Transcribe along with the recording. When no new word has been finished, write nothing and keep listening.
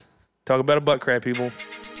Talk about a butt crack, people.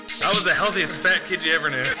 I was the healthiest fat kid you ever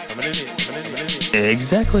knew.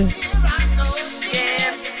 Exactly. I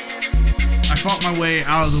fought my way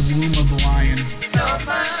out of the womb of the lion.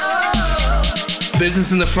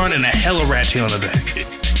 Business in the front and a hella ratchet on the back.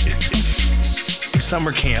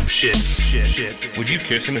 Summer camp shit. Would you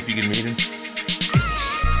kiss him if you could meet him?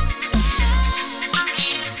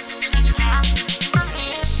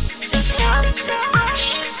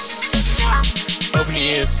 Open your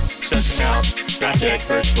ears, shut your mouth. Snatch your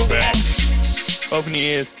experts, we're back. Open your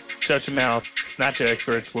ears, shut your mouth. Snatch your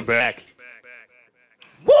experts, we're back.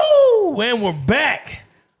 Woo! When we're back.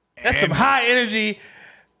 That's some high energy,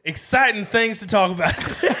 exciting things to talk about.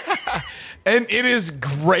 And it is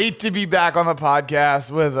great to be back on the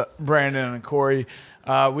podcast with Brandon and Corey.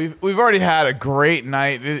 We've already had a great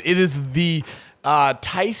night. It is the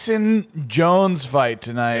Tyson Jones fight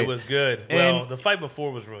tonight. It was good. Well, the fight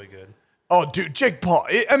before was really good. Oh, dude, Jake Paul.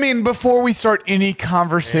 Before we start any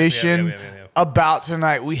conversation about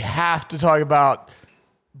tonight, we have to talk about.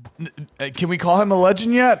 Can we call him a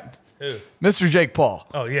legend yet? Who? Mr. Jake Paul.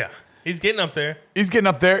 Oh yeah, he's getting up there. He's getting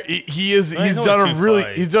up there. He's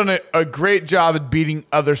done a great job at beating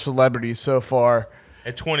other celebrities so far.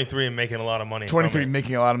 At 23 and making a lot of money. 23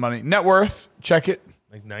 making a lot of money. Net worth, check it.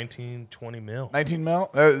 Like 19, 20 mil. 19 mil?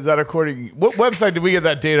 Is that according? What website did we get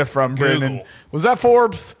that data from, Brandon? Google. Was that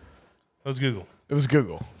Forbes? It was Google. It was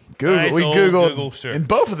Google. Nice we old Googled, Google search. and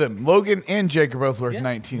both of them, Logan and Jake, are both worth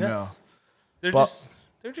 19 mil.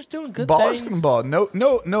 They're just doing good Ballers things. can ball.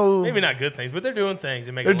 No. Maybe not good things, but they're doing things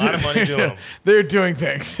and making a lot of money doing them. They're doing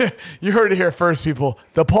things. You heard it here first, people.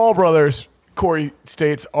 The Paul brothers, Corey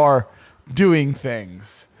states, are doing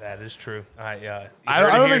things. That is true. I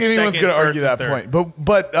don't think anyone's going to argue that point.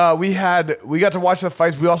 But we got to watch the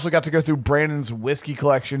fights. We also got to go through Brandon's whiskey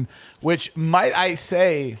collection, which might I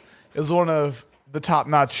say is one of the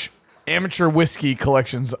top-notch amateur whiskey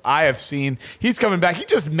collections I have seen. He's coming back. He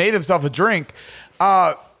just made himself a drink.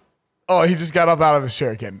 He just got up out of his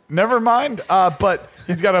chair again. Never mind. But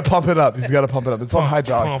he's got to pump it up. It's on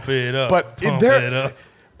hydraulic. Pump it up. But pump it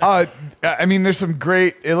up. There's some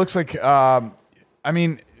great. It looks like.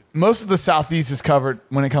 Most of the Southeast is covered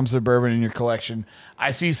when it comes to bourbon in your collection.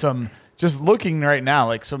 I see some. Just looking right now,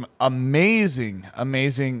 like some amazing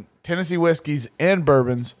Tennessee whiskeys and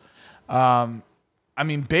bourbons.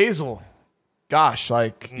 Basil. Gosh,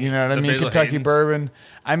 you know what I mean? Kentucky Hayden's. Bourbon.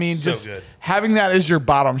 Just good. having that as your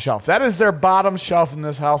bottom shelf. That is their bottom shelf in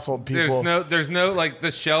this household, people. There's no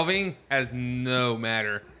the shelving has no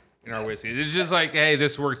matter in our whiskey. It's just like, hey,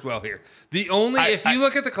 this works well here. If you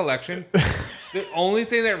look at the collection, the only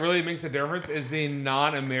thing that really makes a difference is the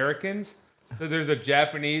non-Americans. So there's a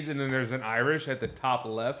Japanese and then there's an Irish at the top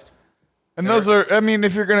left. And those are,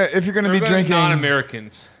 if you're gonna be drinking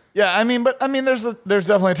non-Americans. Yeah, there's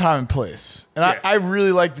definitely a time and place, and I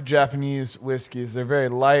really like the Japanese whiskeys. They're very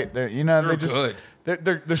light. They're good.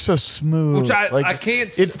 They're so smooth. Which I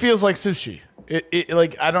can't. It feels like sushi.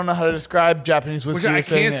 I don't know how to describe Japanese whiskey. Which I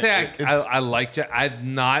can't say I like. I've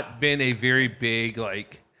not been a very big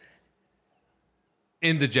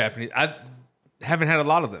into Japanese. I haven't had a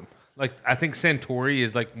lot of them. I think Santori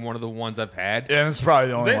is one of the ones I've had. Yeah, that's probably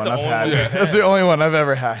the only one I've had. That's the only one I've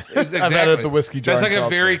ever had. Exactly. I've had it at the whiskey jar. That's a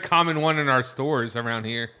very common one in our stores around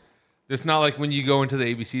here. It's not like when you go into the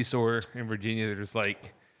ABC store in Virginia, there's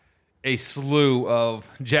a slew of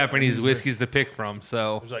Japanese whiskeys to pick from.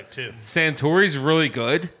 So There's two. Santori's really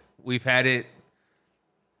good. We've had it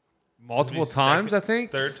multiple times, I think.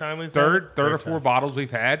 Third time we've third or four bottles we've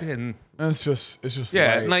had, and it's just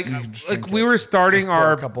light. We were starting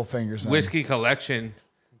our couple fingers whiskey collection,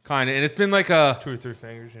 kind of, and it's been 2 or 3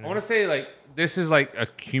 fingers. I want to say this is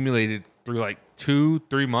accumulated through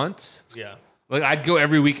 2-3 months. Yeah, I'd go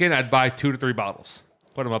every weekend. I'd buy 2 to 3 bottles,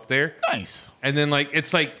 put them up there. Nice. And then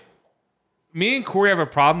it's me and Corey have a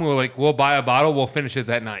problem. We'll buy a bottle, we'll finish it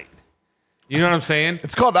that night. You know what I'm saying?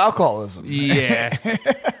 It's called alcoholism. Yeah.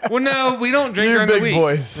 Well, no, we don't drink during the week.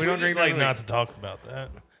 Boys. We don't drink not to talk about that.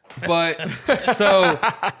 But so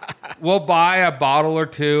we'll buy a bottle or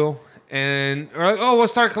two, and we'll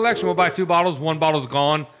start a collection. We'll buy 2 bottles. 1 bottle's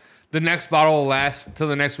gone. The next bottle will last till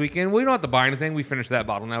the next weekend. We don't have to buy anything. We finished that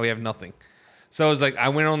bottle. Now we have nothing. So it was I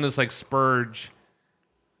went on this splurge,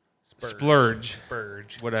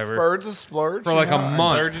 whatever. Spurge a splurge for a month.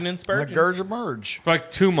 Splurging and Like spurging. Gurge or merge. For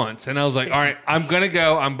 2 months, and I was all right, I'm gonna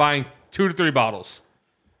go. I'm buying 2 to 3 bottles,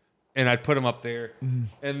 and I'd put them up there,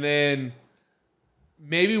 and then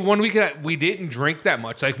maybe one week we didn't drink that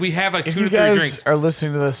much. We have 2 to 3 drinks. If you guys are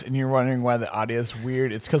listening to this and you're wondering why the audio is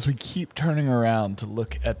weird, it's because we keep turning around to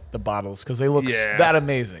look at the bottles because they look that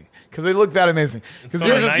amazing. because they look that amazing. Because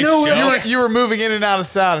you were moving in and out of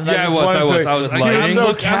sound. And Yeah, I was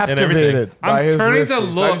so captivated by his turning whiskey. to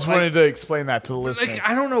look. So I just wanted to explain that to the listeners.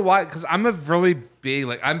 I don't know why, because I'm a really big,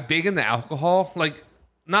 I'm big in the alcohol.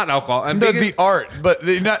 Not alcohol. I'm big in the art, but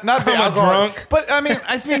not the alcohol. Drunk. But I mean,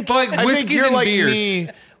 I think you're like beers. Me.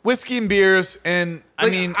 Whiskey and beers, and I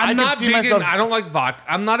mean, I can see myself. I don't like vodka.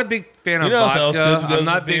 I'm not a big fan of vodka. I'm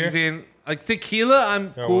not a big fan. Tequila,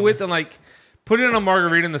 I'm cool with, and put it in a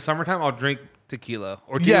margarita in the summertime. I'll drink tequila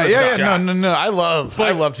or tequila shots. No. I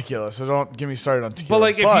love tequila, so don't get me started on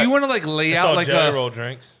tequila. But if you want to lay out a roll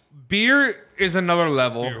drinks, beer is another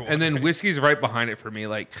level, and then whiskey's right behind it for me.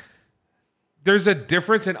 There's a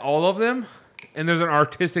difference in all of them, and there's an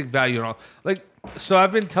artistic value in all. So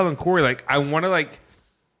I've been telling Corey, I want to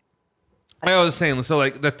I was saying, so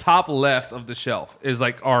the top left of the shelf is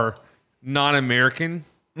our non-American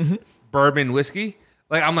bourbon whiskey.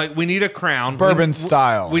 We need a Crown. Bourbon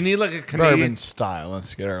style. We need a Canadian. Bourbon style.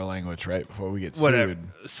 Let's get our language right before we get sued.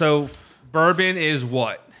 So bourbon is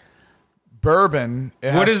what? Bourbon.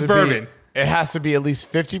 What is bourbon? It has to be at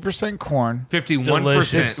least 50% corn.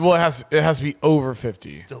 51%. Well, it has to be over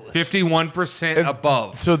 50. 51%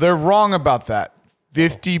 above. So they're wrong about that.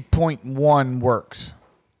 50.1 works.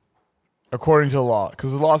 According to the law,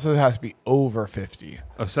 because the law says it has to be over 50.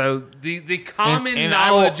 Oh, so the common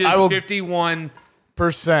knowledge is 51%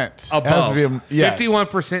 above. It has to be, yes.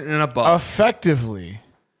 51% and above. Effectively,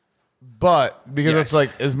 but because it's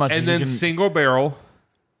as much as you can. And then single barrel.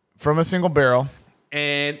 From a single barrel.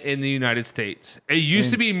 And in the United States. It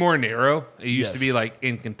used to be more narrow. It used to be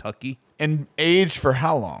in Kentucky. And aged for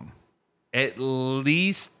how long? At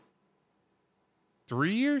least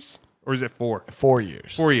 3 years? Or is it 4? 4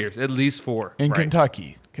 years. 4 years. At least 4. In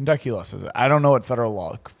Kentucky. Kentucky law says it. I don't know what federal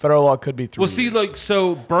law. Federal law could be 3 years. Well, see,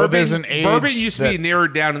 so bourbon used to be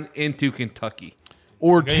narrowed down into Kentucky.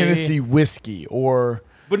 Or Tennessee whiskey. Or...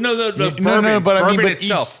 But no, bourbon. No, but I mean,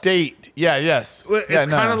 itself. Each state. Yeah, yes. It's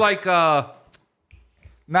kind of like...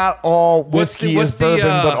 not all whiskey is bourbon,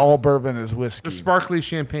 but all bourbon is whiskey. The sparkly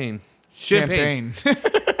champagne. Champagne.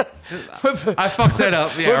 I fucked that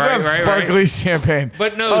up. Yeah, right. Sparkly champagne.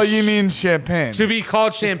 But no. Oh, you mean champagne? To be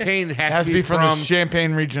called champagne, it has to be from the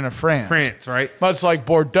Champagne region of France. France, right? Much like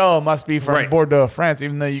Bordeaux must be from Bordeaux, France.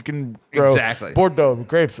 Even though you can grow Bordeaux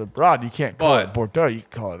grapes abroad, you can't call it Bordeaux. You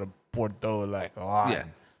can call it a Bordeaux wine. Yeah.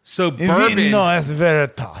 So bourbon. Vino es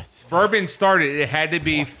veritas. Bourbon started. It had to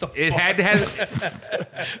be. It had to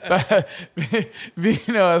have.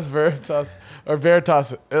 Vino es veritas or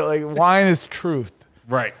veritas. Wine is truth.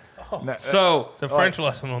 Right. Oh, so it's a French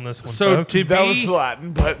lesson on this one. So folks. that was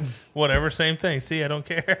Latin, but whatever, same thing. See, I don't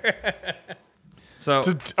care. All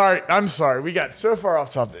right, I'm sorry. We got so far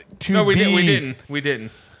off topic. We didn't.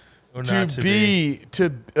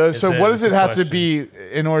 So what does it have to be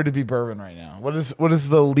in order to be bourbon right now? What is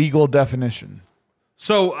the legal definition?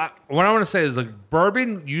 So what I want to say is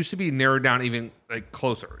bourbon used to be narrowed down even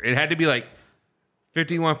closer. It had to be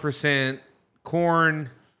 51% corn,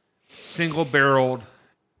 single barreled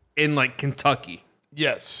in Kentucky.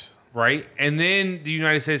 Yes. Right? And then the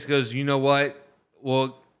United States goes, you know what?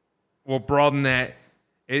 We'll broaden that.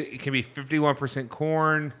 It can be 51%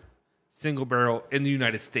 corn, single barrel in the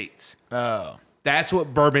United States. Oh. That's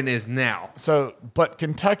what bourbon is now. So, but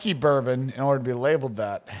Kentucky bourbon, in order to be labeled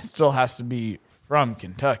that, still has to be from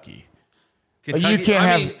Kentucky. Kentucky, you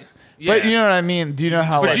can't But you know what I mean? Do you know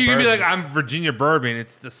how? But you can be I'm Virginia bourbon.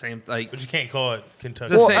 It's the same. But you can't call it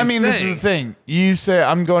Kentucky. Well, I mean, this is the thing. You say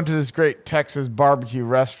I'm going to this great Texas barbecue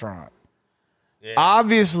restaurant. Yeah.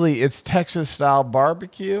 Obviously, it's Texas style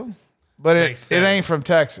barbecue. But it ain't from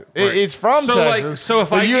Texas. Right. It's from Texas.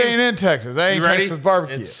 But you ain't in Texas. That ain't Texas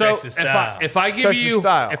barbecue. It's Texas style. If I give you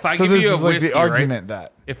a whiskey, the argument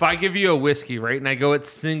that if I give you a whiskey, right, and I go it's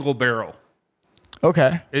single barrel,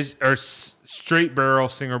 okay, or straight barrel,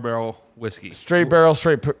 single barrel whiskey, single barrel,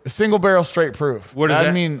 straight proof. What does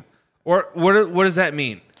that mean? Or what does that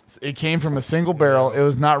mean? It came from a single barrel. It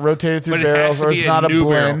was not rotated through barrels, or it's not a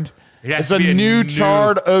blend. It's a new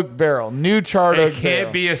charred oak barrel. New charred oak barrel. It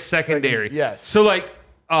can't be a secondary. Yes. So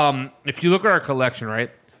if you look at our collection, right?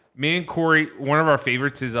 Me and Corey, one of our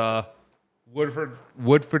favorites is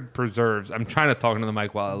Woodford Preserves. I'm trying to talk into the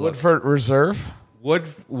mic while I look. Woodford Reserve?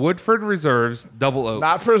 Woodford Reserves Double Oak.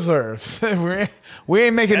 Not preserves. we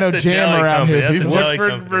ain't making no jam around here.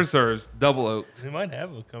 Woodford Reserves Double Oak. We might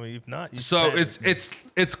have a company. If not, so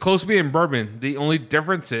it's close to being bourbon. The only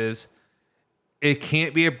difference is it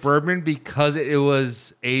can't be a bourbon because it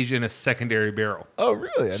was aged in a secondary barrel. Oh,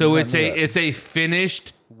 really? So it's a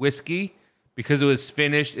finished whiskey because it was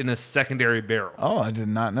finished in a secondary barrel. Oh, I did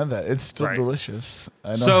not know that. It's still delicious.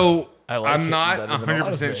 So I'm not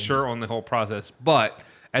 100% sure on the whole process, but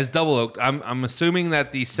as double oaked, I'm assuming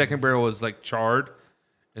that the second barrel was like charred,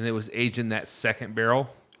 and it was aged in that second barrel.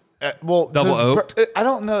 Double oaked. I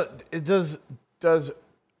don't know. It does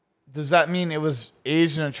that mean it was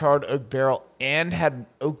aged in a charred oak barrel and had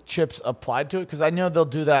oak chips applied to it? Because I know they'll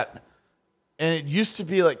do that, and it used to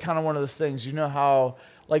be like kind of one of those things. You know how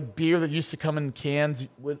like beer that used to come in cans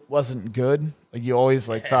wasn't good. Like you always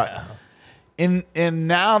like thought. And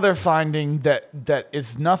now they're finding that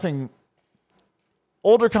it's nothing.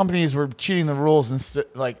 Older companies were cheating the rules and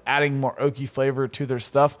like adding more oaky flavor to their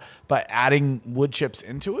stuff by adding wood chips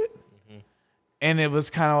into it, and it was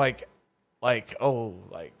kind of like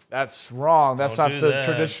that's wrong. That's not the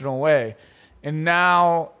traditional way. And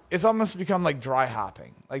now it's almost become like dry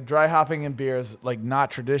hopping. Like dry hopping in beer is like not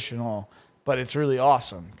traditional, but it's really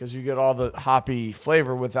awesome because you get all the hoppy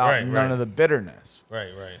flavor without none of the bitterness.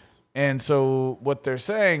 Right. And so what they're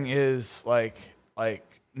saying is like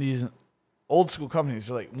these old school companies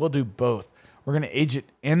are like, we'll do both. We're going to age it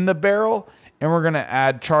in the barrel, and we're going to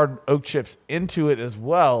add charred oak chips into it as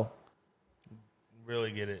well.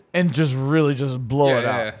 Really get it. And just really just blow it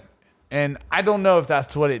out. And I don't know if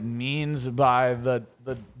that's what it means by the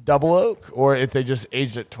double oak, or if they just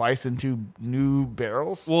aged it twice into new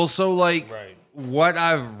barrels. Well, so like what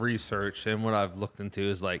I've researched and what I've looked into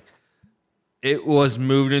is like it was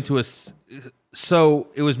moved into a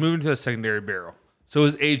secondary barrel. So it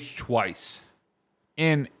was aged twice.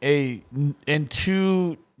 In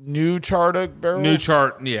two new charred oak barrels? New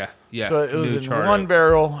charred, yeah. So it was in one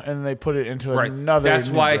barrel, and they put it into another. That's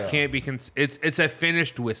why barrel. It can't be. It's a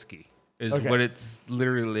finished whiskey, is what it's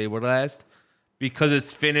literally labeled as, because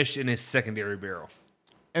it's finished in a secondary barrel.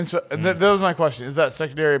 And so that was my question: is that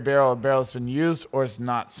secondary barrel a barrel that's been used, or it's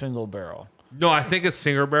not single barrel? No, I think it's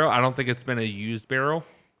single barrel. I don't think it's been a used barrel.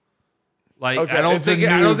 Like okay, I don't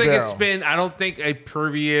think a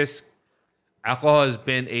previous alcohol has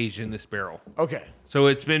been aged in this barrel. Okay. So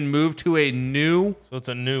it's been moved to a new. So it's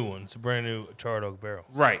a new one. It's a brand new charred oak barrel.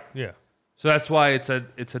 Right. Yeah. So that's why it's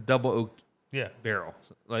a double oak barrel,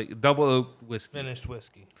 like double oak whiskey. Finished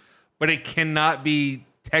whiskey. But it cannot be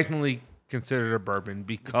technically considered a bourbon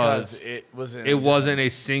because it wasn't a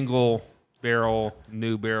single barrel,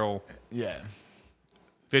 new barrel. Yeah.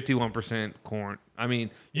 51% corn. I mean,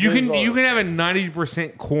 you can have a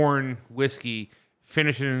 90% corn whiskey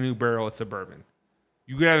finish in a new barrel. It's a bourbon.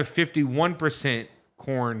 You could have a 51%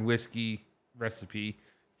 corn whiskey recipe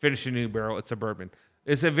finish in a new barrel. It's a bourbon.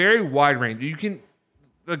 It's a very wide range.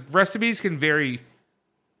 The recipes can vary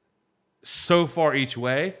so far each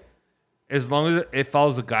way, as long as it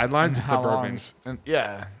follows the guidelines. It's a bourbon.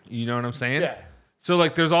 Yeah. You know what I'm saying? Yeah. So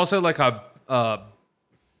like, there's also like a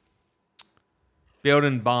Bailed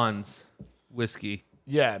in Bonds whiskey.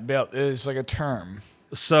 Yeah, it's like a term.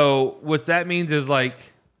 So what that means is like,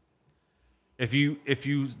 if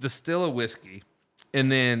you distill a whiskey,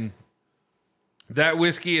 and then that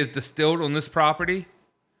whiskey is distilled on this property,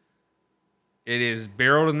 it is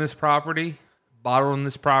barreled on this property, bottled on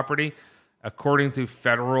this property, according to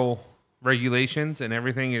federal regulations, and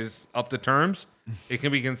everything is up to terms, it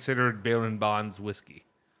can be considered Bailed in Bonds whiskey.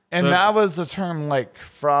 And that was a term like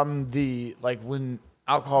from when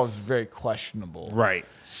alcohol is very questionable. Right.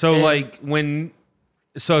 So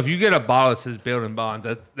if you get a bottle that says Bailed in Bonds,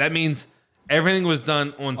 that means everything was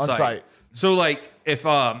done on site. So like if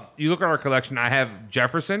you look at our collection, I have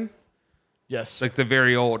Jefferson. Yes. Like the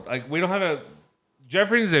very old. Like we don't have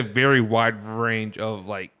Jefferson is a very wide range of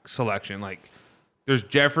like selection. Like there's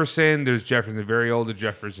Jefferson the very old, the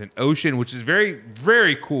Jefferson Ocean, which is very,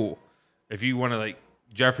 very cool. If you want to like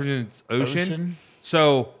Jefferson's Ocean.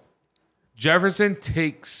 So Jefferson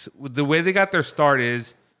takes the way they got their start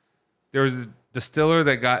is there was a distiller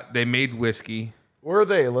they made whiskey. Where are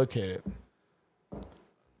they located?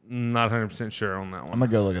 Not 100% sure on that one. I'm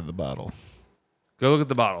gonna go look at the bottle. Go look at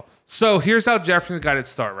the bottle. So here's how Jefferson got its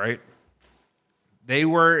start, right? They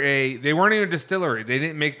weren't even a distillery. They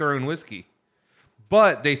didn't make their own whiskey.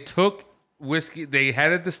 But they took whiskey, they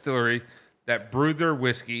had a distillery that brewed their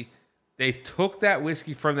whiskey. They took that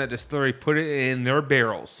whiskey from that distillery, put it in their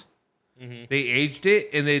barrels. Mm-hmm. They aged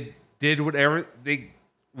it, and they did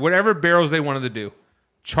whatever barrels they wanted to do.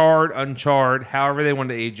 Charred, uncharred, however they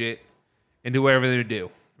wanted to age it, and do whatever they would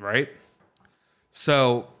do, right?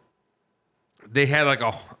 So they had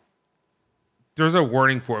there's a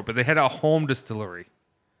wording for it, but they had a home distillery.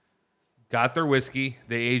 Got their whiskey,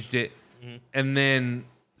 they aged it, and then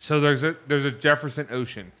so there's a Jefferson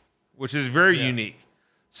Ocean, which is very unique.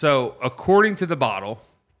 So according to the bottle,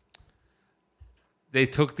 they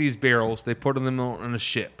took these barrels, they put them on a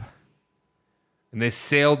ship, and they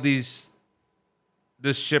sailed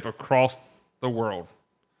this ship across the world.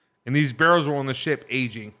 And these barrels were on the ship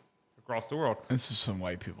aging across the world. This is some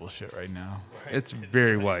white people shit right now. It's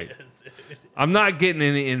very white. I'm not getting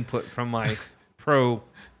any input from my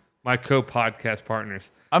co-podcast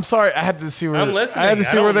partners. I'm sorry, I had to see where I'm listening. I had to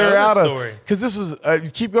see I where don't they were know out the of. story. Because this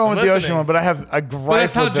was keep going with the ocean one, but I have a gripe. But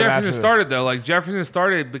that's how with them after Jefferson this. started, though. Like Jefferson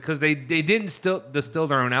started because they didn't distill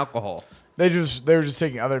their own alcohol. They were just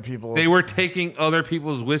taking other people's. They were taking other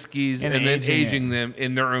people's whiskeys and then aging them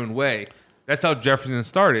in their own way. That's how Jefferson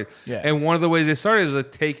started. Yeah. And one of the ways they started is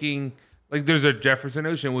with taking, like, there's a Jefferson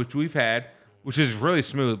Ocean, which we've had, which is really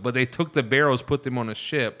smooth, but they took the barrels, put them on a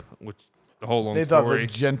ship, which the whole long They story.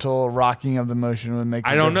 thought the gentle rocking of the motion would make.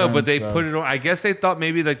 I don't know, but they put it on. I guess they thought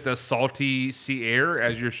maybe like the salty sea air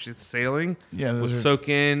as you're sailing would soak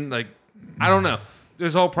in. Like, I don't know.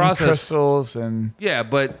 There's a whole process. And crystals and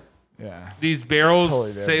but these barrels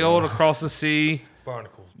Totally sailed across the sea.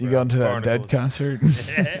 Barnacles. You go into that Dead concert,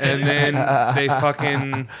 and then they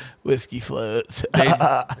fucking whiskey floats.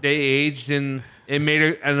 they aged and it made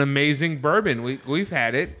an amazing bourbon. We've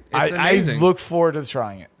had it. It's I amazing. look forward to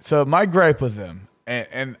trying it. So my gripe with them,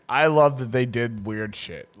 and I love that they did weird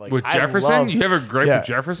shit. Like with Jefferson, you have a gripe with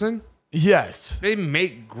Jefferson? Yes, they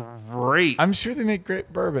make great. I'm sure they make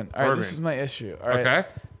great bourbon. All right, this is my issue. All right, okay,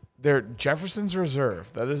 they're Jefferson's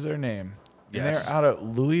Reserve. That is their name. Yes. And they're out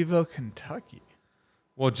of Louisville, Kentucky.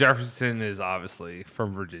 Well, Jefferson is obviously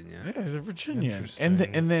from Virginia. Yeah, he's a Virginian. And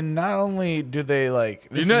then not only do they like...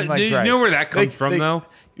 Do you know where that comes from, though?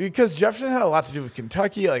 Because Jefferson had a lot to do with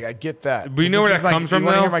Kentucky. Like, I get that. But you know where that comes from,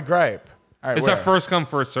 though? You want to hear my gripe? All right, it's a first come,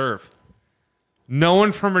 first serve. No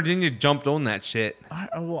one from Virginia jumped on that shit.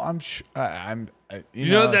 I'm sure... You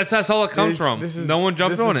know, that's all it comes from. No one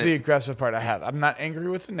jumped on it. This is the aggressive part I have. I'm not angry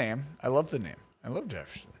with the name. I love the name. I love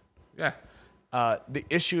Jefferson. Yeah. The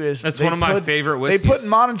issue is that's one of my favorite whiskeys. They put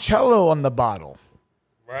Monticello on the bottle.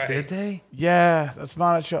 Right. Did they? Yeah, that's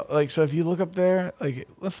Monticello. Like, so if you look up there, like,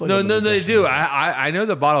 let's look. No, they do. I know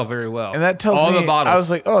the bottle very well. And that tells all me. The bottles. I was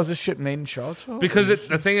like, oh, is this shit made in Charlottesville? Because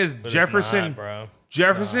the thing is, Jefferson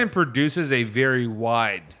Jefferson produces a very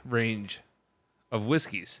wide range of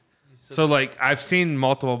whiskeys. So, like, I've seen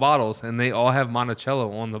multiple bottles, and they all have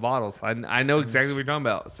Monticello on the bottles. I know exactly what you're talking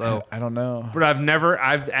about. So I don't know, but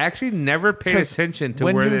I've actually never paid attention to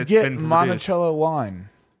where it's get been produced. Monticello wine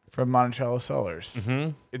from Monticello Cellars.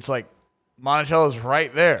 It's like Monticello's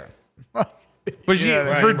right there. But Virginia,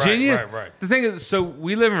 right. The thing is, so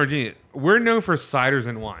we live in Virginia. We're known for ciders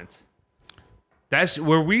and wines. That's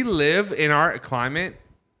where we live in our climate.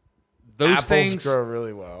 Those apples grow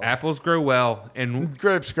really well. Apples grow well, and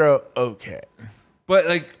grapes grow okay, but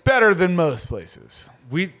like better than most places.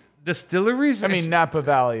 Distilleries. I mean, Napa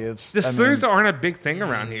Valley. Distilleries aren't a big thing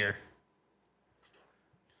around here.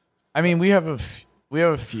 I mean, we have a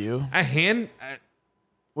few.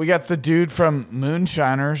 We got the dude from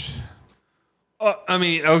Moonshiners. I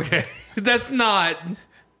mean, okay, that's not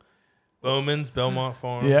Bowman's, Belmont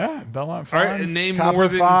Farms. Yeah, Belmont Farms. All right, name Copper more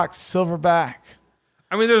than Fox, Silverback.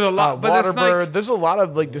 I mean, there's a lot, but Waterbird. There's a lot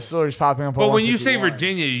of like distilleries popping up. But when you say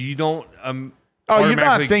Virginia, you don't. You're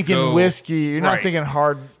not thinking whiskey. You're not thinking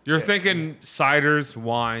hard. You're thinking ciders,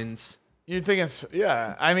 wines. You're thinking,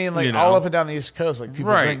 yeah. I mean, like all up and down the East Coast, like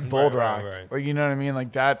people drink Bold Rock. Like, you know what I mean?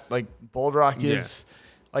 Like that. Like Bold Rock is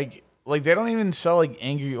like they don't even sell like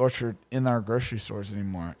Angry Orchard in our grocery stores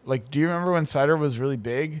anymore. Like, do you remember when cider was really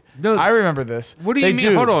big? No, I remember this. What do you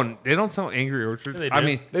mean? Hold on, they don't sell Angry Orchard. Yeah, I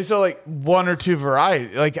mean, they sell like one or two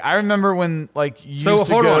variety. Like I remember when like you used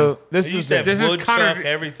to go. This is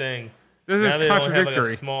everything. This now is contradictory. Have like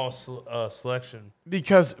a small selection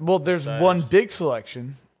because there's one big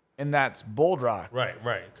selection. And that's Bold Rock, right?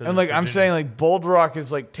 And like I'm saying, like Bold Rock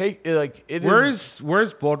is like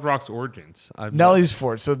Where's Bold Rock's origins? Nelly's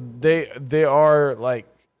Fort. So they are like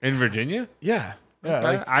in Virginia. Yeah. Okay.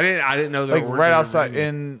 Like, I didn't know like right outside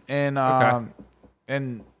in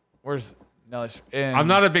where's Nelly's? I'm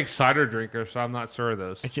not a big cider drinker, so I'm not sure of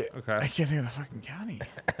those. I can't think of the fucking county.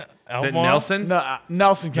 Is it Nelson? No,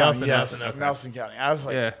 Nelson County. Nelson County. I was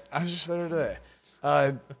like, I was just there today.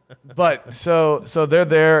 But so they're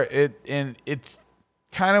there. It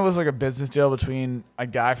kind of was like a business deal between a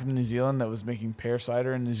guy from New Zealand that was making pear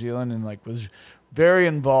cider in New Zealand and like was very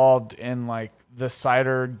involved in like the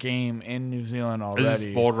cider game in New Zealand already. Is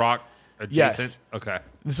this Bold Rock adjacent? Yes. Okay.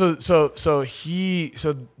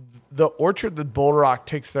 So the orchard that Bold Rock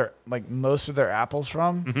takes their like most of their apples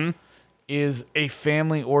from is a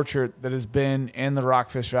family orchard that has been in the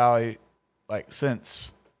Rockfish Valley like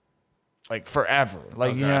since. Like forever.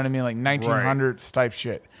 Like, you know what I mean? Like 1900s type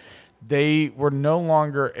shit. They were no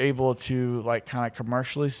longer able to like kind of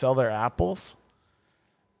commercially sell their apples.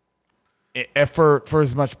 for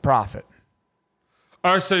as much profit.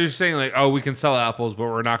 Oh, so you're saying like, oh, we can sell apples, but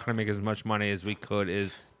we're not going to make as much money as we could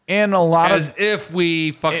and a lot as of if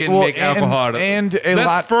we fucking make alcohol. And a let's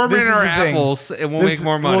lot. ferment our thing. apples and we'll make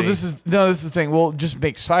more money. Well, this is the thing. We'll just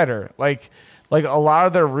make cider. Like a lot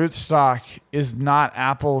of their root stock is not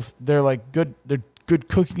apples. They're like good. They're good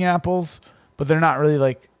cooking apples, but they're not really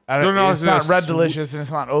like. It's not Red Delicious and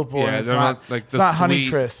it's not Opal and it's not like it's not Honey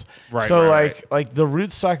Crisp. Right, so right. like the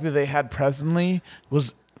root stock that they had presently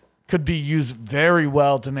could be used very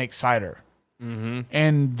well to make cider. Mm-hmm.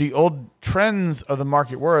 And the old trends of the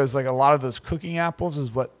market is like a lot of those cooking apples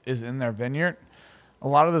is what is in their vineyard. A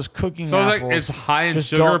lot of those cooking apples, like it's high in just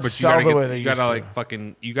sugar, don't but sell the way they you gotta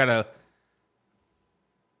you gotta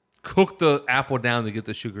cook the apple down to get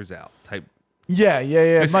the sugars out. Type. Yeah.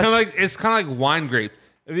 It's kind of like wine grape.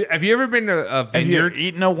 Have you ever been to a vineyard? Have you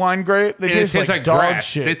eaten a wine grape? They taste like dog grass.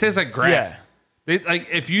 shit. They taste like grass. Yeah. They like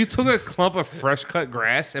if you took a clump of fresh cut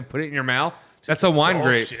grass and put it in your mouth, that's a wine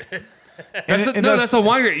grape. That's a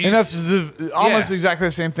wine grape. And that's almost exactly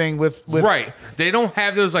the same thing with right. They don't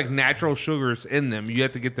have those like natural sugars in them. You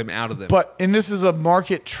have to get them out of them. And this is a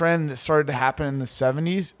market trend that started to happen in the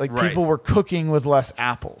 70s. Like people were cooking with less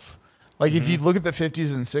apples. Like if you look at the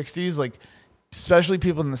 50s and 60s, like especially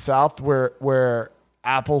people in the South where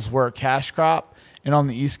apples were a cash crop, and on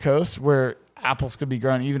the East Coast where apples could be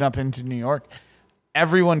grown even up into New York,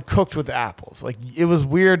 everyone cooked with apples. Like it was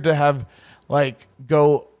weird to have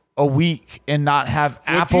go a week and not have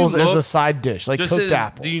apples as a side dish, like cooked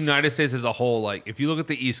apples. The United States as a whole, like if you look at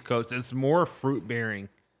the East Coast, it's more fruit bearing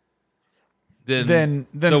than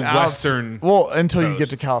the Western. Well, until coast. you get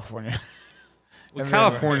to California. Well,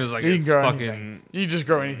 California is like you it's can grow fucking. Anything. You just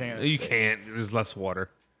grow anything. You can't. There's less water.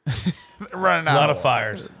 Running out. A lot of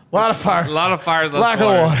fires. A lot of fires. Lack of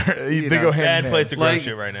water. They go hand in Bad place to grow Like,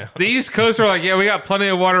 shit right now. The East Coast are like, yeah, we got plenty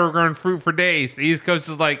of water. We're growing fruit for days. The East Coast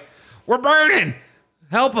is like, we're burning.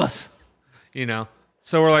 Help us.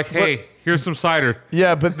 So we're like, hey, here's some cider.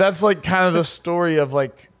 Yeah, but that's like kind of the story of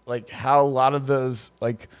like how a lot of those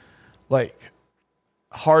like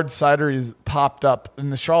hard cideries popped up in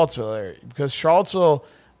the Charlottesville area, because Charlottesville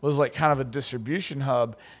was like kind of a distribution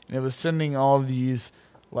hub, and it was sending all of these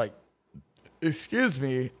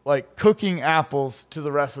cooking apples to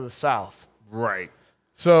the rest of the South. Right.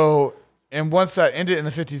 So, and once that ended in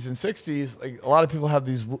the 50s and 60s, like a lot of people have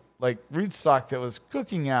these like root stock that was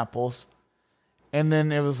cooking apples, and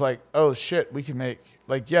then it was like, oh shit, we can make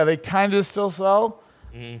they kind of still sell,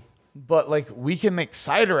 but like we can make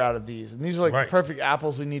cider out of these, and these are like the perfect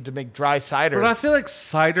apples we need to make dry cider. But I feel like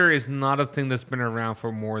cider is not a thing that's been around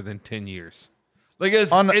for more than 10 years. Like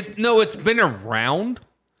it's been around.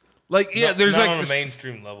 Like there's not like on this, a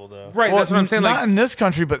mainstream level though. Right, that's what I'm saying. Not in this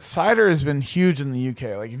country, but cider has been huge in the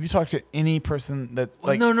UK. Like if you talk to any person that's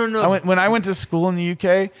like, no. When I went to school in the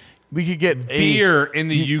UK, we could get beer in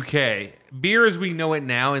the UK. Beer as we know it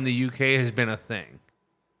now in the UK has been a thing.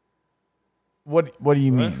 What do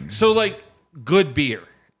you mean? So like good beer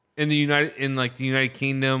in the United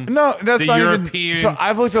Kingdom. No, that's not European even. So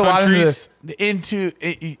I've looked a lot countries. into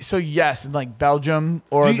this. So yes, in like Belgium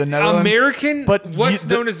or the Netherlands. American, but what's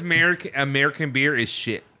known as American beer is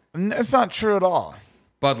shit. That's not true at all.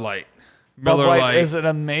 Bud Light, Miller Light is an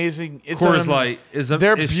amazing. Coors Light is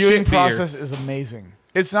their is brewing shit process beer. is amazing.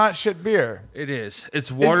 It's not shit beer. It is.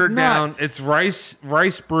 It's watered down. It's rice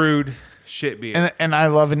brewed shit beer. And I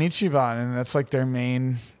love an Ichiban, and that's like their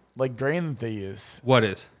main like grain that they use. What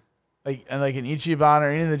is? Like an Ichiban or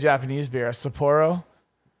any of the Japanese beer, a Sapporo.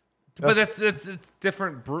 But that's it's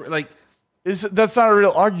different. That's not a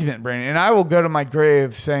real argument, Brandon. And I will go to my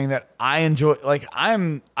grave saying that I enjoy.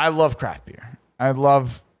 I love craft beer. I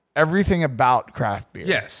love everything about craft beer.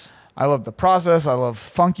 Yes. I love the process. I love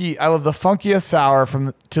funky. I love the funkiest sour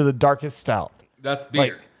to the darkest stout. That's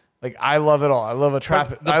beer. Like I love it all. I love a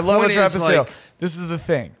trap. I love a Trappist This is the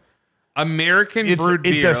thing. American brewed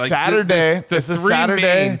beer. It's a Saturday. It's a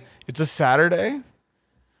Saturday. It's a Saturday,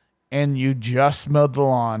 and you just mowed the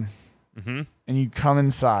lawn, and you come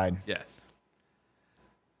inside. Yes.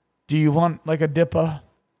 Do you want like a dippa?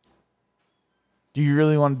 Do you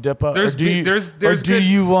really want a dippa? There's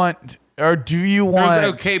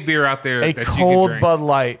okay beer out there. A that cold you can drink. Bud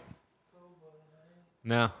Light.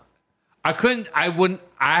 No, I couldn't. I wouldn't.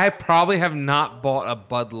 I probably have not bought a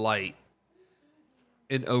Bud Light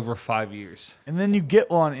in over 5 years. And then you get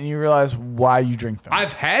one and you realize why you drink them.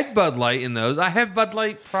 I've had Bud Light in those. I had Bud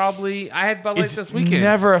Light this weekend.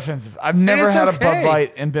 Never offensive. I've never had a Bud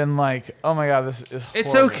Light and been like, oh my God, this is horrible.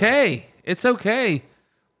 It's okay. It's okay.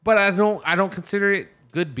 But I don't consider it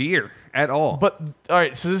good beer at all. But all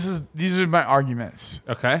right, so these are my arguments.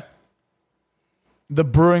 Okay. the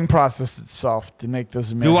brewing process itself to make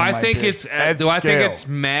this American Do I light think beers it's at do I think scale. it's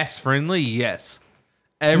mass friendly? Yes.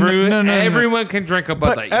 Everyone can drink a Bud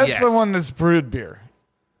But Light. as Yes. someone that's brewed beer,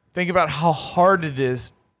 think about how hard it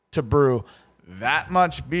is to brew that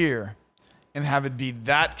much beer and have it be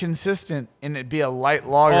that consistent and it be a light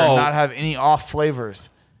lager and not have any off flavors.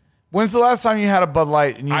 When's the last time you had a Bud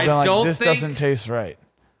Light and you've been like, this doesn't taste right?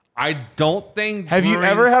 I don't think. Have you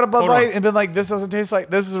ever had a Bud Light and been like, this doesn't taste like?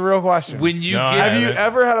 This is a real question. When you have you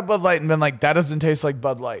ever had a Bud Light and been like, that doesn't taste like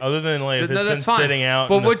Bud Light? Other than like if No, it's that's been fine. sitting out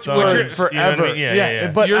But in the what sun, you're- forever. you know what I mean?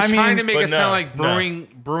 Yeah. But You're I mean, trying to make but it sound no, like no.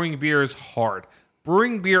 brewing beer is hard.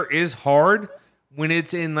 Brewing beer is hard when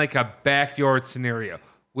it's in like a backyard scenario.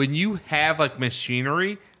 When you have like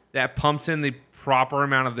machinery that pumps in the proper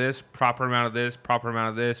amount of this, proper amount of this, proper amount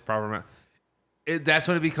of this, proper amount, that's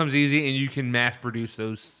when it becomes easy and you can mass produce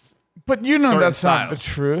those. But you know that's not the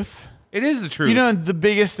styles. truth. It is the truth. You know the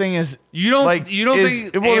biggest thing is You don't think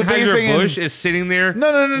the biggest thing Anheuser-Busch is sitting there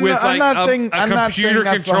No. with I'm like not saying a I'm not saying computer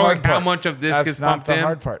that's the controlling hard how part. much of this That's gets not pumped the in?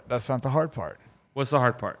 hard part. That's not the hard part. What's the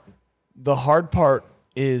hard part? The hard part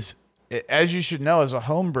is, as you should know as a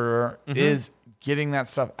home brewer, is getting that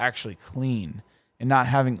stuff actually clean and not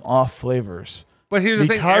having off flavors. But here's the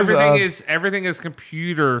thing: Because everything is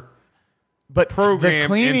computer. But the programmed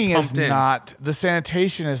cleaning and is pumped in. not. The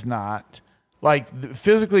sanitation is not. Like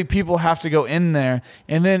physically, people have to go in there,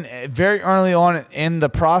 and then very early on in the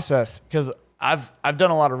process, because I've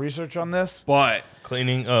done a lot of research on this. But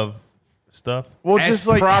Cleaning of stuff. Well, As just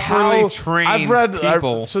like properly how trained I've read.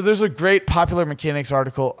 people. So there's a great Popular Mechanics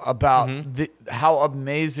article about how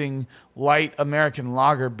amazing light American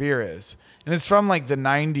lager beer is, and it's from like the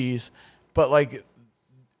 '90s, but like.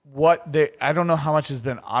 I don't know how much has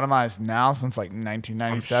been automized now since like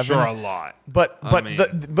 1997. I'm sure a lot. But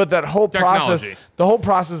that whole process, Technology. the whole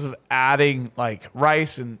process of adding like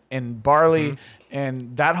rice and barley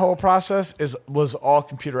and that whole process was all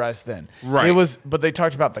computerized then. Right. It was, but they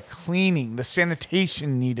talked about the cleaning, the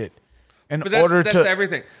sanitation needed in But order that's to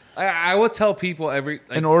everything. I will tell people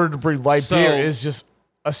in order to brew light So- beer is just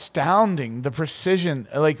astounding. The precision,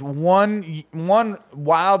 like one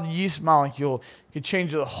wild yeast molecule could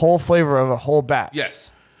change the whole flavor of a whole batch.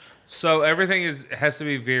 Yes. So everything has to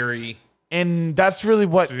be very. And that's really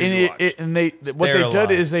what what they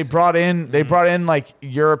did is they brought in like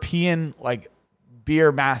European like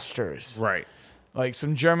beer masters, Right. like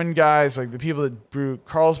some German guys, like the people that brew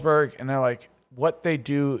Carlsberg, and they're like, what they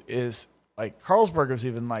do is like Carlsberg was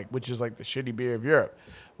even like, which is like the shitty beer of Europe,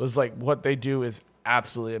 was like what they do is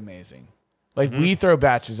absolutely amazing. Like we throw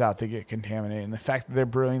batches out that get contaminated, and the fact that they're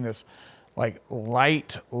brewing this like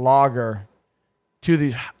light lager to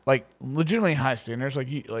these like legitimately high standards,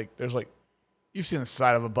 there's like you've seen the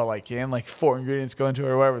side of a Bud Light can, like 4 ingredients go into it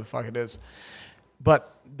or whatever the fuck it is,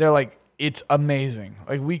 but they're like it's amazing.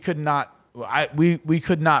 Like we could not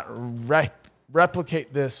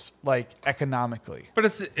replicate this like economically. But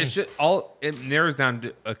it's just all it narrows down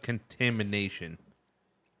to a contamination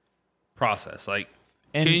process. Like,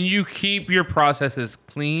 And- can you keep your process as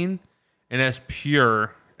clean and as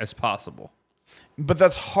pure as possible? But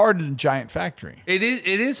that's hard in a giant factory. It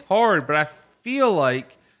is hard, but I feel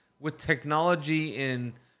like with technology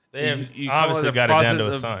and They have you call obviously the got it down to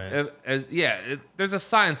a process science. There's a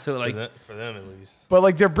science to it. Like, for them at least. But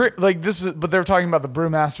like but they're talking about the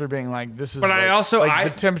brewmaster being like this is. But I also- the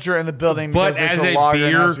temperature in the building But because it's as a a lager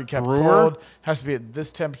and it has beer to be kept brewer- cold, has to be at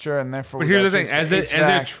this temperature, and therefore. but we here's the gotta thing: as change a the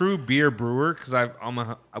HVAC. true beer brewer, because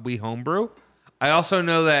we homebrew, I also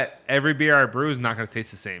know that every beer I brew is not going to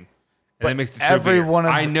taste the same, and But that makes the true every beer. one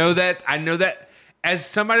of I the- know that. As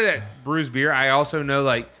somebody that brews beer, I also know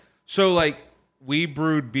we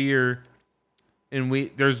brewed beer. And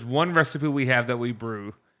there's one recipe we have that we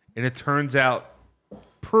brew, and it turns out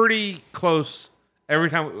pretty close every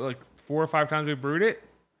time. Like 4 or 5 times we brewed it,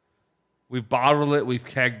 we've bottled it, we've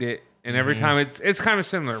kegged it, and every time it's kind of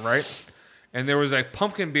similar, right? And there was a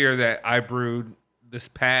pumpkin beer that I brewed this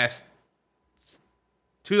past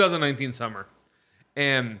 2019 summer,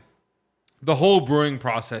 and the whole brewing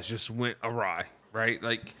process just went awry, right?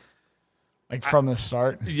 Like from the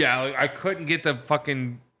start. yeah, like I couldn't get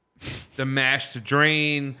the mash to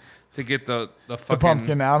drain, to get the fucking The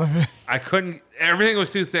pumpkin out of it. I couldn't. Everything was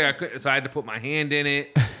too thick. So I had to put my hand in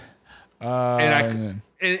it, and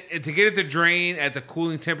to get it to drain at the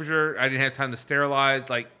cooling temperature, I didn't have time to sterilize.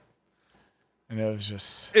 Like And it was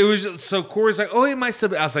just. so. Corey's like, "Oh, it might still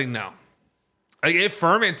be." I was like, "No." Like it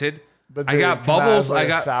fermented. But I did got it come out bubbles. as, like, I a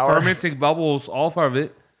got sour? fermenting bubbles off of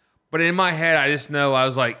it. But in my head, I just know I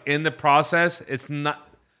was like, in the process, it's not.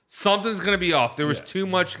 Something's gonna be off. There was too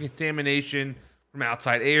much contamination from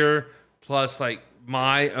outside air, plus like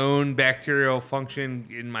my own bacterial function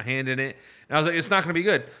in my hand in it. And I was like, it's not going to be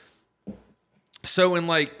good. So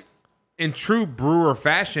in true brewer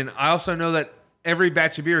fashion, I also know that every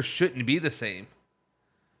batch of beer shouldn't be the same.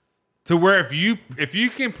 To where if you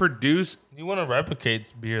can produce, you want to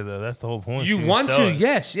replicate beer though. That's the whole point. You want to,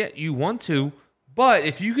 yes, yeah, you want to. But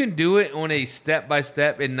if you can do it on a step by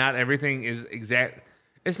step and not everything is exact,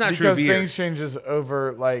 it's not true beer. Because things changes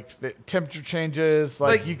over, like the temperature changes.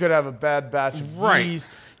 Like you could have a bad batch of yeast.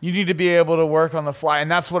 You need to be able to work on the fly, and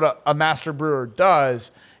that's what a master brewer does.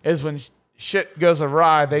 Is when shit goes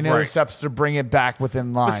awry, they know the steps to bring it back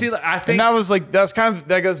within line. But see, I think, and that was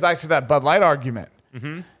that goes back to that Bud Light argument.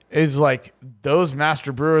 Mm-hmm. Is like those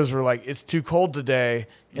master brewers were like, it's too cold today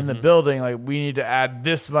in the building. Like we need to add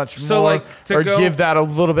this much more, or give that a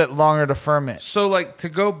little bit longer to ferment. So like to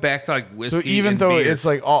go back to like whiskey. So even though beer, it's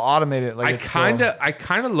like all automated, like I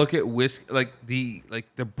kind of look at whiskey like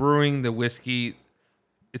the brewing the whiskey.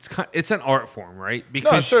 It's an art form, right?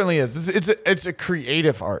 Because it certainly is. It's a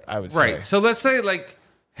creative art, I would say. Right. So let's say like,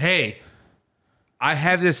 hey, I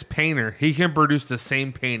have this painter. He can produce the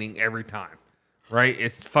same painting every time. Right?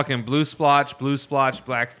 It's fucking blue splotch,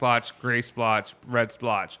 black splotch, gray splotch, red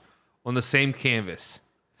splotch on the same canvas.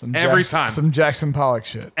 Every time. Some Jackson Pollock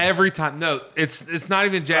shit. Every time. No, it's not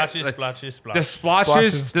even Jackson. Splotches. The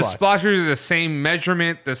splotches are the same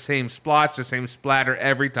measurement, the same splotch, the same splatter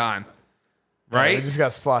every time. Right? We just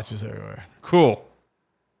got splotches everywhere. Cool.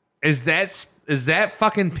 Is that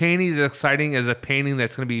fucking painting as exciting as a painting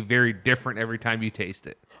that's going to be very different every time you taste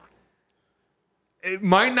it? It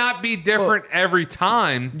might not be different every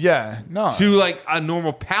time. Yeah, no. To like a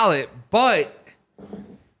normal palate, but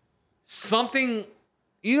something,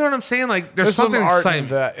 you know what I'm saying? Like there's something some art exciting. in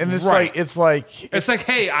that, and it's like,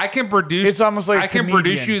 hey, I can produce. It's almost like I can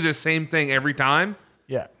produce you the same thing every time.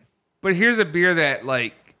 Yeah. But here's a beer that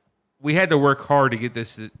like we had to work hard to get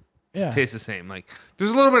this to taste the same. Like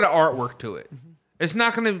there's a little bit of artwork to it. Mm-hmm. It's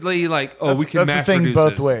not going to be like, we can mass produce this. That's the thing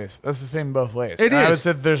both ways. That's the same both ways. It is. I would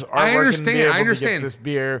say there's artwork and be able to get this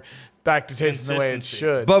beer back to tasting the way it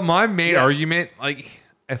should. But my main argument, like,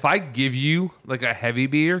 if I give you like a heavy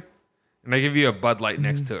beer and I give you a Bud Light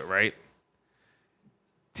next to it, right?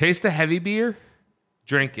 Taste the heavy beer,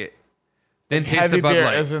 drink it, then taste heavy the Bud beer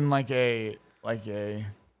Light. as in like a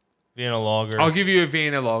Vienna lager. I'll give you a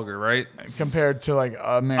Vienna lager, right? Compared to like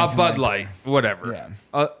American a Bud Light, whatever.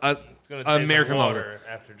 Yeah. American lager.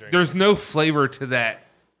 After drinking. There's no flavor to that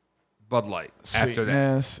Bud Light after that.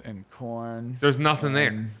 Sweetness and corn. There's nothing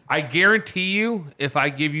there. I guarantee you, if I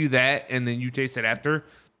give you that and then you taste it after,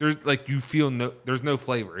 there's like there's no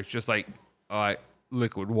flavor. It's just like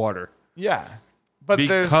liquid water. Yeah, but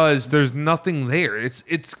because there's nothing there.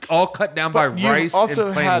 It's all cut down by rice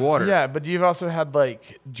and plain water. Yeah, but you've also had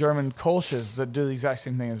like German Kolsches that do the exact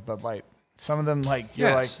same thing as Bud Light. Some of them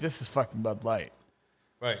you're like, this is fucking Bud Light.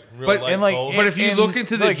 Right, but if you look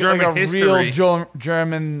into the German history, real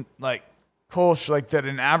German Kolsch that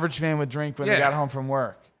an average man would drink when they got home from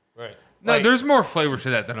work. Right. No, there's more flavor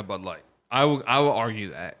to that than a Bud Light. I will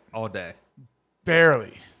argue that all day.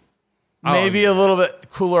 Barely. Maybe a little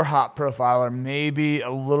bit cooler hop profile, or maybe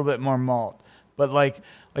a little bit more malt. But like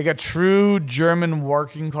a true German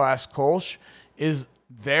working class Kolsch is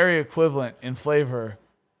very equivalent in flavor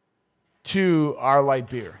to our light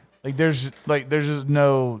beer. There's just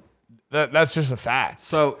no. That's just a fact.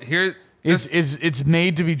 So here, it's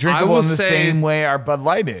made to be drinkable in the same way our Bud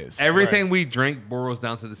Light is. Everything we drink boils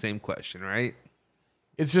down to the same question, right?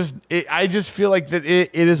 It's just. I just feel like that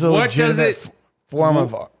it is a legitimate form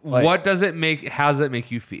of. What does it make? How does it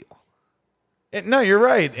make you feel? No, you're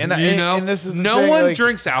right, and this is no one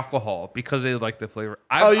drinks alcohol because they like the flavor.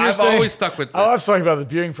 I've always stuck with this. I was talking about the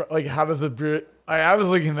brewing. How does the brew? I was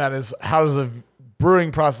looking at that as how does the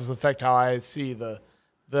brewing process affect how I see the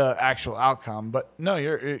actual outcome. But no,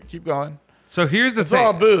 you keep going. So here's the thing. It's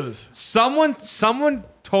all booze. Someone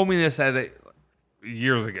told me this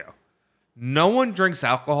years ago. No one drinks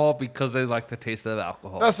alcohol because they like the taste of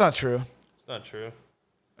alcohol. That's not true. It's not true.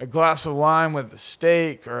 A glass of wine with a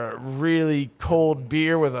steak or a really cold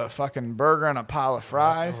beer with a fucking burger and a pile of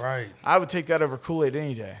fries. Right. I would take that over Kool-Aid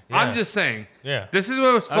any day. Yeah. I'm just saying. Yeah. This is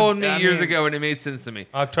what was told me years ago, and it made sense to me.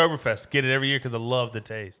 Oktoberfest. Get it every year because I love the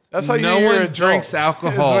taste. That's how no one drinks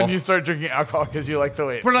alcohol. Is when you start drinking alcohol because you like the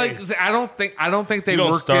way it tastes. I don't think they don't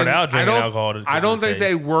worked start in, out drinking alcohol. I don't think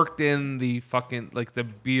they worked in the fucking the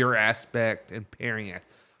beer aspect and pairing it.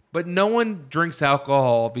 But no one drinks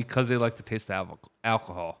alcohol because they like the taste of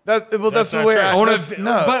alcohol. That's the way.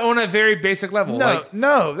 But on a very basic level.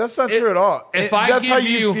 No, that's not true at all. That's how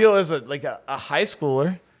you feel as a high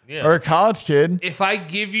schooler or a college kid. If I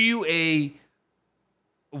give you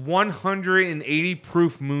 180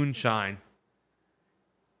 proof moonshine,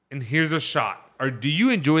 and here's a shot. Or do you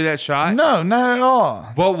enjoy that shot? No, not at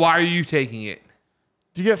all. But why are you taking it?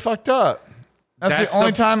 To get fucked up. That's the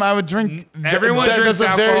only time I would drink. Everyone drinks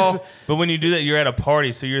alcohol. But when you do that, you're at a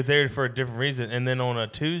party, so you're there for a different reason. And then on a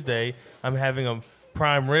Tuesday, I'm having a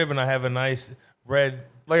prime rib, and I have a nice red.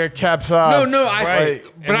 Like a capsaicin. No, Right.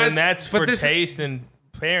 Then that's for taste and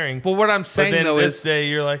pairing. But what I'm saying, then though, this is... day,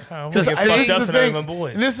 you're like, I'm going to get fucked up tonight with my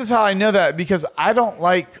boys. This is how I know that, because I don't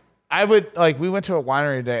like... I would, like, we went to a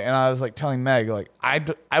winery today, and I was, like, telling Meg, like,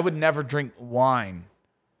 I would never drink wine.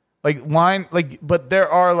 Like, wine, like, but there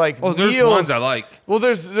are, like, there's meals. ones I like. Well,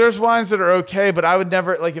 there's wines that are okay, but I would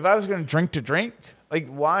never, like, if I was going to drink, like,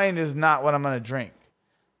 wine is not what I'm going to drink.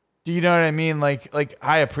 Do you know what I mean? Like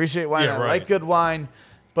I appreciate wine. Yeah, I right. like good wine,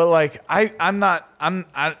 but like I'm not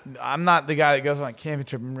the guy that goes on a camping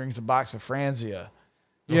trip and brings a box of Franzia.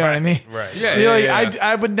 You know what I mean? Right. Yeah.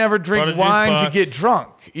 I would never drink wine to get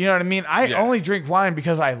drunk. You know what I mean? I only drink wine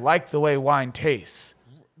because I like the way wine tastes.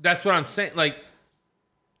 That's what I'm saying. Like,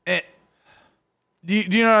 do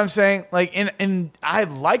you know what I'm saying? Like, and I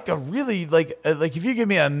like a really like if you give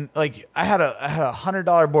me I had a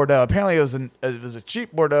 $100 Bordeaux. Apparently it was a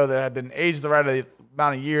cheap Bordeaux that had been aged the right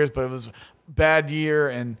amount of years, but it was a bad year,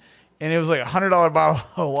 and it was like $100 bottle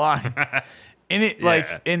of wine, and it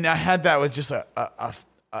and I had that with just a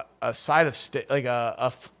side of steak, like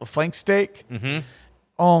a flank steak. Mm-hmm.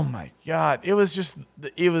 Oh my God.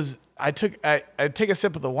 I'd take a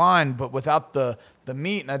sip of the wine, but without the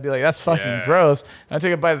meat, and I'd be like, that's fucking gross. And I'd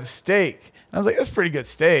take a bite of the steak, and I was like, that's pretty good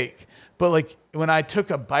steak. But like when I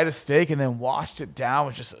took a bite of steak and then washed it down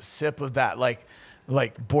with just a sip of that like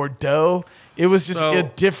Bordeaux, it was just a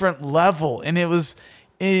different level. And it was,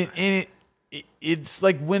 it's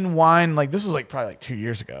like when wine, like this was like probably like 2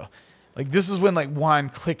 years ago. Like this is when like wine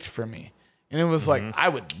clicked for me. And it was like, I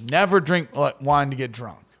would never drink wine to get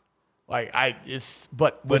drunk. Like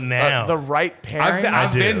but now the right pairing.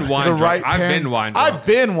 I've been wine drunk. I've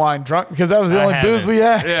been wine drunk because that was the only booze we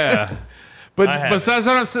had. Yeah. But that's what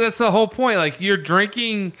I'm saying. That's the whole point. Like you're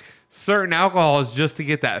drinking certain alcohols just to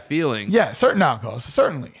get that feeling. Yeah, certain alcohols,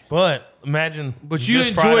 certainly. But imagine. But you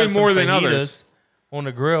enjoy more than others on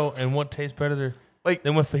the grill, and what tastes better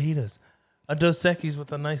than with fajitas? A Dos Equis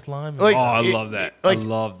with a nice lime. Like, I love that. I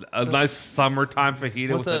love that. A nice summertime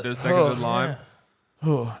fajita with a Dos Equis with lime.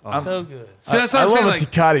 So good. So that's what I'm love saying. a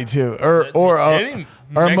Tecate too, or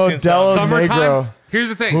Modelo Negro. Here's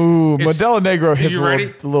the thing. Ooh, Modelo Negro hits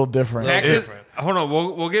a little different. Hold on,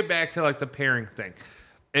 we'll get back to like the pairing thing.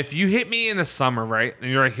 If you hit me in the summer, right, and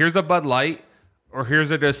you're like, here's a Bud Light, or here's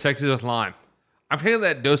a Dos Equis with lime. I'm taking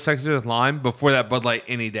that Dos Equis with lime before that Bud Light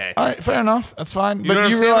any day. All right, fair enough. That's fine. But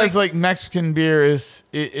you realize like Mexican beer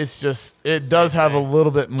it does have a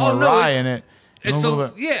little bit more rye in it. It's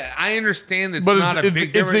I understand it's but not a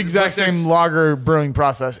big difference. It's the exact same lager brewing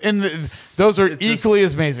process, and those are equally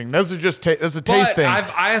as amazing. Those are just that's a taste thing.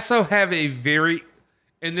 I also have and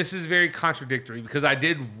this is very contradictory because I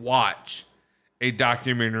did watch a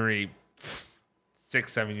documentary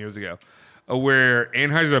 6-7 years ago where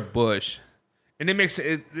Anheuser-Busch, and it makes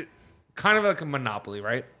it kind of like a monopoly,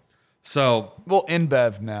 right? So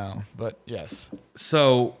InBev now, but yes.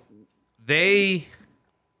 So they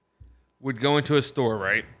would go into a store,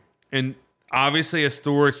 right? And obviously a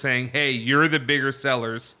store is saying, hey, you're the bigger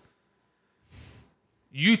sellers.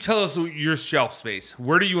 You tell us your shelf space.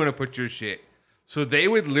 Where do you want to put your shit? So they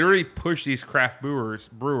would literally push these craft brewers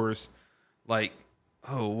like,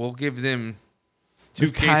 oh, we'll give them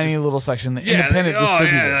this tiny little section, the independent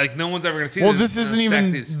distributor. Yeah, like no one's ever going to see this. Well, this isn't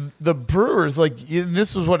even the brewers. Like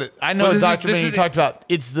this was what I know. Dr. Manny talked about.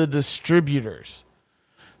 It's the distributors.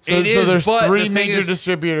 So there's three major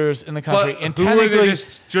distributors in the country, and who are the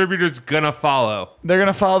distributors gonna follow? They're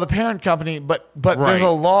gonna follow the parent company, but there's a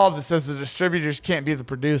law that says the distributors can't be the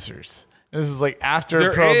producers. This is like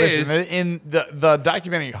after Prohibition. In the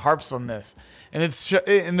documentary harps on this, and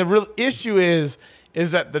the real issue is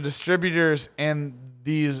that the distributors and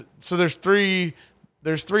these. So there's three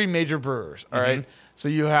major brewers. All right. So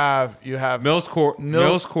you have Mills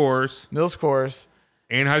Coors,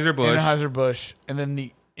 Anheuser-Busch, and then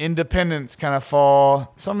the independents kind of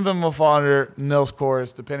fall. Some of them will fall under Mills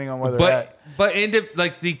Coors, depending on where they're at. But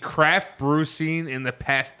the craft brew scene in the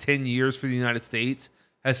past 10 years for the United States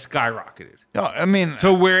has skyrocketed. No, I mean,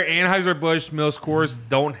 to where Anheuser-Busch, Mills Coors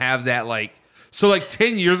don't have that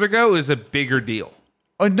 10 years ago is a bigger deal.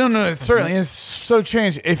 Oh no, it certainly is so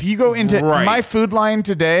changed. If you go into my food line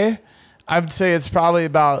today, I would say it's probably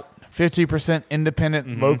about 50%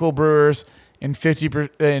 independent local brewers. And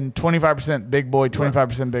 25% big boy,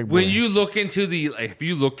 25% big boy. When you look into if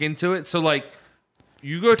you look into it, so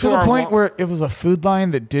You go to the our point where it was a food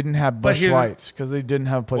line that didn't have Busch Lights because they didn't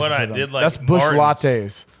have a place What to I put did them. like That's Busch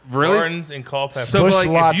Martin's. lattes. Really? Martin's and Culpeper. So Busch like,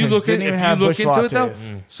 lattes. if you look, Didn't even if you have look Busch into it though,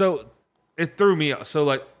 lattes. so it threw me off. So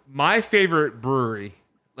like my favorite brewery,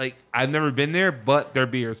 like I've never been there, but their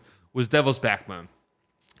beers was Devil's Backbone.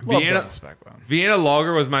 Love Devil's Backbone. Vienna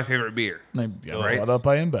Lager was my favorite beer. They got Right. bought up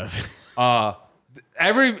by InBev.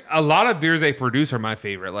 A lot of beers they produce are my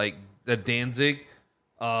favorite, like the Danzig,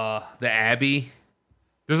 the Abbey.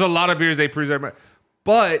 There's a lot of beers they produce.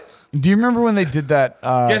 But Do you remember when they did that?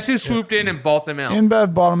 guess who swooped in and bought them out?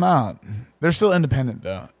 InBev bought them out. They're still independent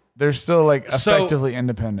though. They're still like So- effectively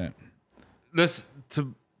independent. This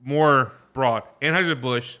to more broad.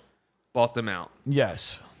 Anheuser-Busch bought them out,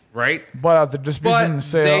 Yes, right? bought out the distribution But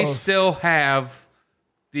sales. they still have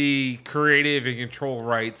the creative and control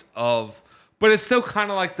rights of. But it's still kind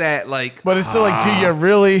of like that. Like, but it's still like, do you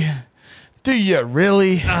really? Do you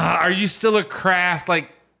really? are you still a craft?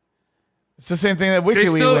 Like, It's the same thing that they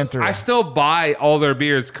WikiWeed still. went through. I still buy all their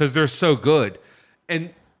beers because they're so good.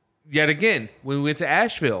 And yet again, when we went to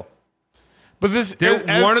Asheville, but this they're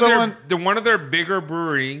as one of their bigger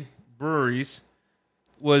breweries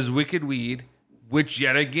was Wicked Weed, which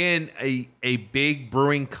yet again a big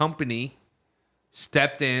brewing company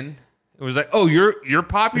stepped in. It was like, oh, you're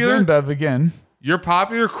it's popular. InBev again. You're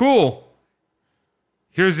popular, cool.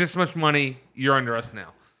 Here's this much money. You're under us now.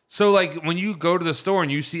 So like when you go to the store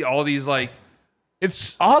and you see all these like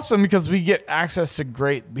It's awesome because we get access to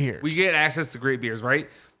great beers. we get access to great beers, right?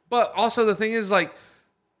 But also the thing is like,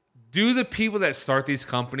 do the people that start these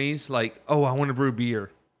companies like, oh, I want to brew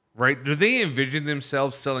beer, right? Do they envision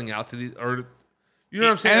themselves selling out to these, or you know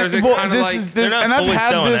what I'm saying? Or is it kind of like they're not and fully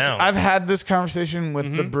selling out. I've had this conversation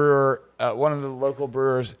with the brewer, one of the local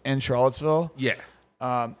brewers in Charlottesville. yeah?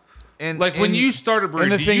 And Like when you start a brewery,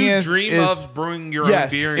 and the do thing you is- dream is- of brewing your own yes,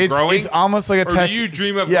 beer and it's, growing? it's almost like a Or tech. do you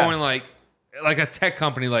dream of yes. going like a tech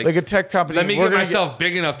company, like a tech company? let me We're get gonna myself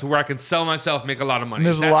big enough to where I can sell myself, make a lot of money. And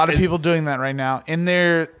there's a That lot of is- people doing that right now, and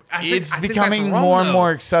I think it's that's becoming wrong, more and though. more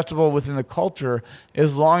acceptable within the culture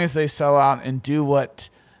as long as they sell out and do what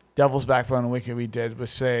Devil's Backbone and WikiWeed did, was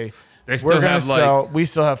say They still we're going to have, like- sell. We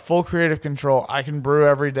still have full creative control. I can brew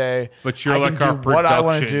every day, But you're I like can our do what I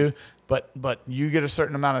want to production. do. But you get a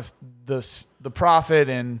certain amount of the profit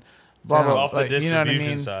and blah blah. Off the like, you know what I distribution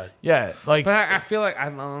mean? side. Yeah, like But I feel like I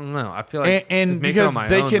don't know. I feel like and just make it on because my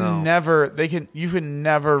they own, can though. never you can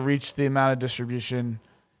never reach the amount of distribution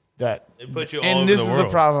that It puts you all and over this the is world. the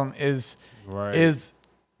problem is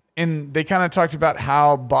and they kind of talked about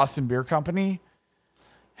how Boston Beer Company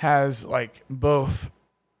has like both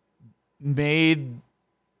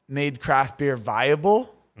made craft beer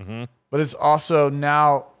viable, but it's also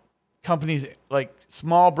now companies like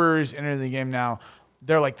small breweries enter the game now.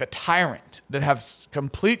 They're like the tyrant that have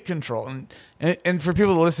complete control. And for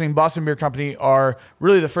people listening, Boston Beer Company are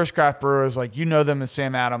really the first craft brewers. Like, you know them as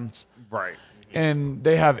Sam Adams. right. And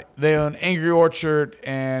they own Angry Orchard,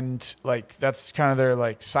 and like that's kind of their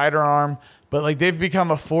like cider arm. But like they've become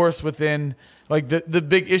a force within like the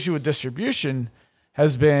big issue with distribution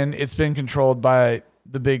has been it's been controlled by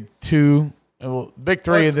the big two, well, big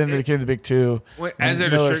three, Well, and then they became the big two. As and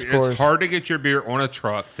a Miller distributor, Coors. it's hard to get your beer on a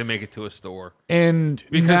truck to make it to a store. And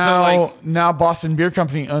Because now Boston Beer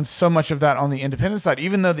Company owns so much of that on the independent side,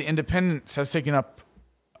 even though the independence has taken up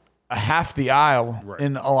a half the aisle Right.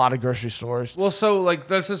 in a lot of grocery stores. Well, so like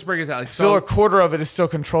let's just break it down. Like, Still, so a quarter of it is still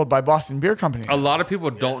controlled by Boston Beer Company. a lot of people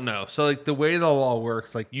don't know. So like the way the law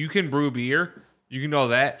works, like you can brew beer, you can know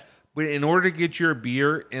that, but in order to get your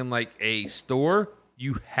beer in like a store,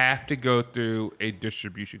 you have to go through a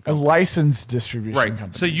distribution A company. licensed distribution Right.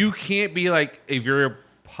 company. So you can't be like a very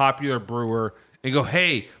popular brewer and go,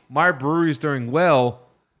 hey, my brewery's doing well.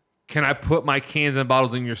 Can I put my cans and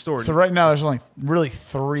bottles in your store? So right now, there's only really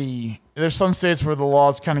three. There's some states where the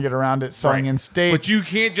laws kind of get around it, selling in state. But you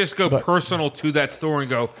can't just go personal to that store and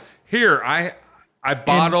go, here, I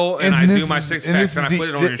bottle and I this do my is- six and this packs and I is put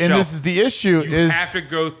it on the- your And shelf. this is the issue You is have to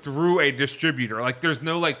go through a distributor. Like there's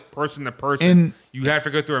no like person to person. And- You have to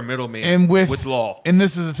go through a middleman and with law. And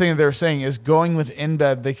this is the thing that they were saying is going with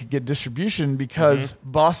InBev, they could get distribution because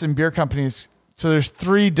Boston Beer Companies. So there's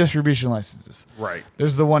 3 distribution licenses. Right.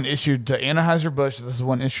 There's the one issued to Anheuser-Busch. There's the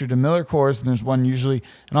one issued to Miller Coors, and there's one usually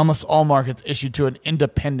in almost all markets issued to an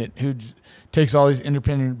independent who takes all these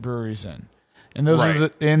independent breweries in. And those are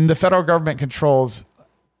the federal government controls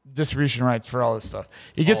distribution rights for all this stuff.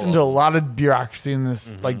 It gets into a lot of bureaucracy in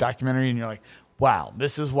this like documentary, and you're like, wow,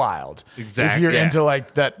 this is wild. Exactly, If you're yeah. into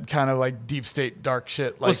like that kind of like deep state dark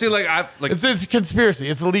shit, like Well, see, like it's a conspiracy.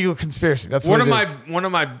 It's a legal conspiracy. That's one what of it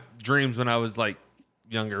is. my dreams when I was like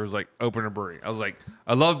younger was like, open a brewery. I was like,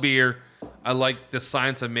 I love beer. I like the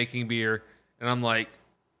science of making beer. And I'm like,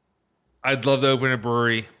 I'd love to open a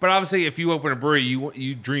brewery. But obviously, if you open a brewery,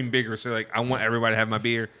 you dream bigger. So like, I want everybody to have my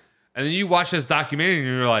beer. And then you watch this documentary and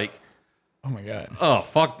you're like, oh my God. Oh,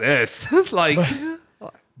 fuck this. like,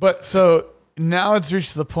 but so now it's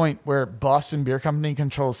reached the point where Boston Beer Company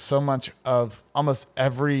controls so much of almost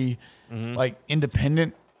every like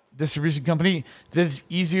independent distribution company that it's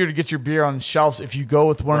easier to get your beer on shelves if you go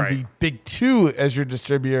with one of the big two as your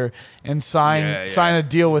distributor and sign a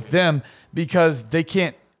deal with them, because they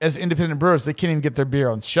can't, as independent brewers, they can't even get their beer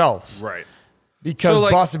on shelves. Right. Because So,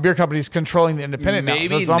 like, Boston Beer Company is controlling the independent now.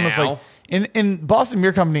 So it's almost now- like in Boston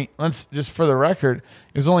Beer Company, let's just for the record,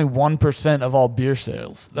 is only 1% of all beer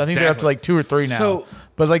sales. I think they're up to like 2 or 3 now. So-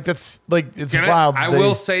 but like that's like it's Can wild. I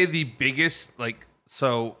will say the biggest, like,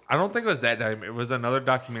 so I don't think it was that documentary. It was another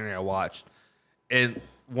documentary I watched. And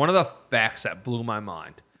one of the facts that blew my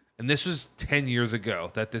mind, and this was 10 years ago,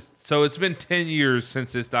 so it's been 10 years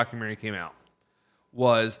since this documentary came out,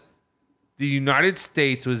 was the United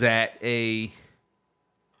States was at a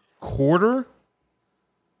quarter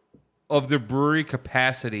of the brewery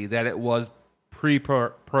capacity that it was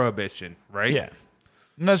pre-prohibition, right? Yeah.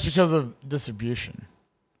 And that's because of distribution.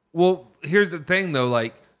 Well, here's the thing, though.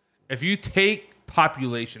 Like, if you take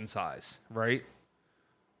population size, right,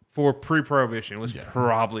 for pre-prohibition, it was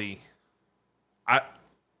probably,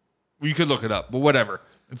 you could look it up, but whatever.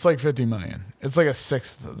 It's like 50 million. It's like a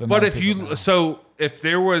sixth of the But amount of if people you, now. so if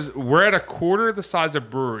there was, we're at a quarter of the size of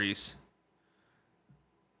breweries.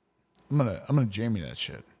 I'm gonna jam you that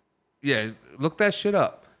shit. Yeah, look that shit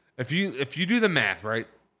up. If you do the math, right?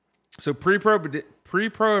 So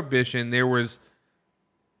pre-prohibition, there was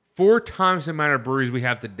 4 times the amount of breweries we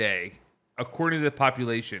have today, according to the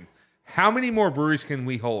population. How many more breweries can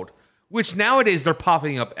we hold? Which nowadays they're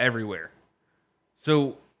popping up everywhere.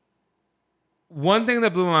 So one thing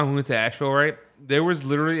that blew my mind when we went to Asheville, right? There was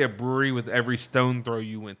literally a brewery with every stone throw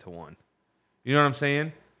you went to one. You know what I'm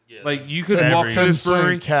saying? Yeah. Like, you could Every- walk to this Couldn't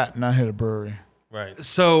brewery. swing a cat and I hit a brewery. Right.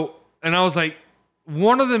 So, and I was like,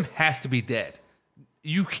 one of them has to be dead.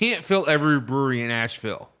 You can't fill every brewery in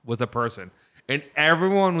Asheville with a person. And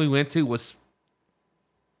everyone we went to was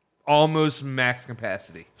almost max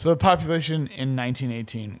capacity. So the population in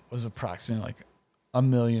 1918 was approximately like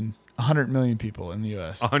 100 million people in the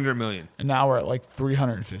U.S. 100 million. And now we're at like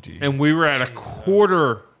 350. And we were at a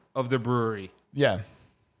quarter of the brewery. Yeah.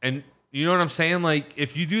 And you know what I'm saying? Like,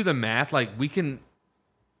 if you do the math, like, we can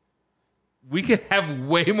have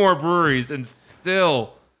way more breweries and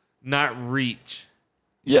still not reach.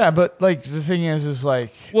 Yeah, but like the thing is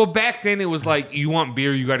like Well, back then it was like, you want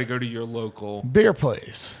beer, you got to go to your local. beer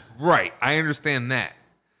place. Right. I understand that.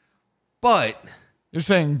 But You're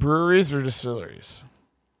saying breweries or distilleries?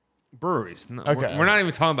 breweries. No, Okay. we're not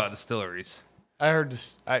even talking about distilleries. I heard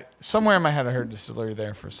this. Somewhere in my head I heard distillery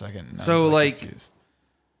there for a second. And I So, was, like- confused.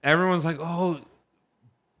 Everyone's like, oh,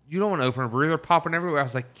 you don't want to open a brewery. They're popping everywhere. I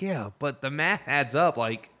was like, yeah, but the math adds up.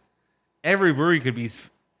 Like, every brewery could be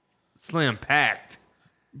slam packed.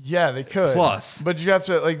 yeah, they could. Plus. but you have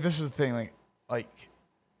to like. This is the thing. Like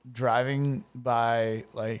driving by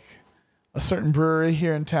like a certain brewery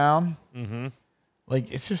here in town. Mm-hmm.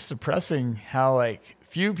 Like it's just depressing how like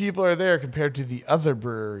few people are there compared to the other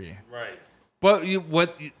brewery. Right. But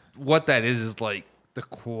what that is like the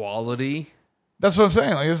quality. That's what I'm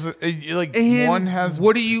saying. Like, like And one has.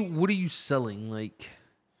 what are you selling? Like,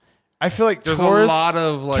 I feel like there's tourists, a lot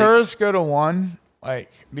of like. tourists go to one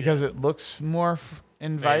like because it looks more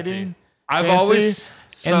inviting. I've fancy, always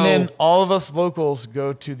and then all of us locals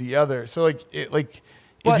go to the other. So like if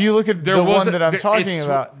but you look at there the was one a- that I'm there- talking it's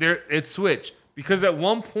about, it switched because at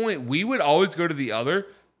one point we would always go to the other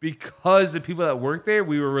because the people that worked there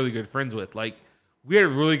we were really good friends with. Like, we had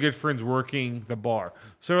really good friends working the bar,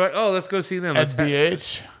 so we're like, oh, let's go see them. at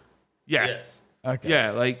BH. Yeah, Yes. Okay.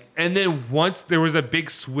 yeah. Like, and then once there was a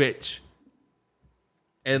big switch,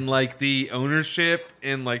 and like the ownership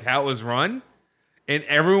and like how it was run, and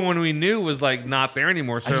everyone we knew was like not there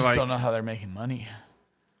anymore. So I just like, don't know how they're making money.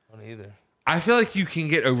 I don't either. I feel like you can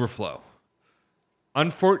get overflow.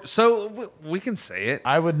 So we can say it.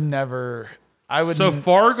 I would never. I would. So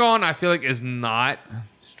Far Gone, I feel like is not.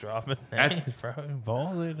 Just dropping At- names, bro.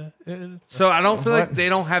 Balls. So I don't feel like What? they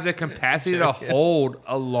don't have the capacity to hold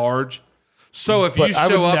a large. So if but you I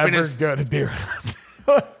would show up and never it's, go to beer.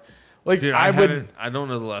 Like dude, I would. haven't- I don't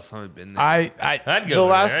know the last time I've been there. I I'd go the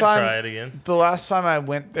over last there. I'd time try it again. the last time I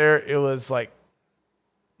went there, it was like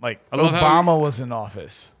I love how Obama was in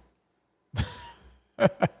office.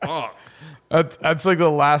 Oh, That's like the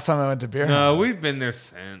last time I went to beer. no, we've been there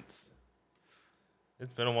since.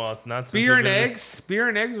 It's been a while. Not since Beer and eggs. Beer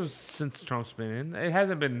and eggs was since Trump's been in. It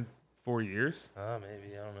hasn't been 4 years.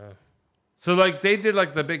 Maybe. I don't know. So like they did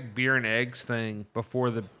like the big beer and eggs thing before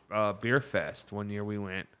the beer fest one year we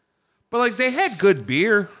went, but like they had good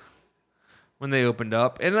beer when they opened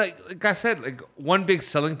up, and like I said, like one big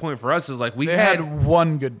selling point for us is like they had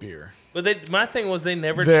one good beer. But my thing was they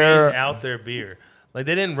never changed out their beer. Like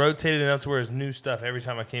they didn't rotate it enough to where it's new stuff every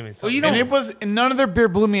time I came in. Well, and none of their beer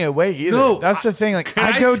blew me away either. No, that's the thing. Like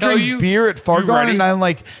I go tell drink you, beer at Fargon, and I'm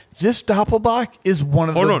like, this Doppelbock is one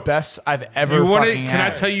of the best I've ever fucking had. Can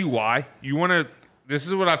I tell you why? You want to? This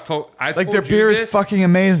is what I've told. Like their beer is fucking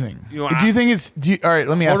amazing. Do you think it's? All right,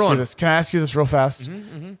 let me ask you this. Can I ask you this real fast?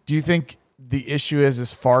 Do you think the issue is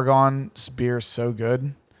Fargon's beer is so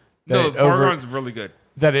good? No, Fargon's really good.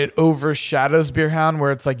 That it overshadows Beerhound,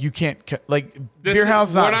 where it's like you can't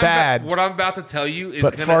Beerhound's not bad. What I'm about to tell you is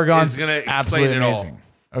Fargon's gonna absolutely explain it amazing.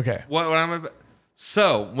 all. Okay.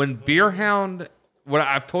 So when Beerhound,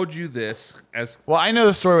 I've told you this as well, I know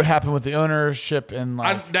the story what happened with the ownership and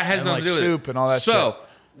that has nothing to do with soup and all that. So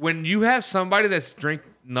when you have somebody that's drink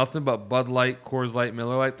nothing but Bud Light, Coors Light,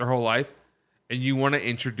 Miller Light their whole life, and you want to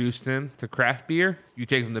introduce them to craft beer, you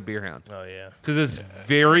take them to Beerhound. Oh yeah, because it's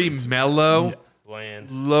very mellow. Yeah.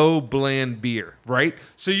 Bland. Low bland beer, right?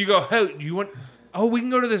 So you go, hey, we can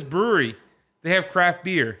go to this brewery. They have craft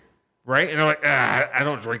beer, right? And they're like, I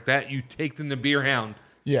don't drink that. You take them to Beerhound.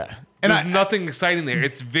 Yeah. And there's nothing exciting there.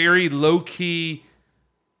 It's very low key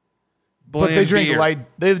bland but they drink beer.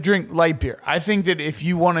 They drink light beer. I think that if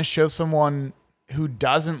you want to show someone who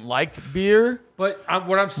doesn't like beer, but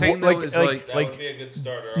what I'm saying though is that would be a good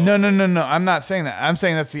starter. No. I'm not saying that. I'm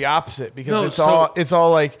saying that's the opposite because it's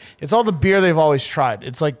all the beer they've always tried.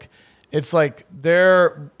 It's like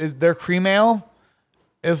their cream ale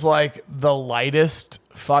is like the lightest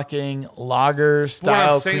fucking lager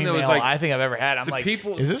style cream ale I think I've ever had. I'm like,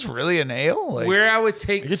 is this really an ale? Like, where I would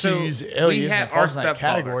take we had our stepfather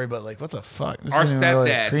category, but like, what the fuck? This our isn't really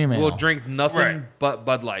stepdad cream ale. will drink nothing but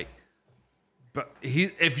Bud Light. But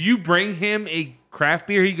if you bring him a craft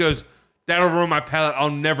beer, he goes, that'll ruin my palate. I'll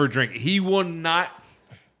never drink it. He will not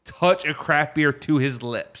touch a craft beer to his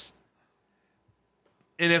lips.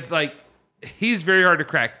 And if he's very hard to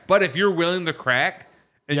crack. But if you're willing to crack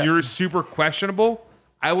and you're super questionable,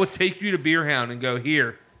 I will take you to Beerhound and go,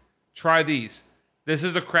 here, try these. This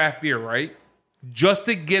is a craft beer, right? Just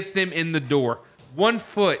to get them in the door. 1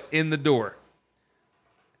 foot in the door.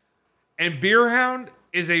 And Beerhound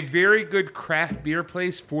is a very good craft beer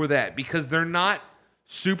place for that because they're not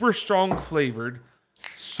super strong flavored,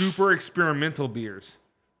 super experimental beers,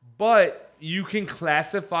 but you can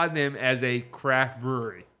classify them as a craft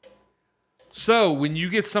brewery. So when you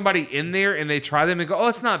get somebody in there and they try them and go, oh,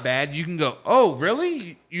 it's not bad, you can go, oh,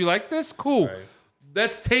 really? You like this? Cool. Right.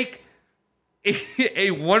 Let's take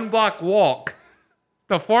a 1 block walk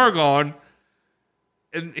to Fargon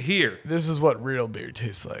and here. This is what real beer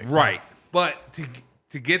tastes like. Right. But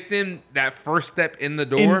to get them that first step in the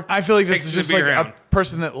door, I feel like this is just like a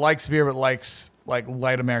person that likes beer but likes like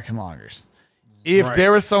light American lagers. If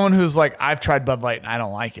there was someone who's like, I've tried Bud Light and I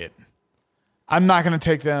don't like it, I'm not going to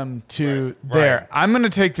take them to there. Right. I'm going to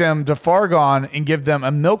take them to Fargon and give them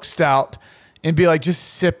a milk stout and be like, just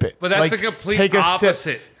sip it. But that's the complete opposite.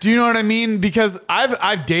 Sip. Do you know what I mean? Because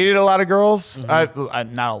I've dated a lot of girls.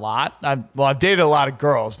 Mm-hmm. Not a lot. I've dated a lot of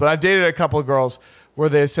girls, but I've dated a couple of girls where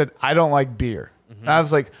they said, I don't like beer. Mm-hmm. And I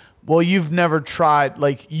was like, well, you've never tried,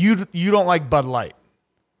 like, you don't like Bud Light.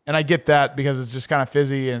 And I get that because it's just kind of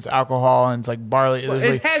fizzy and it's alcohol and it's like barley. Well,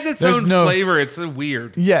 it has its own flavor. It's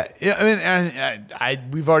weird. Yeah. I mean,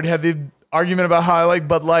 we've already had the argument about how I like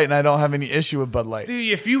Bud Light and I don't have any issue with Bud Light.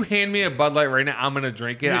 Dude, if you hand me a Bud Light right now, I'm going to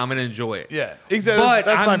drink it. I'm going to enjoy it. Yeah, exactly. But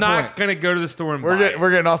that's I'm not going to go to the store and buy it.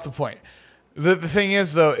 We're getting off the point. The thing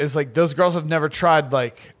is, though, is like those girls have never tried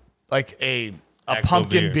like a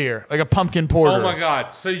pumpkin beer, like a pumpkin porter. Oh my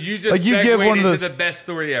god! So you just segued into the best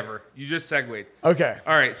story ever. You just segued. Okay.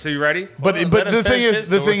 All right. So you ready? But the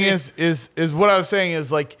thing is what I was saying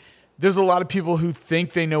is like there's a lot of people who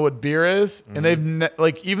think they know what beer is, and they've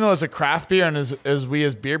like even though it's a craft beer, and as we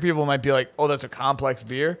as beer people might be like, oh, that's a complex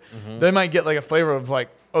beer. Mm-hmm. They might get like a flavor of like,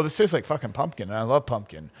 oh, this tastes like fucking pumpkin, and I love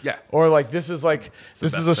pumpkin. Yeah. Or like this is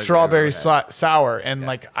a strawberry sour, and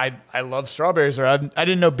like I love strawberries, or I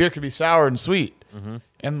didn't know beer could be sour and sweet,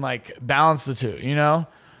 and like balance the two, you know.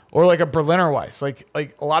 Or like a Berliner Weiss. Like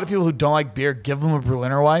a lot of people who don't like beer, give them a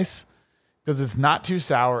Berliner Weiss because it's not too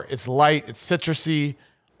sour, it's light, it's citrusy,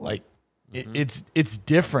 like it's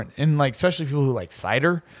different, and like especially people who like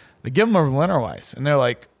cider, they give them a Berliner Weiss, and they're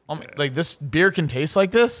like, oh, like this beer can taste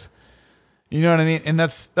like this. You know what I mean? And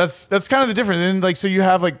that's kind of the difference. And like, so you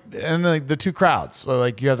have like, and like the two crowds. So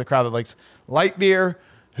like you have the crowd that likes light beer,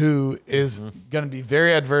 who is going to be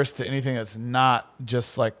very adverse to anything that's not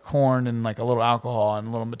just like corn and like a little alcohol and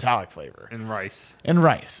a little metallic flavor. And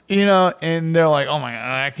rice. You know, and they're like, oh my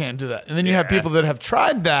God, I can't do that. And then you have people that have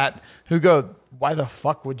tried that who go, why the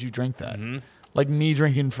fuck would you drink that? Like me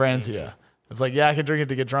drinking Franzia. It's like, yeah, I can drink it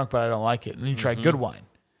to get drunk, but I don't like it. And then you try good wine.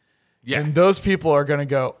 Yeah. And those people are going to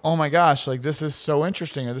go, oh my gosh, like this is so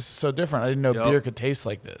interesting or this is so different. I didn't know beer could taste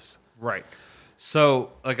like this. Right.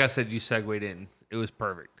 So, like I said, you segued in. It was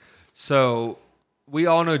perfect. So, we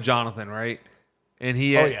all know Jonathan, right? And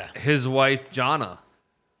he had his wife, Jonna.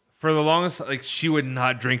 For the longest, like, she would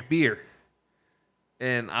not drink beer.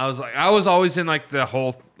 And I was always in, like, the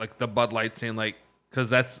whole, like, the Bud Light scene, like, because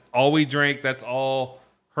that's all we drink. That's all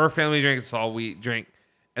her family drinks. That's all we drink.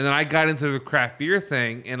 And then I got into the craft beer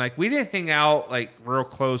thing. And, like, we didn't hang out, like, real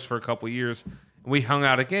close for a couple years. And we hung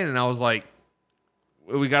out again. And I was like,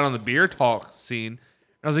 we got on the beer talk scene.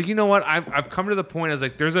 And I was like, you know what? I've come to the point. I was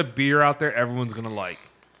like, there's a beer out there everyone's gonna like.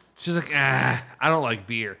 She's like, I don't like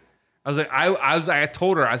beer. I was like, I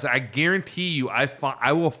told her, I was like, I guarantee you,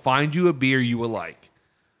 I will find you a beer you will like.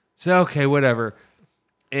 So okay, whatever.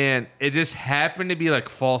 And it just happened to be like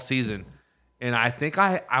fall season, and I think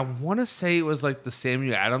I want to say it was like the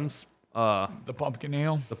Samuel Adams, the pumpkin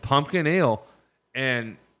ale. The pumpkin ale,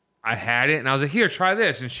 and I had it, and I was like, here, try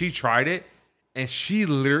this, and she tried it, and she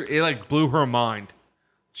literally, it like blew her mind.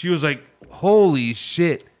 She was like, holy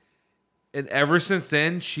shit. And ever since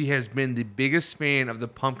then, she has been the biggest fan of the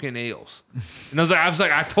pumpkin ales. And I was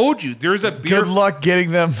like, I told you, there's a beer. Good luck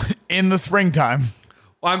getting them in the springtime.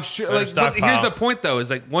 Well, I'm sure. Like, but here's the point, though: is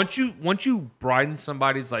like once you broaden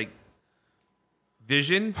somebody's like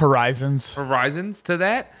vision, horizons to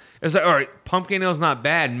that, it's like, all right, pumpkin ale's not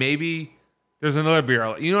bad. Maybe there's another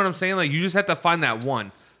beer. You know what I'm saying? Like, you just have to find that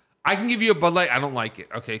one. I can give you a Bud Light. I don't like it.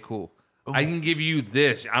 Okay, cool. I can give you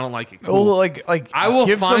this. I don't like it. Cool. Oh, like I will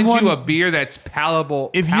find you a beer that's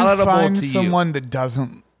palatable. If you find someone that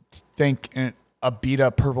doesn't think a beat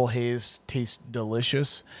up purple haze tastes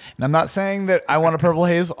delicious, and I'm not saying that I want a purple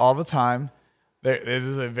haze all the time. It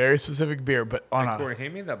is a very specific beer, but Corey,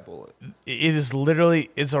 hand me that bullet. It is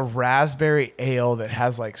literally it's a raspberry ale that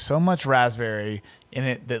has like so much raspberry in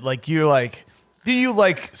it that like you're like. Do you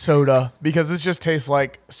like soda? Because this just tastes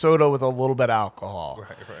like soda with a little bit of alcohol.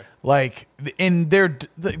 Right. Like, and they're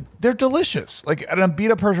delicious. Like, a beat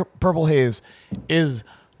up purple haze is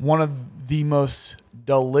one of the most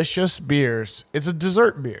delicious beers. It's a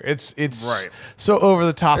dessert beer. It's right. So over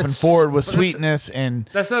the top and forward with sweetness and.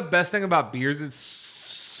 That's the best thing about beers. It's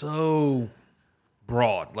so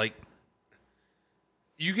broad. Like,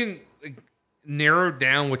 you can narrow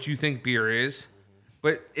down what you think beer is.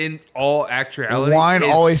 But in all actuality, wine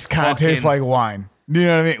always kind of tastes like wine. You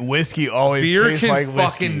know what I mean? Whiskey always tastes like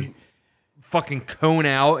whiskey. Fucking cone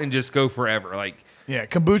out and just go forever. Like, yeah,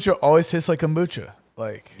 kombucha always tastes like kombucha.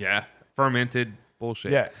 Like, yeah, fermented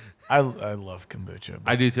bullshit. Yeah, I love kombucha.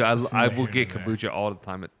 I do too. I will get kombucha all the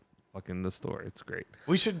time at fucking the store. It's great.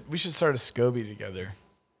 We should start a SCOBY together.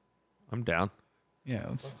 I'm down. Yeah,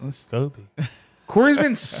 let's SCOBY. Corey's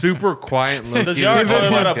been super quiet. Y'all talking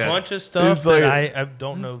about a bunch of stuff that I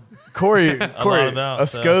don't know. Corey, about, a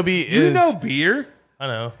SCOBY is... You know beer. I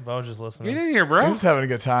know, but I was just listening. Get in here, bro. We're just having a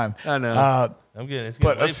good time. I know. It's getting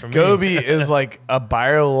but late a for me. SCOBY is like a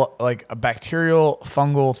bacterial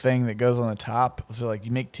fungal thing that goes on the top. So like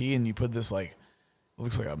you make tea and you put this like, it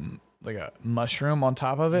looks like a mushroom on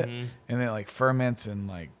top of it, and then it like ferments and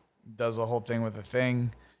like does the whole thing with the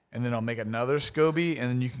thing. And then I'll make another SCOBY, and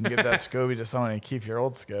then you can give that SCOBY to someone and keep your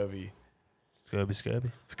old SCOBY.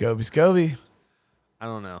 SCOBY. I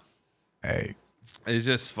don't know. Hey. It's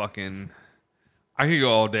just fucking... I could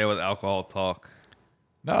go all day with alcohol talk.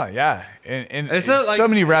 No, yeah. And it's like, so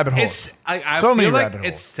many rabbit holes. I so many feel like rabbit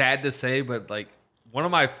holes. It's sad to say, but like one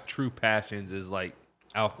of my true passions is like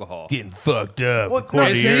alcohol. Getting fucked up. Well, no,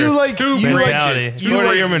 you like your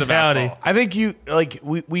mentality. I think you like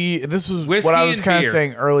we this was Whiskey what I was kind of beer.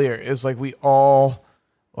 saying earlier is like we all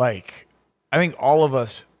like I think all of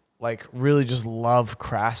us like really just love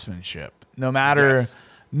craftsmanship. No matter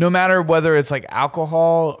whether it's like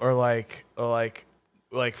alcohol or like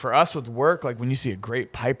for us with work, like when you see a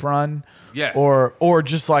great pipe run, or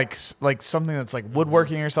just like something that's like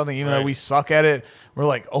woodworking or something, even though we suck at it, we're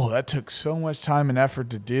like, oh, that took so much time and effort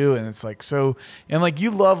to do, and it's like so, and like you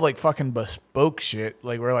love like fucking bespoke shit,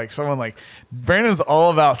 like where like someone like Brandon's all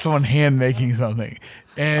about someone hand making something,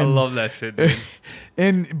 and I love that shit,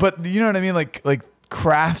 dude. But you know what I mean, like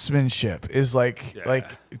craftsmanship is like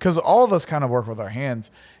because all of us kind of work with our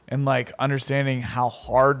hands. and like understanding how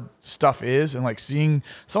hard stuff is, and like seeing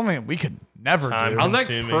something that we could never do. I like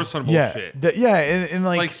personable shit. And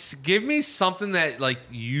like give me something that like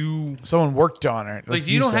someone worked on it. Like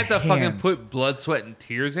you don't have to fucking put blood, sweat, and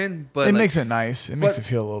tears in, but it makes it nice. It makes it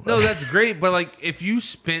feel a little better. No, that's great. But like if you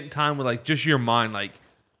spent time with like just your mind, like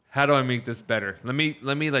how do I make this better? Let me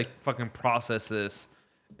like fucking process this.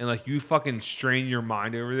 And like you fucking strain your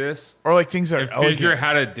mind over this, or like things that are elegant. Figure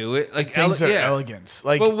how to do it, like things that are elegance.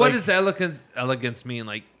 Like, but what does elegance mean?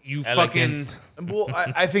 Like you elegance. Fucking. Well,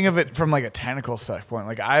 I think of it from like a technical standpoint.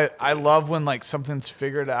 Like I love when like something's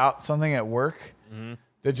figured out, something at work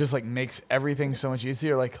that just like makes everything so much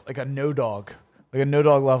easier. Like a no dog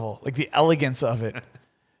level. Like the elegance of it.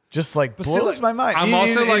 Just like blows my mind. I'm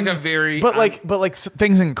also like a very, but like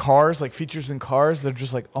things in cars, like features in cars, they're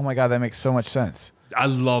just like, oh my god, that makes so much sense. I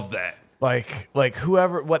love that. Like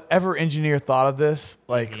whatever engineer thought of this,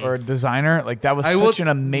 like or designer, like that was such an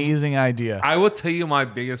amazing idea. I will tell you my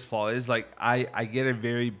biggest flaw is like I get a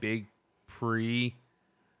very big what's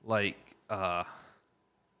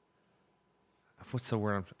the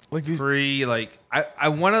word? Like I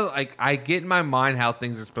want to like I get in my mind how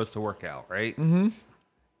things are supposed to work out, right? Mm-hmm.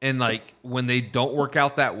 And like when they don't work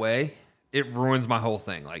out that way, it ruins my whole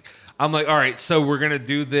thing. Like I'm like, all right, so we're gonna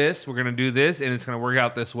do this, and it's gonna work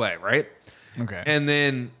out this way, right? Okay. And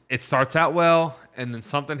then it starts out well, and then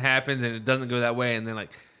something happens, and it doesn't go that way, and then like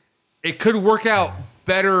it could work out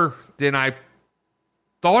better than I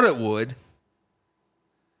thought it would.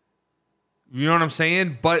 You know what I'm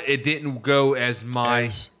saying? But it didn't go as my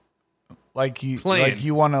like you plan. Like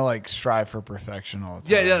you want to like strive for perfection all the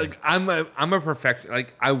time. Yeah. Like I'm a perfectionist.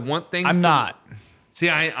 Like I want things. I'm not. See,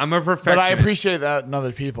 I'm a perfectionist. But I appreciate that in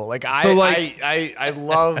other people. Like I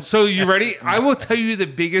love. So you ready? I will tell you the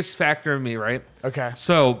biggest factor of me, right? Okay.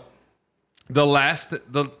 So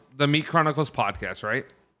the Meat Chronicles podcast, right?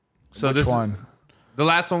 So which one? The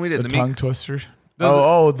last one we did. The tongue twisters. The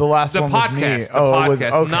last the one podcast, with me. The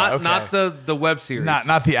podcast. Okay, not the web series.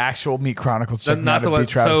 Not the actual Meat Chronicles. Not the web.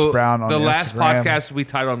 Travis Brown on the last Instagram. podcast we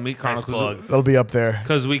titled Meat Chronicles. That'll be up there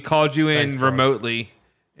because we called you in remotely.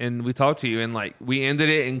 And we talked to you, and like we ended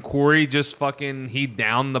it, and Corey just fucking he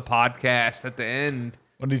downed the podcast at the end.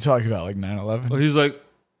 What did he talk about? Like 9/11? Well, he was like,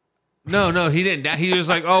 no, he didn't. He was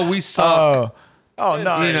like, oh, we suck. Oh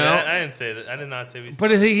no, you know, I didn't say that. I did not say we suck.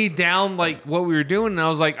 But he downed like what we were doing, and I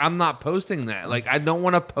was like, I'm not posting that. Like I don't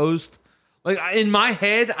want to post. Like in my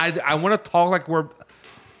head, I want to talk like we're.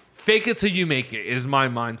 Fake it till you make it is my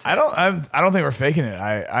mindset. I don't think we're faking it.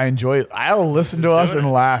 I enjoy it. I'll listen to us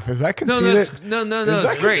and laugh. Is that conceited? No. Is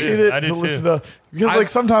that it's great. conceited I do to too. Listen to because like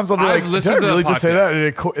sometimes I'll be like, did I really just say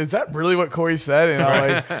that? Is that really what Corey said?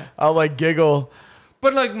 And I'll like giggle.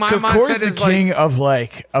 But like my mindset Corey's the king of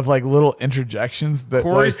little interjections that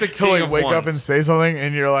Corey's the king he'll of wake up and say something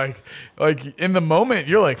and you're like in the moment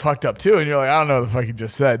you're like fucked up too and you're like I don't know what the fuck he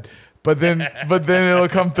just said. But then it'll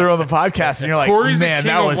come through on the podcast, and you're like, Corey's "Man,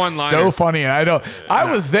 that was so funny." And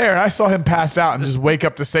I was there, and I saw him pass out and just wake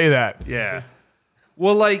up to say that. Yeah.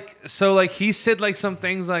 Well, he said like some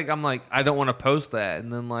things like I'm like I don't want to post that,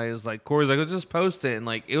 and then like it was like Corey's like, "Well, just post it," and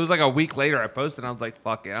like it was like a week later I posted, and I was like,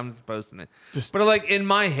 "Fuck it, I'm just posting it." But like in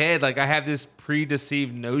my head, like I have this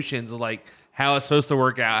predeceived notions of like how it's supposed to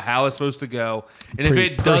work out, how it's supposed to go, and if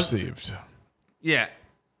it does, yeah,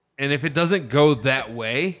 and if it doesn't go that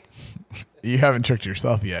way. You haven't tricked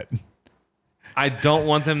yourself yet. I don't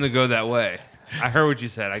want them to go that way. I heard what you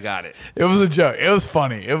said. I got it. It was a joke. It was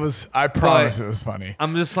funny. I promise it was funny.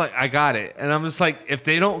 I'm just like, I got it. And I'm just like, if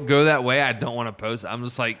they don't go that way, I don't want to post. I'm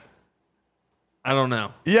just like, I don't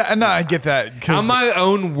know. Yeah, no, I get that. I'm my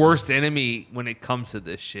own worst enemy when it comes to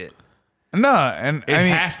this shit. No, and it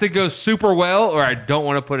has to go super well or I don't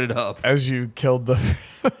want to put it up. As you killed the...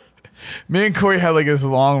 Me and Corey had like this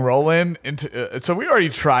long roll in into. So we already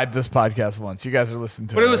tried this podcast once. You guys are listening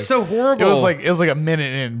to it. But it was so horrible. It was like a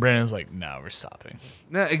minute in. Brandon was like, "No, we're stopping."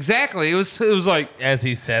 No, exactly. It was like as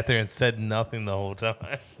he sat there and said nothing the whole time.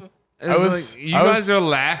 You guys are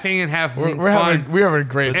laughing and having fun. We're having a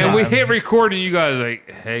great time. And we hit record and you guys are like,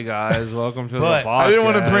 "Hey guys, welcome to the podcast." I didn't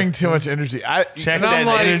want to bring too much energy. Check that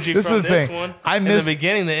energy this from is the this thing. one. I In missed the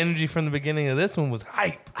beginning. The energy from the beginning of this one was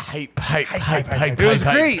hype. Hype. It was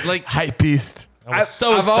great. Like hype beast.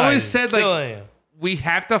 I've always said like we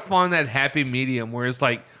have to find that happy medium where it's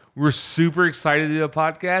like we're super excited to do a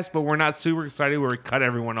podcast, but we're not super excited where we cut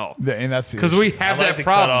everyone off. And that's because we have that problem.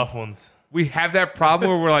 Cut off ones. We have that problem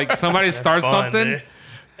where we're like somebody starts something. Dude.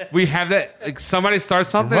 We have that like somebody starts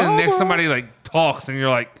something and the next somebody like talks and you're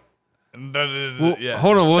like, Yeah.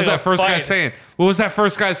 Hold on, what was like that a first guy fight. saying? What was that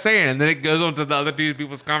first guy saying? And then it goes on to the other two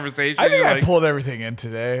people's conversation. I think You're I like, pulled everything in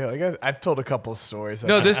today. Like I've told a couple of stories.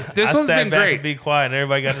 no, this I one's sat been back great. and be quiet, and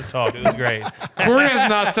everybody got to talk. It was great. Corey has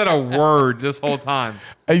not said a word this whole time.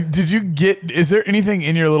 Did you get? Is there anything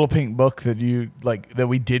in your little pink book that you like that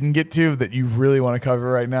we didn't get to that you really want to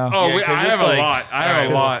cover right now? Oh, Yeah, 'cause I it's have a like- lot. I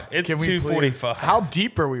have a lot. It's Can we please- 2:45. How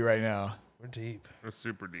deep are we right now? We're deep. We're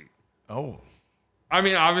super deep. Oh, I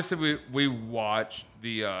mean, obviously, we watched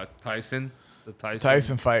the Tyson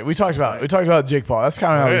fight. We talked about Jake Paul. That's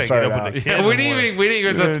kind of how we Gotta get started up out. with the Yeah, kid we in the morning. didn't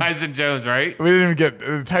even get to Tyson Jones, right? We didn't even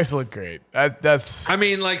get Tyson looked great. That's I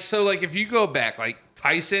mean, like, so, like, if you go back, like,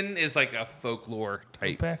 Tyson is like a folklore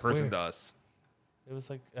type back person where? to us. It was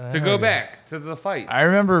like To go back to the fight. I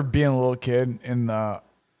remember being a little kid in the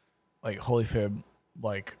like Holyfield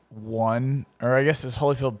like 1 or I guess it's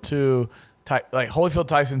Holyfield 2, like Holyfield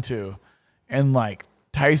Tyson 2, and like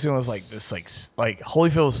Tyson was like this like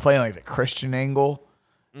Holyfield was playing like the Christian angle.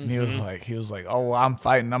 And he was like, oh, I'm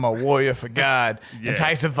fighting. I'm a warrior for God. Yeah. And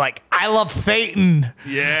Tyson's like, I love Satan.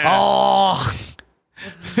 Yeah. Oh,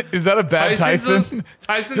 is that a bad Tyson?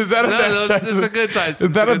 Tyson? Is that a bad no, Tyson? It's a good Tyson.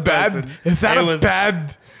 Is that It's a good bad? Tyson. Is that It a was-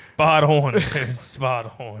 bad? spot on.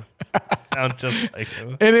 Spot on. Sound just like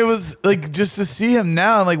him. And it was like just to see him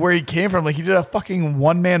now and like where he came from. Like he did a fucking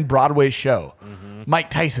one-man Broadway show. Mike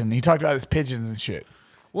Tyson. He talked about his pigeons and shit.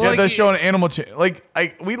 Well, Yeah, like, that show on Animal Channel. Like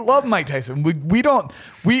we love Mike Tyson. We're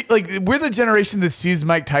the generation that sees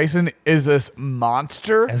Mike Tyson as this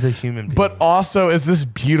monster, As a human being. but also as this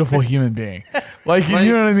beautiful human being. Like you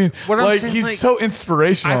know what I mean? what I'm Like saying, he's like, so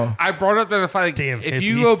inspirational. I brought up the fight. Like, Damn if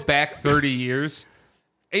you go hippies. back 30 years,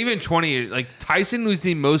 even 20 years, like Tyson was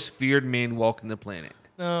the most feared man walking the planet.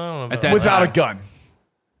 no, I don't know At about that- that. Without a gun.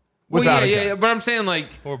 Without a gun. Yeah. But I'm saying, like,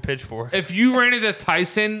 Or pitchfork. if you ran into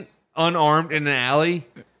Tyson unarmed in an alley,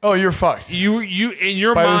 Oh, you're fucked. you in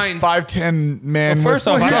your By mind, this 5'10" man. Well, first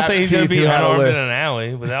with off, I don't gap think he's gonna teeth be who had a unarmed in list. an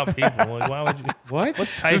alley without people. Like, why would you? what?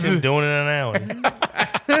 What's Tyson doing in an alley?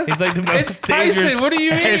 He's like the It's most Tyson. dangerous What do you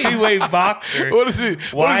mean? heavyweight boxer. What is he?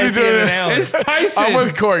 Why what is is he in doing? an alley? It's Tyson. I'm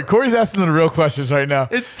with Corey. Corey's asking the real questions right now.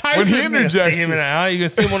 It's When Tyson. he You're gonna interjects, see him in an alley. You're gonna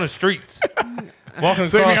see him on the streets, walking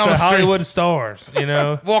See me across on the the streets. Hollywood stars. You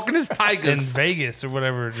know, walking his in tigers. Vegas or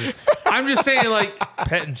whatever, just I'm just saying, like,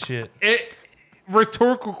 petting shit.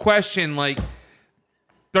 rhetorical question, like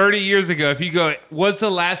 30 years ago, if you go, what's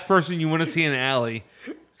the last person you want to see in an alley?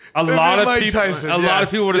 A lot of Mike people, Tyson. a lot of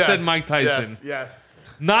Yes, people would have said yes, Mike Tyson. Yes.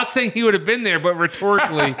 Not saying he would have been there, but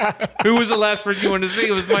rhetorically, who was the last person you wanted to see?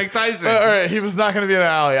 It was Mike Tyson. All right, he was not going to be in an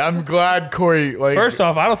alley. I'm glad Corey. Like, First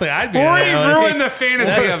off, I don't think I'd be in Corey an alley. ruined the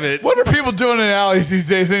fantasy of it. what are people doing in alleys these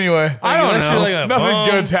days anyway? I don't Unless know. you're like a Nothing bum,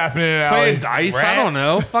 good's happening in an alley. Playing dice? I don't Rats.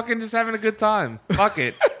 know. Fucking just having a good time. Fuck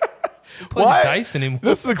it. putting Why? dice anymore.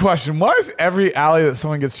 This is a question. Why is every alley that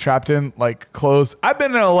someone gets trapped in like closed? I've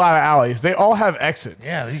been in a lot of alleys. They all have exits.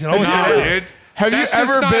 Yeah, you can always Nah, get out. dude. Have That's you just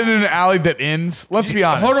ever not- been in an alley that ends? Let's be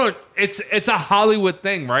honest. Hold on. It's a Hollywood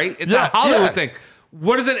thing, right? It's Yeah, a Hollywood yeah. thing.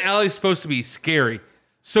 What is an alley supposed to be? Scary.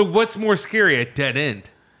 So what's more scary? A dead end.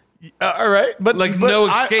 All right, but Like, but no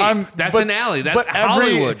escape. That's an alley. That's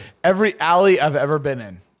Hollywood. Every alley I've ever been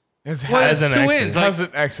in has Well, has, it's an two exit. ends. Like, has an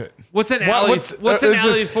exit. what's an alley? What's an it's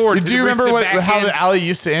alley just- for? Do you remember how the alley? alley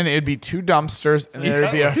used to end? It'd be 2 dumpsters and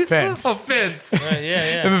there'd be a fence, A fence. Right, yeah, and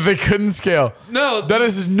yeah. then they couldn't scale. No, That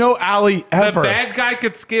is no alley the ever. bad guy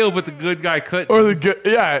could scale, but the good guy couldn't. Or the good,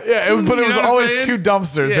 yeah. But it You was know what I'm always saying? 2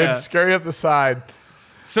 dumpsters. Yeah. They'd scurry up the side.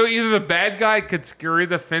 So either the bad guy could scurry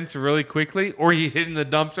the fence really quickly, or he hid in the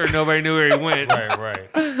dumpster and nobody knew where he went. Right.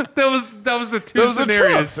 That was the two Those are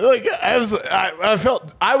scenarios. tropes. Like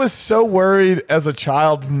I was so worried as a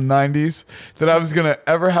child in the 90s that I was gonna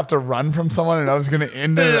ever have to run from someone and I was gonna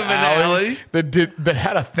end in In an an alley, alley? that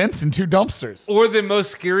had a fence and 2 dumpsters. Or the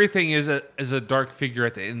most scary thing is a dark figure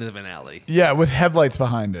at the end of an alley, Yeah, with headlights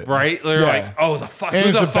behind it. right? They're Yeah. like, oh, the fuck, And who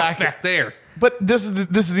it's the a fuck's back there? But this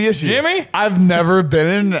is the issue. Jimmy? I've never been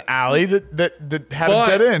in an alley that had But-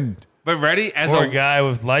 a dead end. But ready as Or a a guy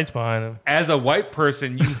with lights behind him. as a white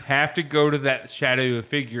person, you have to go to that shadowy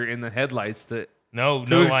figure in the headlights to No,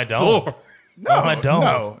 to I don't. explore. No, I don't.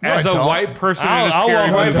 No, As I a don't. white person in a I'll scary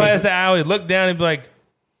walk right movie, past the alley, look down, and be like,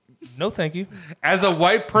 "No, thank you." as a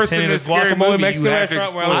white person in Attending a a scary guacamole movie, you Mexican have to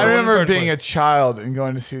restaurant where I explore. I was remember Third being a place. child and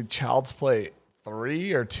going to see Child's Play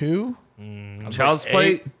 3 or 2. Child's like Play.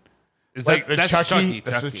 8. Is Like that, the that's Chucky.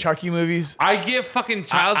 That's the Chucky movies. I get fucking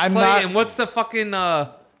Child's I'm Play, not- and what's the fucking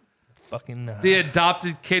Fucking the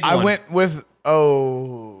adopted kid I one? went with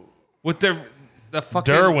with the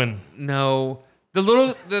fucking Derwin. No,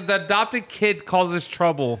 the adopted kid causes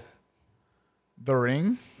trouble. The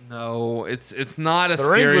Ring? No, it's not a The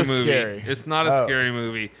Ring scary was movie. scary. It's not a scary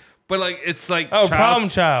movie. But like it's like Problem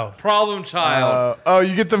Child. Problem Child.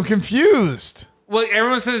 You get them confused. Well,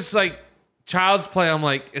 everyone says like Child's Play. I'm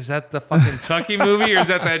like, is that the fucking Chucky movie or is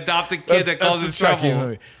that the adopted kid that causes the Chucky trouble?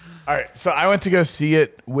 movie. All right, so I went to go see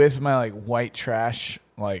it with my like white trash.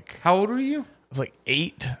 Like, How old were you? I was like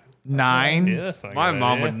 8, 9. Yeah, that's not a My good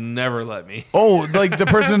mom idea. would never let me. Oh, like the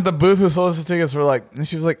person at the booth who sold us the tickets were like, and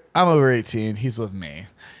she was like, I'm over 18. He's with me.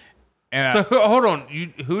 And So hold on,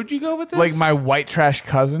 who'd you go with this? like my white trash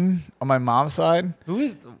cousin on my mom's side, Who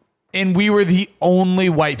is? and we were the only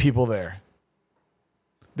white people there.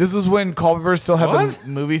 This is when Culpeper still had What? the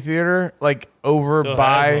movie theater, like over Still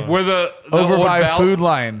by has one. Where the over old by Bell- Food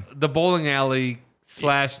Line. the bowling alley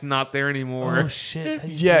 / not there anymore. Oh shit!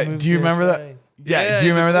 Yeah, do you remember that? Yeah, Yeah, do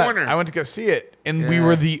you in the remember that? corner. I went to go see it, and we Yeah.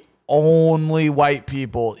 were the only white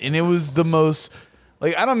people, and it was the most,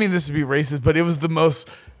 like, I don't mean this to be racist, but it was the most,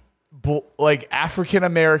 like, African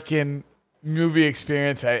American movie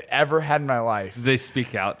experience I ever had in my life. They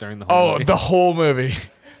speak out during the whole Oh, movie. the whole movie.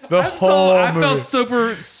 The I whole movie. felt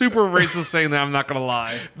super racist saying that. I'm not gonna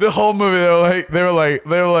lie. The whole movie. They were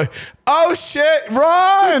like, oh shit,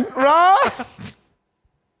 run.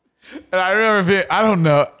 And I remember I don't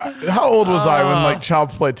know, how old was I when like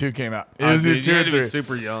Child's Play 2 came out? It was Dude, 2 you or had to be 3.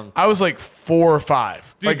 super young. I was like 4 or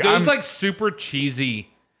 5. Dude, those like super cheesy,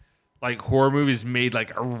 like horror movies made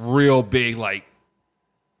like a real big like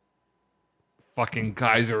fucking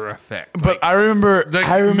geyser effect. But I remember, Like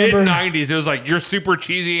mid '90s, it was like you're super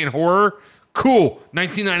cheesy in horror. Cool.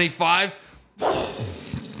 1995.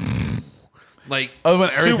 Like when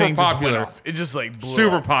super everything just popular. went off. It just like blew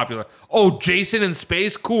Super up. popular. Oh, Jason in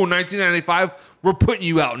space. Cool. 1995. We're putting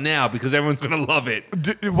you out now because everyone's gonna love it.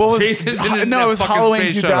 What was Jason's in no? that It was fucking Halloween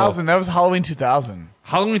space 2000. That was Halloween 2000.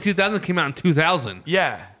 Halloween 2000 came out in 2000.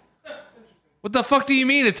 Yeah. What the fuck do you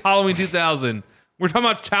mean it's Halloween 2000? We're talking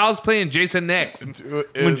about Child's Play and Jason Next.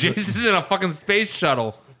 When Jason's in a fucking space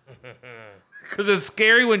shuttle. Because it's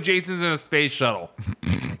scary when Jason's in a space shuttle.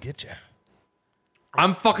 I get you.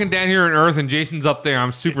 I'm fucking down here on Earth and Jason's up there.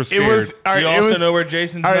 I'm super scared. It was. All right, You it also was, know where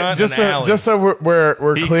Jason's all right, not? just An so, alley. just so we're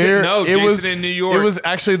clear. No, it Jason was in New York. It was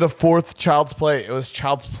actually the 4th Child's Play. It was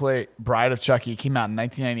Child's Play Bride of Chucky. It came out in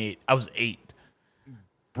 1998. I was 8.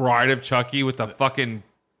 Bride of Chucky with the fucking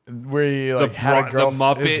Where he like had a the girl,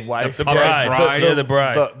 Muppet, his wife, the bride. Yeah, the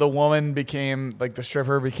bride. The woman became like the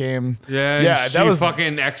stripper became. yeah. She that was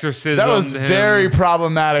fucking exorcism. that was him. very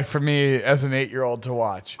problematic for me as an 8-year-old to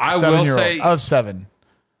watch. I will 7-year-old. say- I was 7.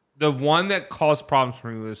 The one that caused problems for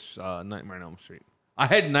me was Nightmare on Elm Street. I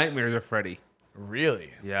had nightmares of Freddy.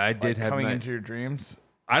 Really? Yeah, I did Like have coming night- into your dreams.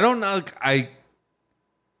 I don't know.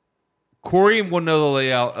 Corey will know the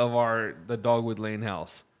layout of the Dogwood Lane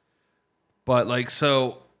house, but like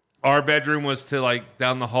so, our bedroom was to like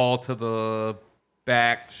down the hall to the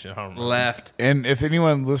back Shit, I don't know. left. And if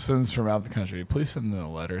anyone listens from out the country, please send them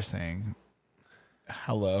a letter saying,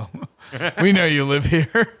 hello. We know you live here.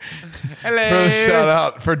 Hello. For the shout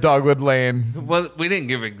out for Dogwood Lane. Well, we didn't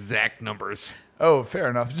give exact numbers, Oh, fair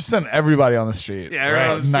enough. Just send everybody on the street. Yeah, everyone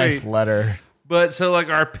on the Nice street. letter. but so like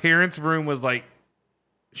our parents' room was like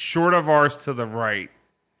short of ours to the right,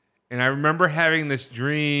 and I remember having this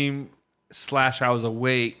dream / I was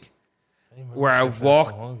awake where I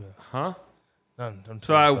walked. Huh?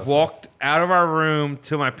 So I walked out of our room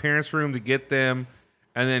to my parents' room to get them,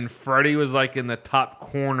 and then Freddie was like in the top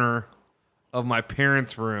corner of my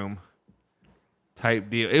parents' room type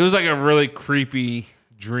deal. It was like a really creepy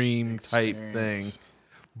dream type thing.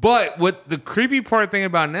 But what the creepy part thing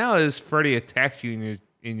about now is Freddie attacks you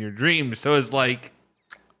in your dreams. So it's like,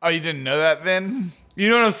 Oh, you didn't know that then? you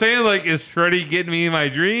know what I'm saying? Like, is Freddie getting me in my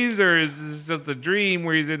dreams, or is this just a dream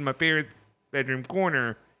where he's in my parents' bedroom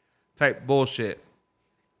corner type bullshit?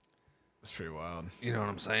 That's pretty wild. You know what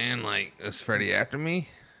I'm saying? Like, is Freddy after me?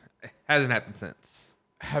 It hasn't happened since.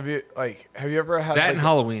 Have you ever had That like, and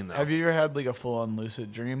Halloween, though. Have you ever had like a full on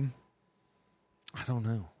lucid dream? I don't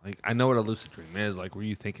know. Like, I know what a lucid dream is. Like, where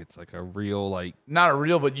you think it's like a real, like, Not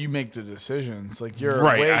real, but you make the decisions. Like you're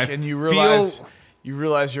Right, awake I and you feel-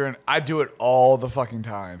 realize you're in. I do it all the fucking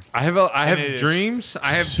time. I have it is dreams.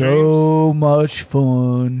 I have dreams. So much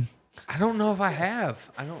fun. I don't know if I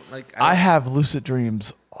have. I don't like. I have lucid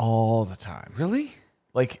dreams all the time. really.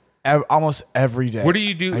 Like almost every day. What do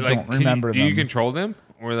you do? I like, don't remember do them. you control them,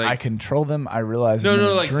 or like? I control them. I realize. no, I'm in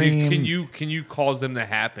no. a Like, dream. can you cause them to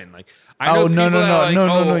happen? Like, I know Oh, no, people no, that no, are like, no,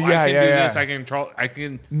 no, oh, no, I yeah, can yeah, do yeah. this. I can control. I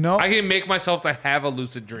can. No. I can make myself to have a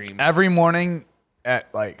lucid dream. Every morning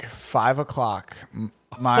at like 5 o'clock,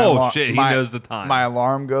 He knows the time. My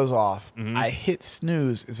alarm goes off. I hit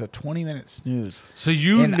snooze. It's a 20-minute snooze. So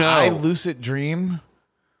I lucid dream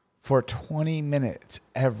for 20 minutes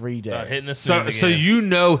every day. Hitting the snooze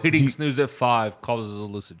again. So hitting snooze at 5 causes a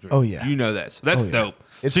lucid dream. Oh, yeah. You know that. So that's dope.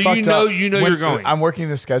 It's so fucked up. you're going. I'm working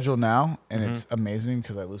the schedule now, and it's amazing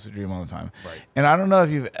because I lucid dream all the time. Right. And I don't know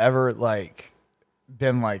if you've ever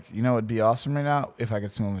been it'd be awesome right now if I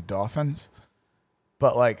could swim with dolphins.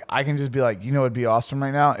 But I can just be it'd be awesome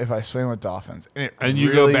right now if I swim with dolphins. And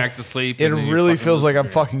you go back to sleep. It really feels like I'm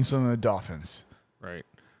fucking swimming with dolphins. Right.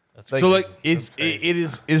 That's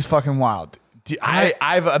it is fucking wild.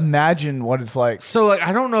 I've imagined what it's like. So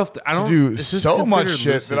I don't know if I don't do so much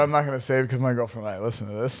shit that I'm not gonna say because my girlfriend might listen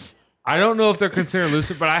to this. I don't know if they're considered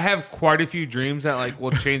lucid, but I have quite a few dreams that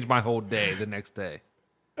will change my whole day the next day.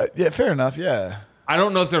 Yeah, fair enough. Yeah. I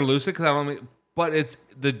don't know if they're lucid because but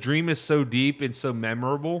the dream is so deep and so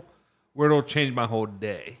memorable where it'll change my whole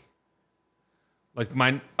day.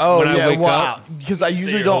 When I wake up, because I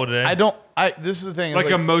usually don't. This is the thing.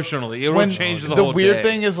 Emotionally, it will change the whole day. The weird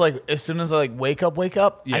thing is as soon as I wake up, I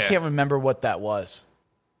can't remember what that was.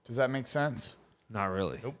 Does that make sense? Not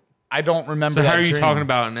really. Nope. I don't remember. So how are you dream. talking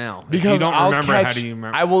about it now? Because if you don't remember, how do you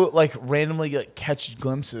remember? I will randomly catch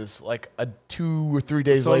glimpses 2 or 3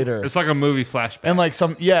 days later. It's like a movie flashback. And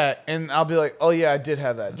and I'll be oh yeah, I did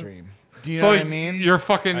have that dream. Do you know what I mean? You're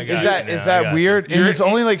fucking. Is that weird? And it's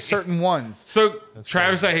only certain ones. So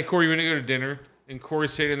Travis, hey Corey, you want to go to dinner? And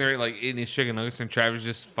Corey's sitting there eating his chicken nuggets, and Travis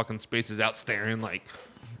just fucking spaces out, staring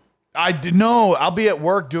I did no. I'll be at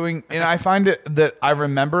work doing, and I find it that I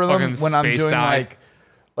remember them when I'm doing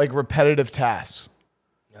repetitive tasks,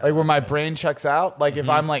 where my brain checks out. If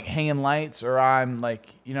I'm hanging lights or I'm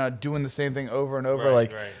doing the same thing over and over,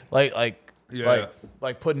 like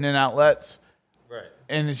putting in outlets. Right.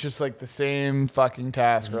 And it's just the same fucking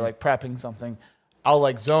task or prepping something.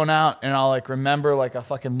 I'll zone out and I'll remember a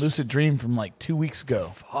fucking lucid dream from 2 weeks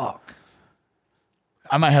ago. Fuck.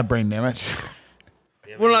 I might have brain damage.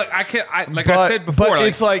 Well, I can't. I said before, but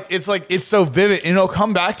it's so vivid, and it'll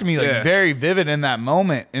come back to me very vivid in that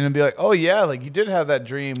moment, and it'll be oh yeah, you did have that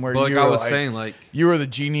dream where you were saying you were the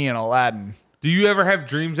genie in Aladdin. Do you ever have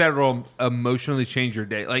dreams that will emotionally change your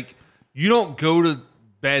day? You don't go to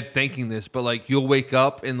bed thinking this, but you'll wake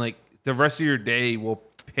up and the rest of your day will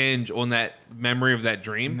hinge on that memory of that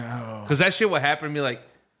dream. No, because that shit would happen to me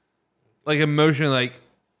emotionally.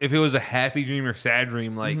 If it was a happy dream or sad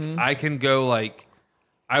dream, I can go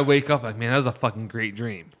I wake up man, that was a fucking great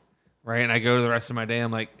dream, right? And I go to the rest of my day,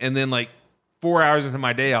 I'm and then 4 hours into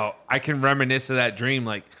my day, I can reminisce of that dream,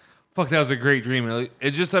 fuck, that was a great dream. And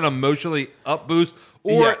it's just an emotionally up boost,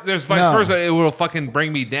 or there's vice versa, it will fucking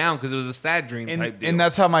bring me down because it was a sad dream type deal. And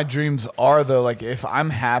that's how my dreams are though. If I'm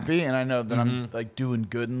happy and I know that I'm doing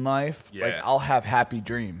good in life, I'll have happy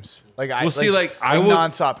dreams. I will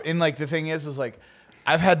nonstop. And the thing is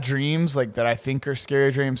I've had dreams that I think are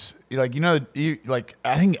scary dreams. I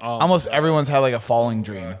think almost everyone's had a falling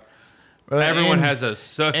dream. Everyone has those.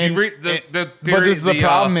 So if you read the theory, but this is the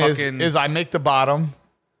problem is I make the bottom.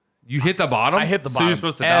 You hit the bottom? I hit the bottom. So you're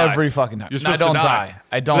supposed to die. Every fucking time. You're supposed I don't to die.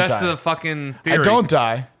 I don't die. That's the fucking theory. I don't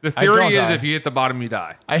die. The theory is if you hit the bottom, you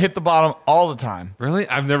die. I hit the bottom all the time. Really?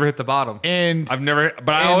 I've never hit the bottom.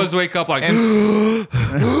 I always wake up I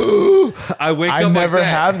wake up I never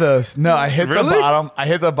have those. No, I hit the bottom. I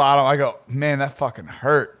hit the bottom. I go, man, that fucking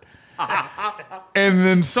hurt. And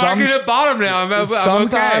then I can hit bottom now. I'm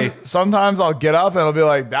okay. Sometimes I'll get up and I'll be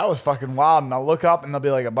that was fucking wild. And I'll look up and there'll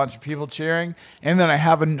be a bunch of people cheering. And then I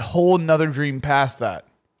have a whole nother dream past that.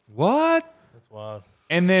 What? That's wild.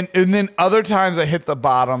 And then other times I hit the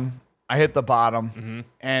bottom.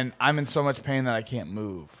 And I'm in so much pain that I can't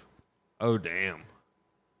move. Oh damn.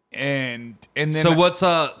 And then so what's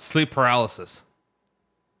sleep paralysis?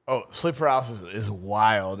 Oh, sleep paralysis is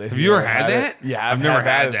wild. Have you ever had that? Yeah, I've never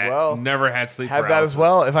had that as well. Never had sleep paralysis. Had that as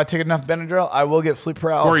well. If I take enough Benadryl, I will get sleep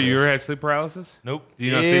paralysis. Corey, you ever had sleep paralysis? Nope. Do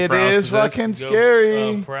you know sleep paralysis is fucking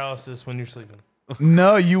scary. Paralysis when you're sleeping.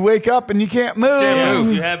 No, you wake up and you can't move. Yeah,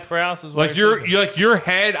 you have paralysis. Your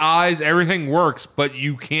head, eyes, everything works, but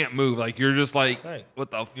you can't move. You're just what the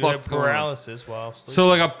fuck? You have paralysis while sleeping.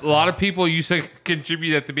 So a lot of people used to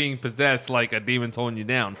contribute that to being possessed, like a demon's holding you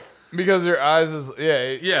down. Because your eyes is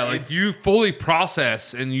you fully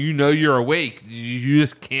process and you're awake. You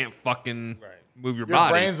just can't fucking move your body.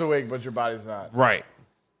 Your brain's awake, but your body's not. Right.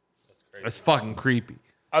 That's crazy. That's fucking creepy.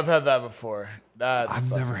 I've had that before. I've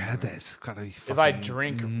never had that. It's gotta be fucking if I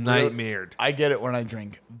drink nightmared. I get it when I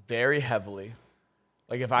drink very heavily.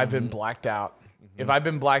 If I've been blacked out. If I've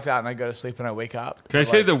been blacked out and I go to sleep and I wake up. Can I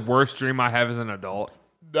tell you the worst dream I have as an adult?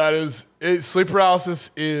 That is sleep paralysis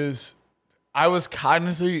is I was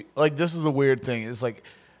cognitively like, this is a weird thing. It's like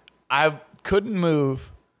I couldn't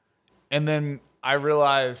move, and then I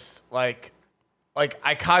realized like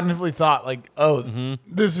I cognitively thought like, oh,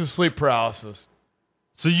 this is sleep paralysis.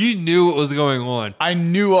 So you knew what was going on. I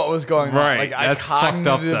knew what was going on. Right. Like I That's fucked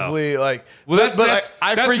up, cognitively though. like. Well, that's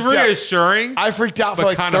freaked reassuring. I freaked out for but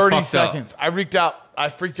like kinda 30 fucked up. seconds. I freaked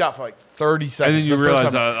out for like 30 seconds. And then you the first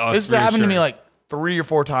realize, time. oh, this it's has happened to me reassuring. like 3 or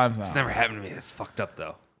 4 times now. It's never happened to me. That's fucked up,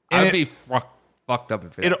 though. And I'd be fucked up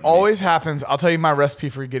if it It happened to always happens. I'll tell you my recipe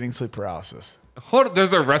for getting sleep paralysis. me. Hold on.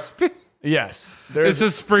 There's a recipe? Yes. It's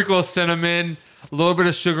just sprinkle of cinnamon, a little bit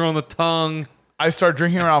of sugar on the tongue. I start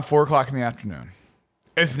drinking around 4 o'clock in the afternoon.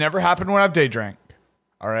 It's never happened when I've day drank.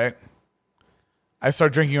 All right. I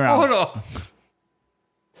start drinking around. Hold on.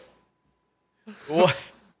 What?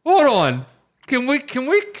 Hold on. Can we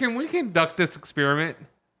conduct this experiment?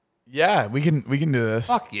 Yeah, we can do this.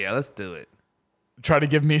 Fuck yeah, let's do it. Try to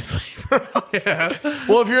give me sleep paralysis.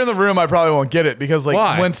 Well, if you're in the room, I probably won't get it because like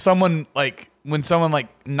Why? when someone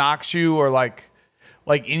knocks you or like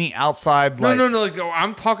any outside No. like Like,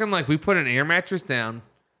 I'm talking like we put an air mattress down.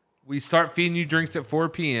 We start feeding you drinks at 4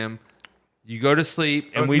 p.m. You go to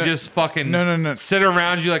sleep, and we just fucking sit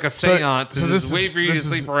around you like a seance and this just wait for you to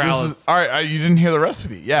sleep paralysis. All right, you didn't hear the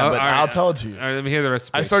recipe. Yeah, but all right, I'll tell it to you. All right, let me hear the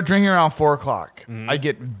recipe. I start drinking around 4 o'clock. I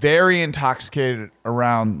get very intoxicated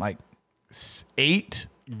around like 8.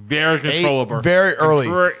 Very controllable. Very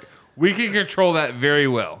early. We can control that very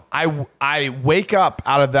well. I wake up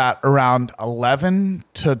out of that around 11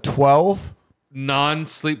 to 12.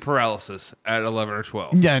 Non-sleep paralysis at 11 or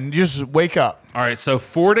 12. Yeah, and you just wake up. All right, so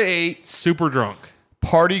 4 to 8, super drunk.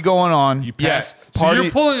 Party going on. You pass. Yeah, So party.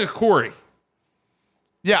 you're pulling a Corey.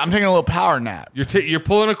 Yeah, I'm taking a little power nap. You're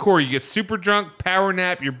pulling a Corey. You get super drunk, power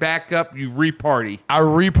nap, you're back up, you re-party. I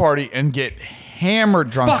re-party and get hammered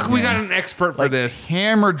drunk. Fuck, we again. got an expert for Like, this.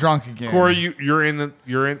 Hammered drunk again. Corey, you're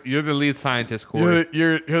the lead scientist, Corey.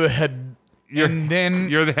 You're the head. You're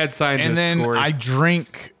the head scientist. And then Corey. I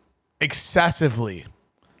drink excessively.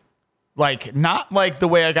 Like, not like the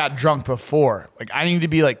way I got drunk before. Like, I need to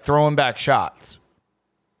be like throwing back shots.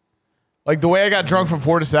 Like, the way I got drunk from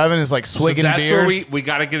 4 to 7 is like swigging that's beers. where we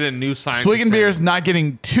got to get a new scientist. Swigging in. beers, not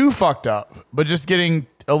getting too fucked up, but just getting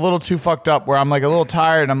a little too fucked up where I'm like a little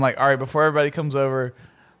tired and I'm like, all right, before everybody comes over,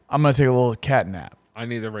 I'm going to take a little cat nap. I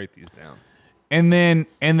need to write these down. And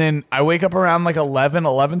then I wake up around like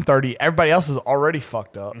 11:30. Everybody else is already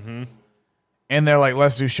fucked up. Mm-hmm. And they're like,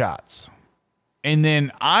 let's do shots. And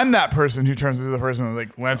then I'm that person who turns into the person who's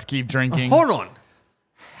like, let's keep drinking. Hold on.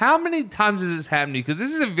 How many times has this happened to you? Because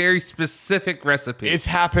this is a very specific recipe. It's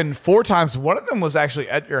happened 4 times. One of them was actually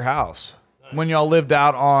at your house when y'all lived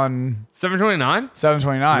out on 729?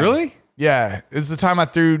 729. Really? Yeah. It's the time I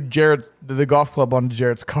threw the golf club onto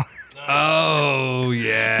Jared's car. Oh,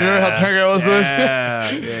 yeah. You remember how drunk I was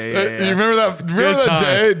then? Yeah. Do you remember that? Remember that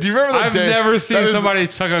day? Do you remember that I've day? never seen That is- somebody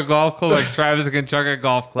chuck a golf club like Travis can chuck a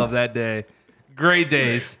golf club that day. Great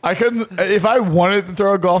days. I couldn't. If I wanted to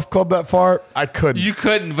throw a golf club that far, I couldn't. You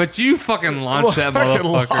couldn't, but you fucking launched that Fucking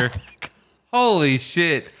motherfucker. launched. Holy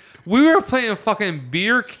shit. We were playing fucking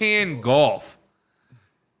beer can golf.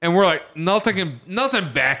 And we're like, nothing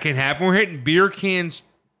bad can happen. We're hitting beer cans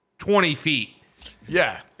 20 feet.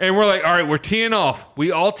 Yeah. And we're like, all right, we're teeing off. We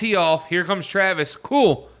all tee off. Here comes Travis.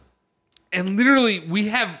 Cool. And literally, we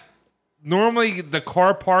have normally the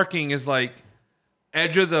car parking is like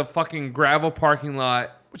edge of the fucking gravel parking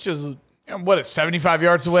lot. Which is, what, it's 75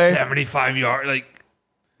 yards away? 75 yards. Like,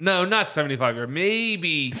 no, not 75 yards.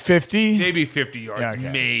 Maybe 50? Maybe 50 yards. Yeah,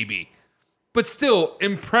 okay. Maybe. But still,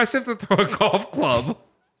 impressive to throw a golf club.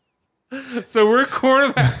 So we're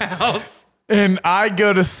corner the house. And I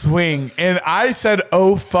go to swing, and I said,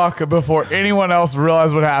 oh, fuck, before anyone else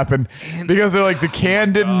realized what happened. Because they're like, the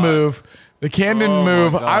can didn't move. The can didn't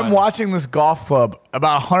move. God. I'm watching this golf club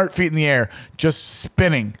about 100 feet in the air, just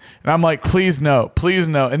spinning. And I'm like, please no, please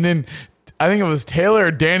no. And then I think it was Taylor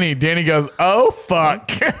or Danny. Danny goes, oh,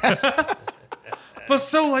 fuck. But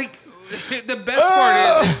so, like, the best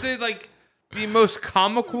part is they like the most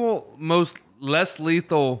comical, most less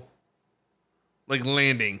lethal, like,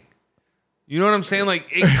 landing. You know what I'm saying? Like,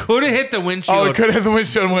 it could have hit the windshield. Oh, it could have hit the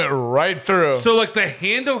windshield and went right through. So, like, the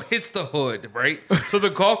handle hits the hood, right? So the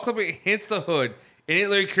golf club hits the hood, and it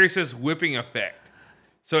literally creates this whipping effect.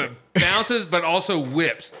 So it bounces, but also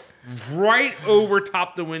whips right over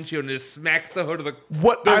top the windshield and just smacks the hood of the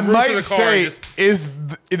What the I roof of might the car say and just is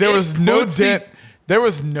there it was no puts the- dent. There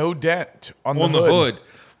was no dent on on the the hood. hood.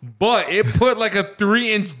 But it put like a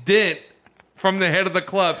 3-inch dent from the head of the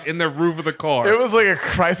club in the roof of the car. It was like a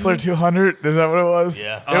Chrysler 200. Is that what it was?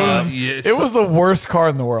 Yeah. It was. yes. It was the worst car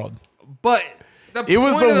in the world. But It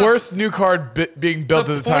was the worst new car being built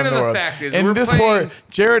at the time in the world. And this car,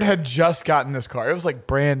 Jared had just gotten this car. It was like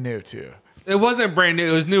brand new too. It wasn't brand new.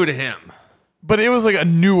 It was new to him. But it was like a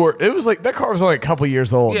newer. It was like that car was only a couple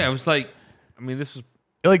years old. Yeah, it was like. I mean, this was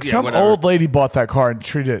like some old lady bought that car and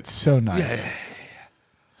treated it so nice. Yeah.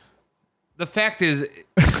 The fact is,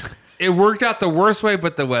 it worked out the worst way,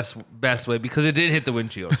 but the best way because it didn't hit the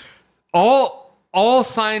windshield. All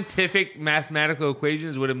scientific mathematical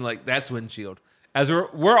equations would have been like, that's windshield. As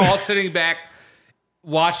we're all sitting back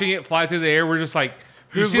watching it fly through the air, we're just like,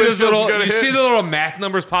 you see the little math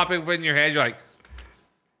numbers popping up in your head. You're like,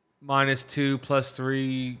 -2 +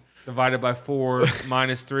 3 divided by 4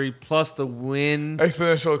 -3 plus the wind.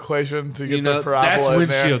 Exponential equation to get the parabola. That's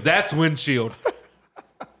windshield. That's windshield.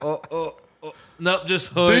 Nope, just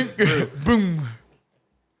hood. Boom.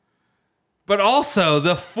 But also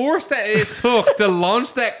the force that it took to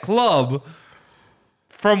launch that club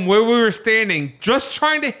from where we were standing, just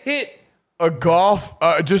trying to hit a golf,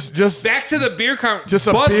 just back to the beer can, just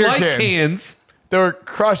a Bud beer Light can. cans. They were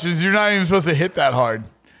crushed. You're not even supposed to hit that hard.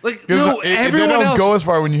 Like no, everyone they don't else go as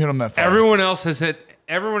far when you hit them that far. Everyone else has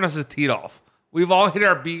teed off. We've all hit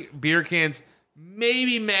our beer cans.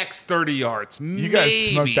 Maybe max 30 yards. You guys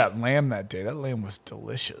smoked that lamb that day. That lamb was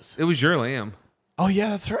delicious. It was your lamb. Oh yeah,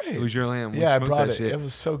 that's right. It was your lamb. Yeah, I brought it. Shit. It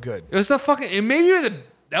was so good. It was the fucking. And maybe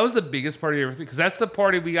that was the biggest party of everything because that's the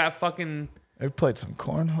party we got fucking. We played some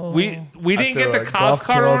cornhole. We didn't get the cops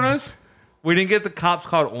caught on us. We didn't get the cops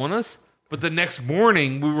caught on us. But the next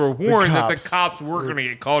morning, we were warned that the cops were going to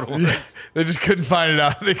get caught on us. They just couldn't find it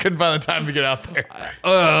out. They couldn't find the time to get out there.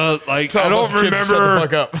 I don't remember. Shut the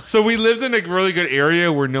fuck up. So we lived in a really good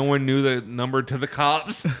area where no one knew the number to the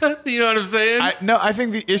cops. You know what I'm saying? I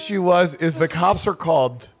think the issue is the cops were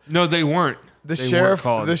called. No, they weren't. The sheriff's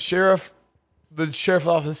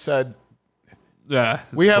office said, "Yeah,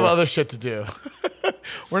 we have other shit to do.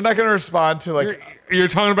 We're not going to respond to like." You're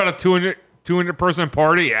talking about a 200 person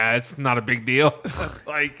party? Yeah, it's not a big deal.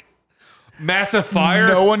 Like massive fire.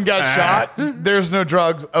 No one got shot. There's no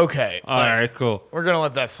drugs. Okay. All right, cool. We're going to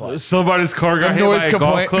let that slide. Somebody's car got hit by a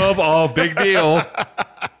golf club. Oh, big deal.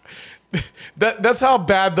 That's how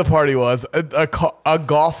bad the party was. A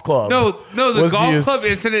golf club. No, the golf club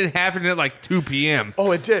incident happened at like 2 p.m.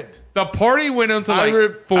 Oh, it did. The party went until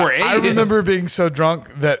like 4 a.m. I remember being so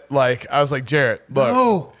drunk that like I was like, Jarrett, look.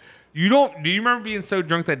 No. You don't? Do you remember being so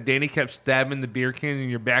drunk that Danny kept stabbing the beer can in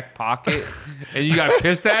your back pocket, and you got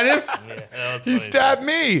pissed at him? Yeah, he stabbed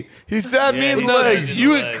me. He stabbed me in the leg.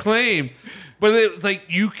 You would claim, but it was like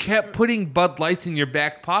you kept putting Bud Lights in your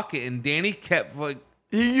back pocket, and Danny kept like.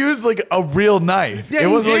 He used like a real knife. Yeah, it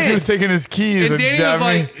wasn't like he was taking his keys and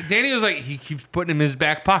jabbing. Danny was like, he keeps putting them in his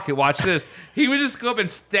back pocket. Watch this. He would just go up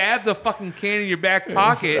and stab the fucking can in your back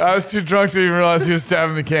pocket. I was too drunk to even realize he was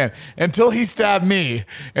stabbing the can until he stabbed me,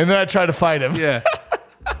 and then I tried to fight him. Yeah.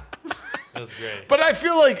 That was great. But I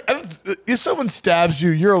feel like if someone stabs you,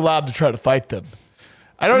 you're allowed to try to fight them.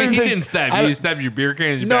 I mean, he didn't stab you. He stabbed your beer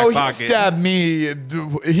can in your back pocket. No, he stabbed me.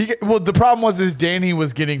 The problem was Danny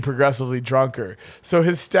was getting progressively drunker. So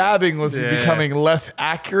his stabbing was becoming less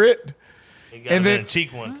accurate. He got in the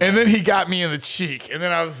cheek one time. And then he got me in the cheek. And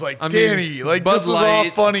then I was like, Danny, like this was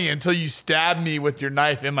all funny until you stabbed me with your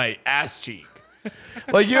knife in my ass cheek.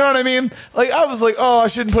 Like, you know what I mean? Like, I was like, oh, I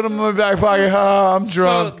shouldn't put him in my back pocket. I'm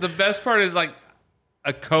drunk. So the best part is like,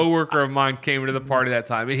 a coworker of mine came to the party that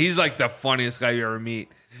time, and he's like the funniest guy you ever meet.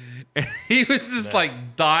 And he was just like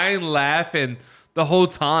dying laughing the whole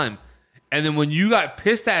time. And then when you got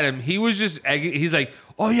pissed at him, he was just he's like,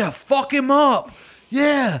 "Oh yeah, fuck him up,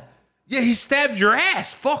 yeah, he stabbed your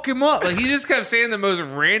ass, fuck him up." Like he just kept saying the most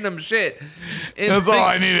random shit. And that's all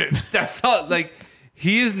I needed. That's all. Like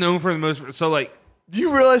he is known for the most. So like. Do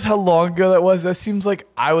you realize how long ago that was? That seems like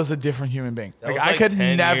I was a different human being. Like I could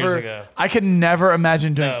never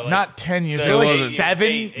imagine doing not 10 years ago, like 7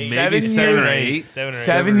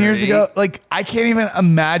 years ago. Like I can't even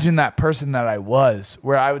imagine that person that I was,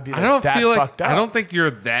 where I would be like fucked up. I don't think you're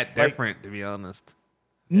that different, to be honest.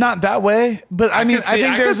 Not that way, but I think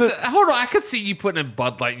hold on, I could see you putting a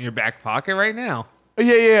Bud Light in your back pocket right now.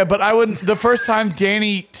 Yeah, but I wouldn't. The first time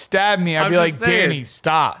Danny stabbed me, I'd be like, Danny,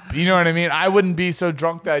 stop. You know what I mean? I wouldn't be so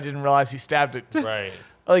drunk that I didn't realize he stabbed it. Right.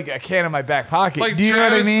 Like a can in my back pocket. Like do you know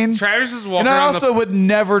what I mean? Travis is walking around. And I also would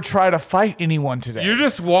never try to fight anyone today. You're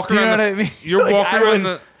just walking around. Do you know what I mean? You're like, walking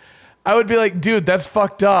around I would be like, dude, that's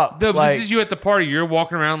fucked up. No, this is you at the party. You're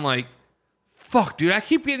walking around like, fuck, dude, I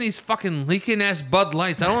keep getting these fucking leaking ass Bud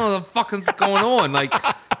Lights. I don't know what the fuck's going on. Like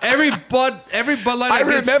every Bud Light I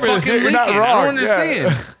remember fucking you're not leaking. wrong. I don't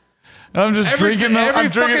understand. Yeah. And I'm just drinking them. I'm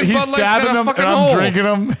drinking. He's stabbing them, and I'm drinking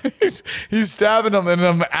them. He's stabbing them, and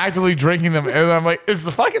I'm actively drinking them. And I'm like, it's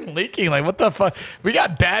fucking leaking. Like, what the fuck? We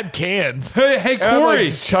got bad cans. Hey, Corey, I'm, like,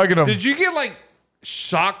 just chugging them. Did you get like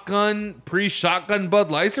pre-shotgun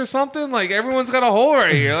Bud Lights or something? Like everyone's got a hole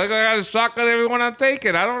right here. Like I got a shotgun everyone I'm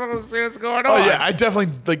taking. I don't understand what's going on. Oh yeah, I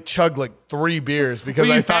definitely like chugged like 3 beers because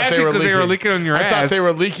I thought they were leaking. They were leaking on your ass. I thought they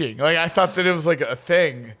were leaking. Like I thought that it was like a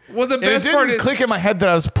thing. Well, the best part is, it didn't click in my head that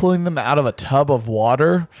I was pulling them out of a tub of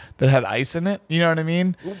water that had ice in it. You know what I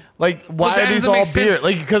mean? Like why are these all beer?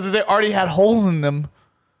 Like because they already had holes in them.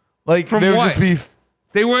 Like from they would what? just be.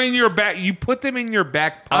 They were in your back. You put them in your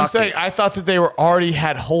back pocket. I'm saying I thought that they were already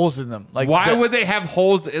had holes in them. Like why would they have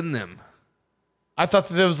holes in them? I thought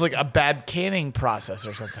that there was like a bad canning process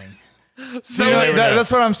or something. So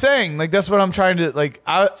that's what I'm saying. Like that's what I'm trying to like.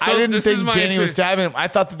 I didn't think Danny was stabbing him. I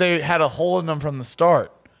thought that they had a hole in them from the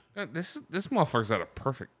start. God, this motherfucker's got a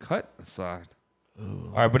perfect cut inside.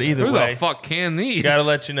 All right, but either Who way, the fuck can these? Gotta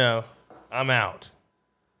let you know, I'm out.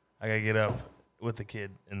 I gotta get up with the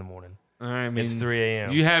kid in the morning. All right, I mean, it's 3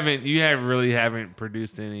 a.m. You really haven't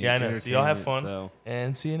produced any. Yeah, I know. So y'all have fun, so.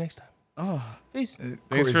 and see you next time. Oh, peace.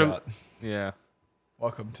 Thanks for yeah.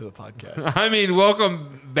 Welcome to the podcast. I mean,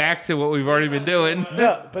 welcome back to what we've already been doing.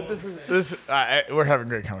 No, but this we're having a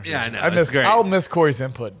great conversation. Yeah, I know. I'll miss Corey's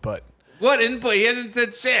input, but what input? He hasn't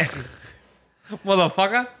said shit,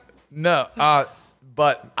 motherfucker. No,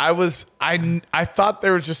 but I thought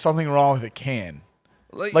there was just something wrong with the can.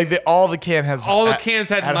 Like all the cans had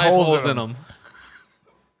holes in them.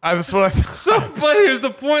 That's what I thought. So, but here's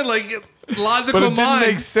the point, like logical mind. But it didn't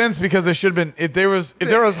make sense because they should have been if there was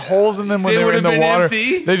holes in them when they were in the water.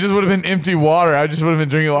 Empty. They just would have been empty water. I just would have been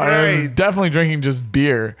drinking water. Right. I was definitely drinking just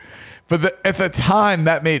beer. But at the time,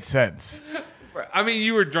 that made sense. I mean,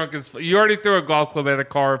 you were drunk as you already threw a golf club at a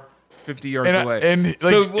car 50 yards away. And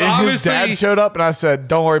his dad showed up, and I said,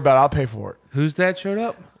 "Don't worry about it. I'll pay for it." Whose dad showed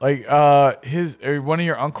up? Like one of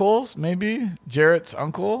your uncles, maybe Jarrett's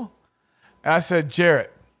uncle. And I said,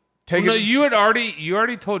 "Jarrett, take it." No, you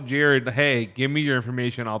already told Jared, "Hey, give me your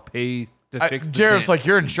information. I'll pay to fix." Jared's like,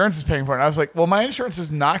 "Your insurance is paying for it." And I was like, "Well, my insurance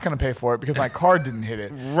is not going to pay for it because my car didn't hit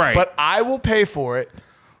it. Right, but I will pay for it."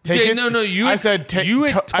 Take it. No. I said,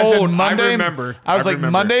 I said Monday. I remember. I was like,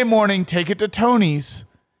 Monday morning, take it to Tony's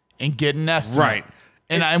and get an estimate. Right.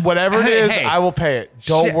 And whatever it is, I will pay it.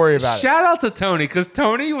 Don't worry about it. Shout out to Tony, because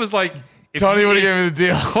Tony was like... Tony would have given me the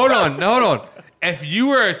deal. Hold on. If you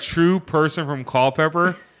were a true person from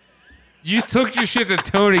Culpeper, you took your shit to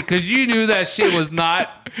Tony because you knew that shit was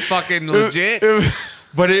not fucking legit,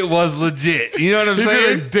 but it was legit. You know what I'm saying?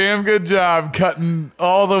 He did a damn good job cutting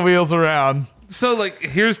all the wheels around. So, like,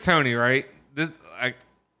 here's Tony, right?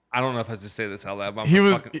 I don't know if I should say this out loud, but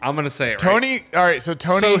I'm going to say it, Tony, right? all right, so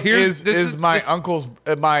Tony is my uncle's,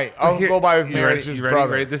 my uncle by marriage's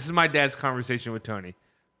brother. Ready? This is my dad's conversation with Tony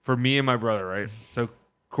for me and my brother, right? So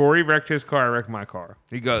Corey wrecked his car, I wrecked my car.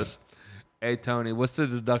 He goes, "Hey, Tony, what's the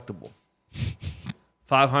deductible?"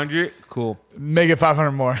 500? Cool. Make it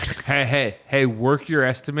 500 more. Hey, work your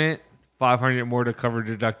estimate. 500 more to cover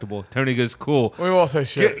deductible. Tony goes, "Cool." We won't say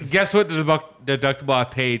shit. Guess what deductible I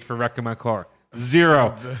paid for wrecking my car?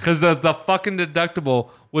 0, because the fucking deductible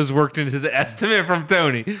was worked into the estimate from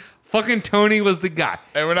Tony. Fucking Tony was the guy.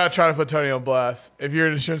 And we're not trying to put Tony on blast. If you're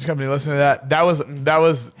an insurance company listening to that was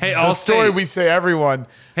the story we say everyone.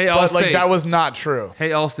 Hey, but like that was not true.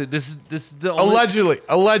 Hey, Allstate, this is the only...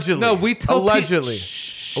 Allegedly. No, we tell allegedly.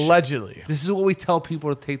 Allegedly. This is what we tell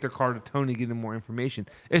people to take their car to Tony, get them more information.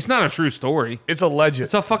 It's not a true story. It's alleged.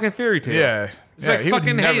 It's a fucking fairy tale. Yeah. It's like he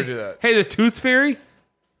fucking would never do that. Hey, the tooth fairy?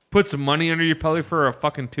 Put some money under your belly for a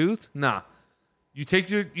fucking tooth? Nah. You take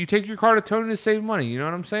your car to Tony to save money. You know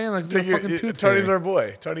what I'm saying? Like fucking tooth Tony's fairy. our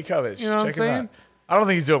boy, Tony Covich. You know what I'm saying? Him out. I don't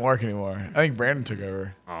think he's doing work anymore. I think Brandon took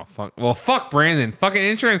over. Oh fuck. Well, fuck Brandon. Fucking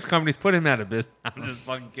insurance companies put him out of business. I'm just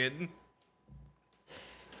fucking kidding.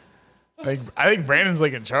 I think Brandon's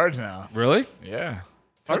like in charge now. Really? Yeah.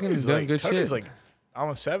 Tony's doing good shit. Tony's like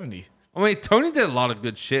almost 70. I mean, Tony did a lot of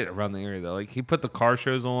good shit around the area, though. Like, he put the car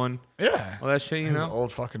shows on. Yeah. All that shit, you know?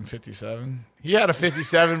 Old fucking 57. He had a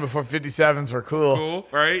 57 before 57s were cool. Cool,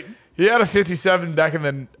 right? He had a 57 back in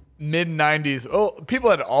the mid-90s. Oh, people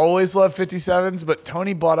had always loved 57s, but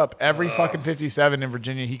Tony bought up every fucking 57 in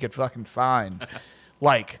Virginia he could fucking find.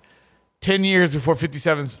 Like, 10 years before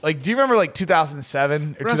 57s. Like, do you remember, like,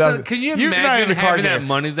 2007 or 2000? Can you imagine having that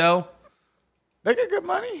money, though? They got good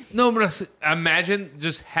money. No, but imagine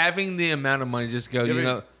just having the amount of money. Just go.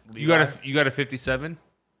 You got a 57.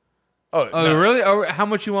 Oh, no. Really? Oh, how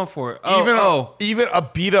much you want for it? Even a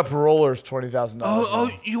beat up roller is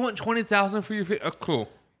 $20,000. You want $20,000 for your? Oh, cool.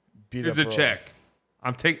 Here's a check.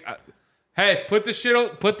 I'm taking. Hey, put the shit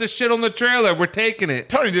on the trailer. We're taking it.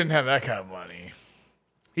 Tony didn't have that kind of money.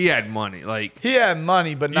 He had money. Like he had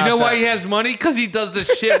money, but not you know that. why he has money? Because he does the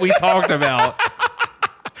shit we talked about.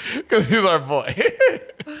 Because he's our boy.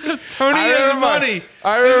 Tony has money. This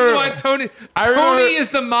is why Tony is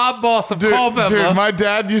the mob boss of Culpeper. Dude, my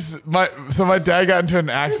dad got into an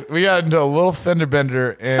accident. We got into a little fender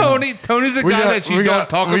bender. And Tony's a guy that you don't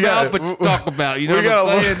talk about, but you talk about. You know what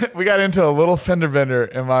I'm saying? We got into a little fender bender,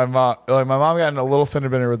 and my mom got into a little fender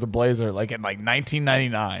bender with a Blazer, like in like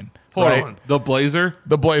 1999. Hold on, the Blazer,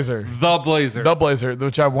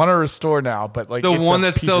 which I want to restore now, but like the one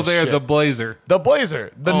that's still there, the Blazer, the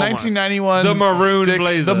 1991, the maroon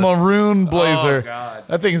Blazer, the maroon Blazer. Oh God,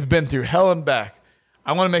 that thing has been through hell and back.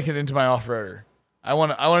 I want to make it into my off-roader. I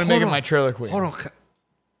want to make it my trailer queen. Hold on,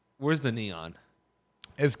 where's the neon?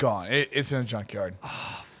 It's gone. It's in a junkyard.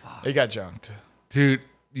 Oh fuck, it got junked, dude.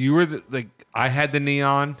 You were I had the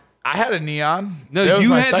neon. I had a neon. No, that was you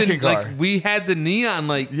my had second car. Like we had the neon.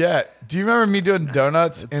 Like yeah. Do you remember me doing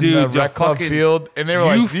donuts in the rec club field? And they were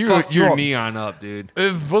like, "You fucked your neon up, dude."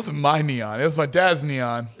 It wasn't my neon. It was my dad's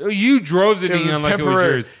neon. You drove the neon like it was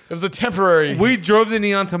yours. It was a temporary. We drove the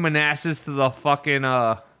neon to Manassas to the fucking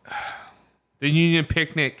the Union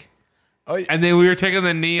Picnic. Oh, yeah. And then we were taking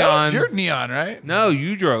the neon. That was your neon, right? No,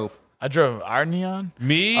 you drove. I drove our neon.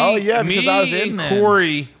 Me. Oh yeah, because I was in there.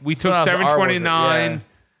 Corey. We took 729.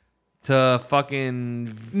 To fucking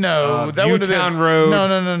that would have been Road.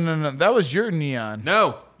 No. That was your neon.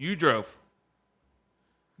 No, you drove.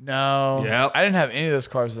 No. Yep. I didn't have any of those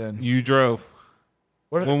cars then. You drove.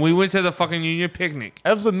 When we went to the fucking Union Picnic.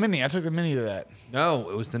 That was the Mini. I took the Mini to that. No,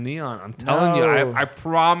 it was the neon. I'm telling you. I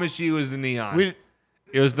promise you it was the neon.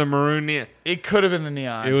 It was the maroon neon. It could have been the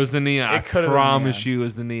neon. It was the neon. I promise you it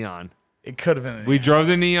was the neon. It could have been. We drove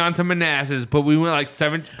the neon to Manassas, but we went like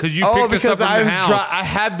 7 because you picked us up from the house. I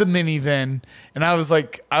had the Mini then, and I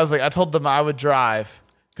told them I would drive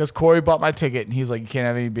because Corey bought my ticket, and he was like, "You can't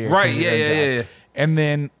have any beer." Right? Yeah. And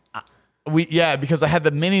then because I had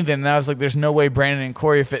the Mini then, and I was like, "There's no way Brandon and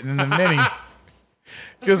Corey are fitting in the Mini."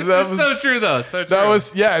 Because that was so true though. So true. That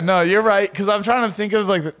was no, you're right. Because I'm trying to think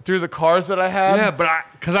of through the cars that I had. Yeah, but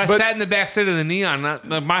I sat in the back seat of the neon.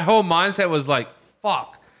 My whole mindset was like,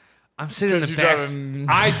 "Fuck." I'm sitting in the back.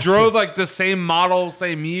 I drove like the same model,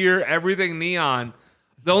 same year, everything neon.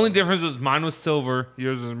 The only difference was mine was silver,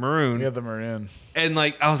 yours was maroon. We had the maroon. And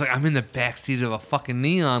like I was like, I'm in the back seat of a fucking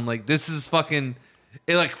neon. Like this is fucking.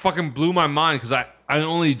 It like fucking blew my mind because I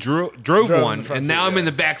only drove one, and now I'm in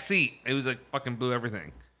the back seat. It was like fucking blew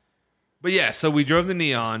everything. But yeah, so we drove the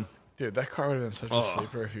neon. Dude, that car would have been such a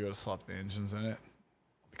sleeper if you would have swapped the engines in it.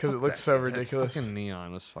 Because it looks so ridiculous. Fucking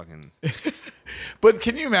neon was fucking. But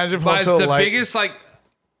can you imagine the biggest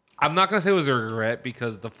I'm not gonna say it was a regret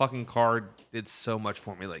because the fucking car did so much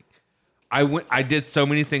for me. Like, I did so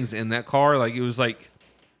many things in that car. Like it was like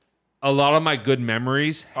a lot of my good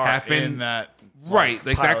memories happened in that. Right,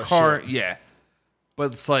 like that car. Yeah,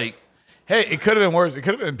 but it's like, hey, it could have been worse. It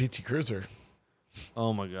could have been PT Cruiser.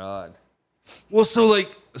 Oh my god. Well,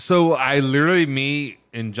 so I literally, me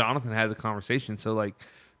and Jonathan had the conversation. So like.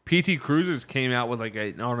 PT Cruisers came out with like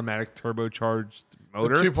an automatic turbocharged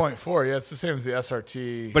motor. The 2.4, yeah, it's the same as the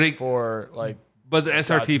SRT. But the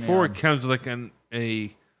SRT4 comes with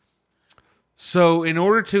like So in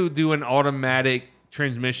order to do an automatic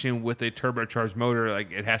transmission with a turbocharged motor,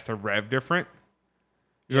 like it has to rev different.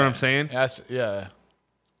 You know what I'm saying? Yeah.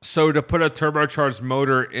 So to put a turbocharged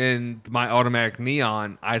motor in my automatic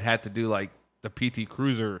Neon, I'd have to do like the PT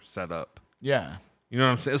Cruiser setup. Yeah. You know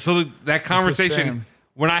what I'm saying? So that conversation.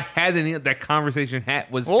 When I had that conversation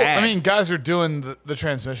was I mean, guys are doing the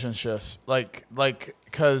transmission shifts,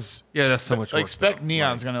 because that's so much. Like spec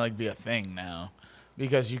Neon's gonna be a thing now,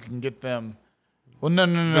 because you can get them. Well, no.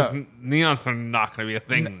 Neons are not gonna be a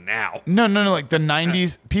thing now. No. Like the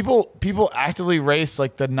 '90s, people actively race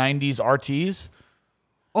like the '90s RTs.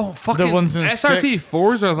 Oh, fucking the ones in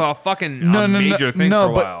SRT4s are the fucking major thing for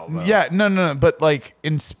a while. Though. Yeah, no, but like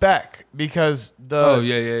in spec, because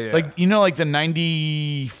yeah. Like, like the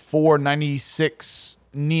 94, 96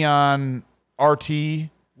 Neon RT.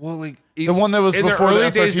 Well, like the one that was before the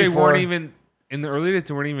SRT4. Days, they weren't even, in the early days,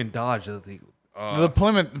 they weren't even Dodge. The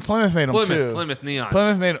Plymouth made them too. Plymouth Neon.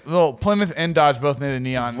 Plymouth and Dodge both made a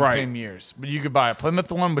Neon in the same years. But you could buy a Plymouth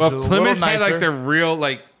one, which is a little nicer. Had like the real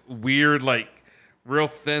weird real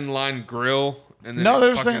thin line grill. And then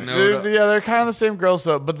they're kind of the same grills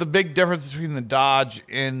though. But the big difference between the Dodge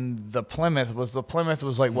and the Plymouth was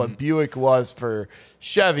like what Buick was for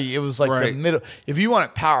Chevy. It was like the middle. If you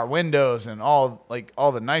wanted power windows and all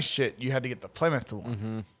the nice shit, you had to get the Plymouth one.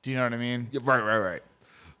 Mm-hmm. Do you know what I mean? Yeah, right.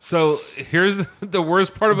 So here's the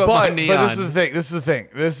worst part about my Neon. But this is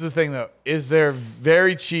the thing though. Is they're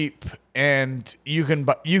very cheap, and you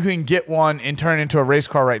can get one and turn it into a race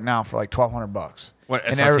car right now for like $1,200. What,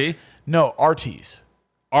 SRT? No, RTs.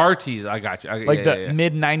 RTs, I got you. The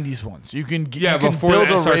mid '90s ones. You can before build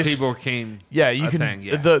the a SRT became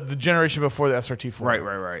the generation before the SRT 4.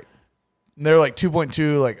 Right. They're like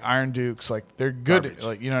 2.2, like Iron Dukes, like they're good. Garbage.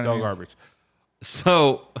 Like you know what I mean? Garbage.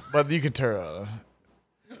 So, but you could turn.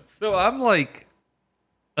 So I'm like,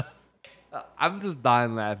 I'm just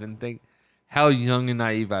dying laughing. Think how young and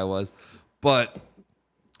naive I was, but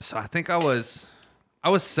so I think I was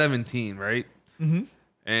 17, right? Mm-hmm.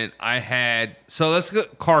 And I had let's go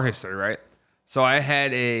car history, right? So I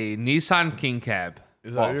had a Nissan King Cab.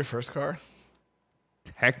 Is that your first car?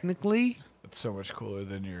 Technically, that's so much cooler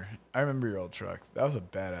than your. I remember your old truck. That was a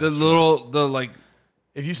badass.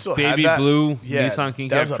 If you still baby had that, blue Nissan King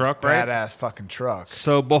Cab truck, right? Badass fucking truck.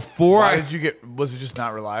 So before Why did you get? Was it just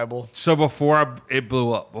not reliable? So before it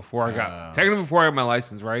blew up. Before I got my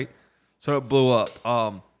license, right? So it blew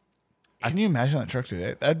up. Can you imagine that truck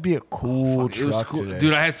today? That'd be a cool truck today.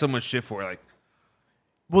 Dude, I had so much shit for it. Like,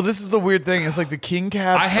 well, this is the weird thing. It's like the King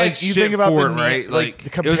Cab. I had you think about for the it, right?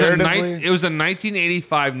 Like comparatively, it was a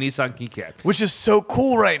 1985 Nissan King Cab, which is so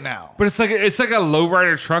cool right now. But it's like a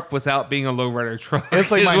lowrider truck without being a lowrider truck.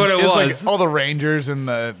 It's like what it was. Like all the Rangers and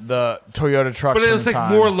the Toyota trucks. But it was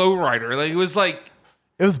like more lowrider. Like it was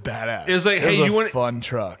badass. It was like, hey, you want a fun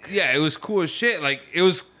truck? Yeah, it was cool as shit. Like it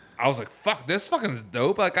was. I was like, fuck, this fucking is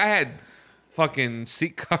dope. Like I had fucking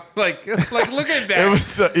seat cover. Like look at that. It was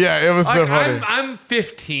so funny. I'm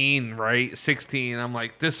 15, right? 16. I'm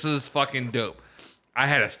like, this is fucking dope. I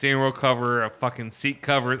had a steering wheel cover, a fucking seat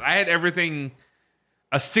covers. I had everything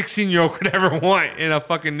a 16-year-old could ever want in a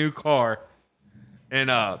fucking new car.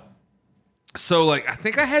 And so like I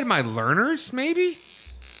think I had my learners maybe.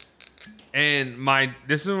 And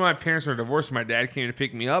this is when my parents were divorced. My dad came to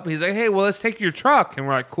pick me up. He's like, hey, well, let's take your truck. And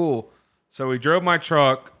we're like, cool. So we drove my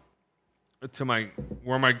truck to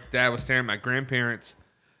where my dad was staying at my grandparents,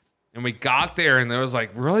 and we got there, and there was like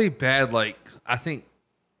really bad, like I think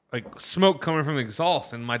like smoke coming from the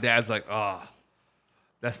exhaust, and my dad's like,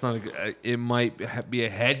 that's not a good, it might be a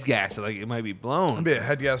head gas, like it might be blown. It'd be a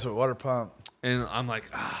head gas with water pump. And I'm like,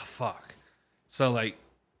 fuck. So like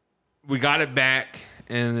we got it back,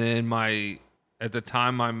 and then at the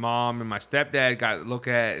time my mom and my stepdad got to look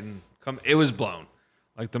at it and it was blown.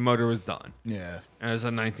 Like the motor was done. Yeah. And it was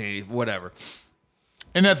a 1980, whatever.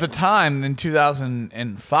 And at the time, in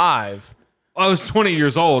 2005, I was 20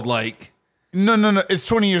 years old. Like, no, it's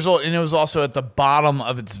 20 years old, and it was also at the bottom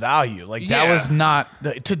of its value. Like that was not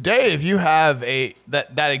today. If you have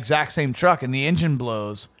that exact same truck and the engine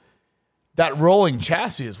blows, that rolling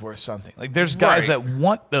chassis is worth something. Like there's guys that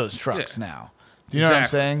want those trucks now. Do you know what I'm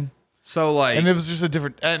saying? So like, and it was just a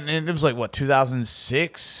different, and it was like what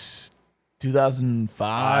 2006.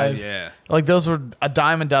 2005, yeah. Like those were a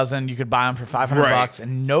dime a dozen. You could buy them for $500,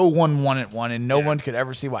 and no one wanted one, and no one could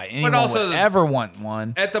ever see why anyone would ever want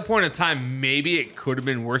one. At the point in time, maybe it could have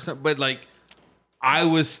been worse, but like I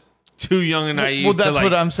was too young and naive. Well, that's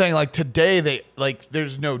what I'm saying. Like today,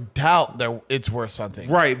 there's no doubt that it's worth something,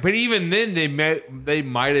 right? But even then, they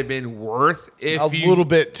might have been worth a little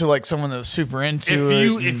bit to like someone that was super into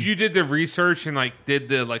it. If you did the research and like did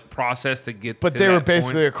the like process to get, but they were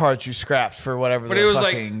basically a car that you scrapped for whatever the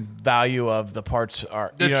fucking value of the parts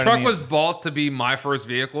are. The truck was bought to be my first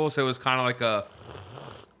vehicle, so it was kind of like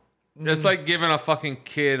it's like giving a fucking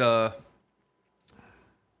kid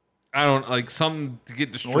something to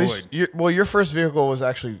get destroyed. Your first vehicle was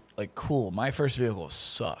actually like cool. My first vehicle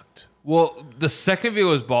sucked. Well, the second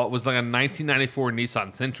vehicle was bought was like a 1994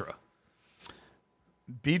 Nissan Sentra.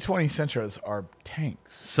 B20 Sentras are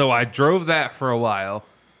tanks. So I drove that for a while.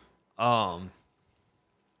 I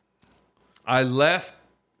left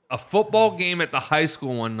a football game at the high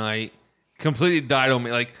school one night. Completely died on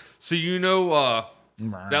me. Like, so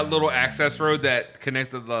that little access road that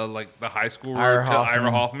connected the high school road to Ira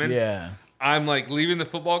Hoffman. Yeah. I'm like leaving the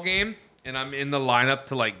football game and I'm in the lineup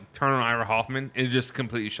to like turn on Ira Hoffman and it just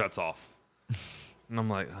completely shuts off. And I'm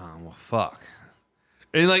like, oh, well, fuck.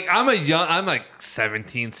 And like, I'm like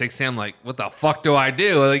 17, 16. I'm like, what the fuck do I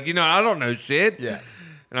do? Like, I don't know shit. Yeah.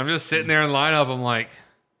 And I'm just sitting there in lineup. I'm like,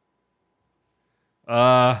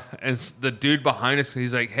 and the dude behind us,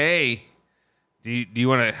 he's like, hey, do you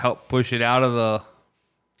want to help push it out of the,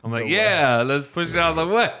 I'm like, yeah, let's push it out of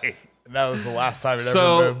the way. And that was the last time it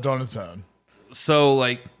ever moved on its own. So,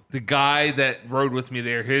 like, the guy that rode with me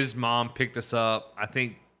there, his mom picked us up. I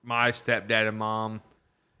think my stepdad and mom,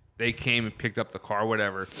 they came and picked up the car,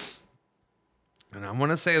 whatever. And I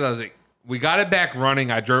want to say that was like we got it back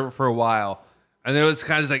running. I drove it for a while. And then it was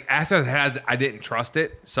kind of like after that, I didn't trust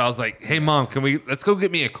it. So I was like, hey, Mom, let's go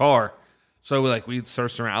get me a car. So we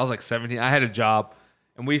searched around. I was like 17. I had a job.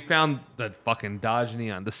 And we found the fucking Dodge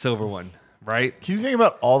Neon, the silver one, right? Can you think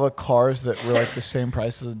about all the cars that were like the same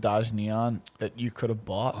price as a Dodge Neon that you could have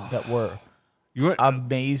bought that were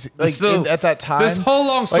amazing? Like at that time. This whole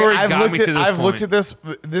long story got me to this I've point. looked at this.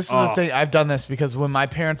 This is the thing. I've done this because when my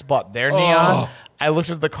parents bought their Neon, I looked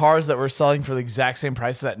at the cars that were selling for the exact same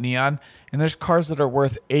price as that Neon. And there's cars that are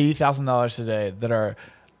worth $80,000 today that are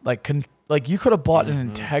like you could have bought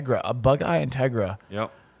an Integra, a Bug-Eye Integra.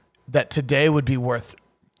 Yep. That today would be worth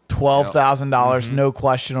 $12,000, no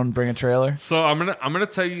question, on Bring a Trailer. So I'm gonna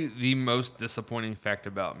tell you the most disappointing fact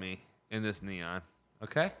about me in this Neon.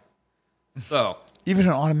 Okay. So Even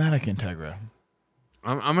an automatic Integra,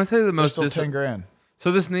 I'm gonna tell you the most. still $10,000.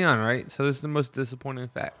 So this Neon, right? So this is the most disappointing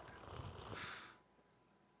fact.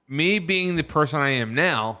 Me being the person I am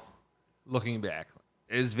now, looking back,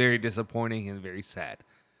 is very disappointing and very sad.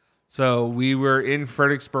 So we were in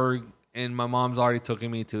Fredericksburg, and my mom's already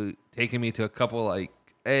taking me to a couple like,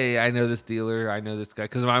 hey, I know this dealer, I know this guy,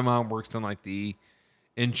 because my mom works on like the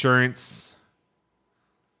insurance,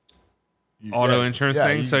 auto insurance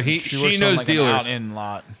thing. So she knows like dealers. An out-in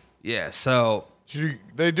lot. Yeah. So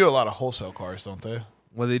They do a lot of wholesale cars, don't they?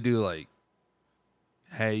 what they do, like,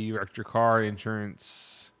 hey, you wrecked your car,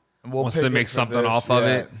 insurance wants pay to you make for something this, off of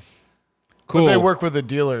yeah. it. Cool. But they work with the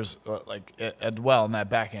dealers like as well in that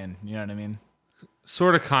back end. You know what I mean?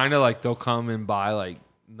 Sort of, kind of like they'll come and buy like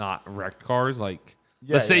not wrecked cars. Like,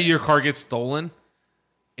 let's say your car gets stolen,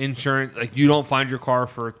 insurance, like you don't find your car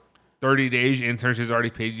for 30 days, insurance has already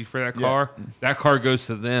paid you for that car. That car goes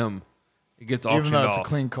to them. It gets auctioned Even though it's off. a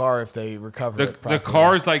clean car, if they recover it The properly.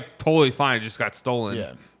 car's like totally fine. It just got stolen.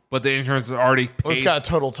 Yeah. But the insurance is already paid. Well, it's got a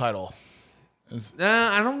total title.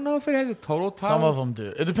 I don't know if it has a total title. Some of them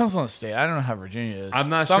do. It depends on the state. I don't know how Virginia is. I'm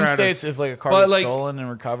not Some sure. states, if like a car gets stolen and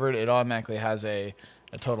recovered, it automatically has a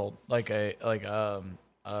total, like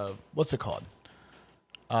what's it called?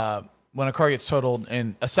 When a car gets totaled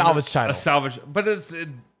and a salvage title. A salvage, but it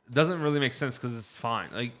doesn't really make sense because it's fine.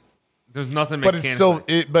 Like, there's nothing. But it's still,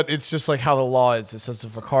 but it's just like how the law is. It says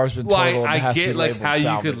if a car's been totaled, it has to be labeled how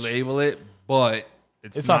salvage. you could label it, but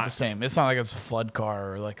it's not the same. It's not like it's a flood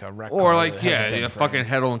car or like a wreck car. Or like, that has a a bent fucking frame.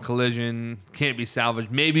 head-on collision can't be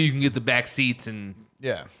salvaged. Maybe you can get the back seats and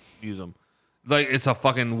use them. Like, it's a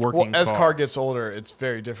fucking working Well, as car. car gets older, it's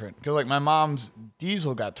very different. Because like my mom's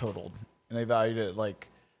diesel got totaled, and they valued it like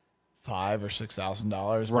 $5,000 or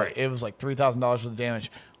 $6,000. Right. It was like $3,000 worth of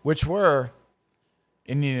damage, which it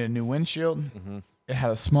needed a new windshield. It had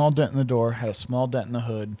a small dent in the door, had a small dent in the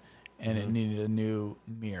hood, and it needed a new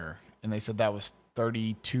mirror. And they said that was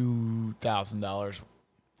 $32,000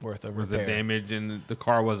 worth of repair. The damage, and the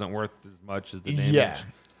car wasn't worth as much as the damage. Yeah.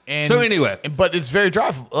 And, so anyway, but it's very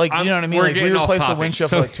drivable. Like, you know what I mean? We're Like, we getting off replaced the topic. windshield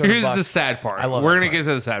So for like $200. here's the sad part. I love We're that gonna part. get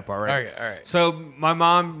to the sad part, right? All right. So my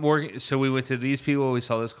mom so we went to these people. We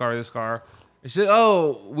saw this car. She said,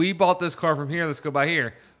 "Oh, we bought this car from here. Let's go by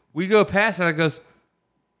here." We go past it.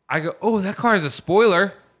 I go, "Oh, that car has a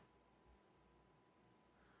spoiler."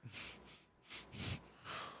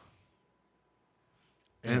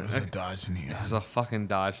 It was a Dodge Neon. It was a fucking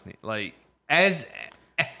Dodge. Like, as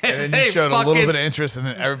And then you showed a little bit of interest, and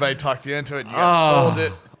then everybody talked you into it, and you got sold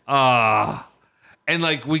it. And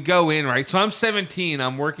like, we go in, right? So I'm 17.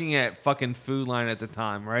 I'm working at fucking Food Line at the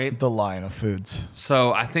time, right? The line of foods.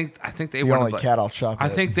 So I think they The wanted only like, cat I'll shop I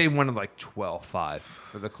at. think they wanted like 12.5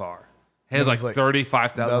 for the car. It had It was like like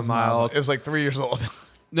 35,000 miles. It was like 3 years old.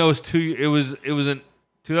 No, it was 2. It was in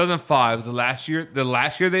 2005. The last year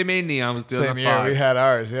they made Neon was 2005. Same year we had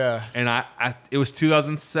ours, yeah. And it was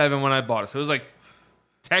 2007 when I bought it. So it was like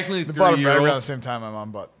technically We 3 bought them right around the years. same time my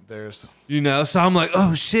mom bought theirs. You know, so I'm like,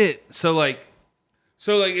 oh shit. So it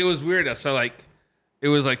was weird. So like, it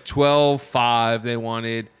was like 12.5 they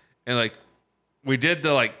wanted, and like, we did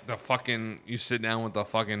the fucking, you sit down with the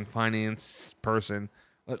fucking finance person,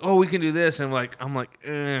 like, oh, we can do this, and I'm like,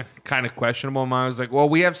 kind of questionable. Mine was like, well,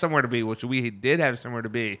 we have somewhere to be, which we did have somewhere to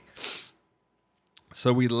be.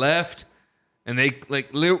 So we left, and they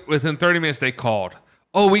within 30 minutes they called,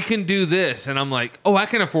 oh, we can do this, and I'm like, oh, I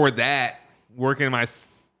can afford that. Working my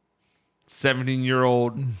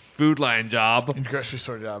 17-year-old Food Line job, And grocery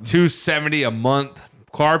store job. $270 a month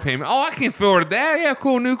car payment. Oh, I can afford that. Yeah,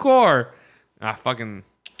 cool, new car. I fucking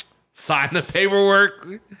signed the paperwork.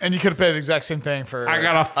 And you could have paid the exact same thing for I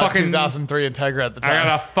got a fucking 2003 Integra at the I time.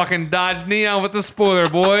 got a fucking Dodge Neon with the spoiler,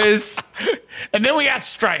 boys. And then we got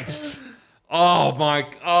stripes. Oh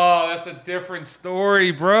that's a different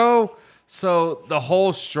story, bro. So the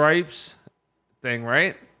whole stripes thing,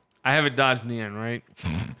 right? I have a Dodge Neon, right? You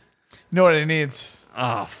know what it needs?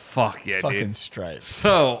 Oh, fuck yeah, Fucking dude. stripes.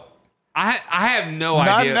 So, I have no Not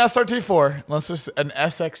idea. an SRT4. Let's just an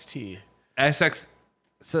SXT. SX,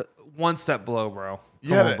 so one step below, bro. Come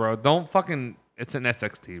Yeah, on, bro. Don't fucking. It's an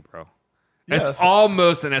SXT, bro. Yeah, It's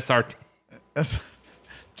almost an SRT. That's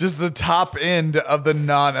just the top end of the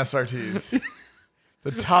non-SRTs.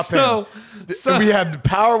 The top end. So We had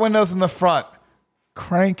power windows in the front,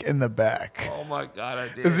 crank in the back. oh my god, I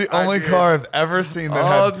did. It's the I only did. car I've ever seen that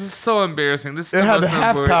Oh, had. this is so embarrassing. This is It the had most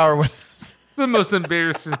half power windows. It's the most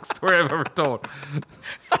embarrassing story I've ever told.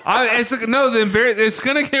 It's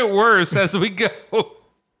gonna get worse as we go.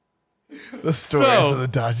 The stories of the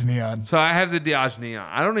Dodge Neon. So I have the Dodge Neon.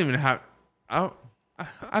 I don't even have.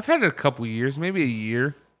 I've had it a couple years, maybe a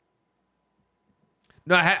year.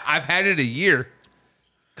 No, I've had it a year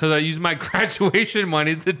because I used my graduation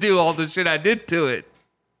money to do all the shit I did to it.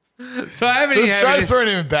 So I haven't. The even stripes weren't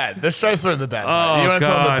even bad. The stripes weren't the bad part. Oh, You want to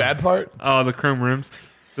tell them the God. bad part? Oh, the chrome rims,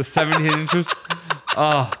 the 17 inches.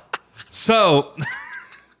 Oh, so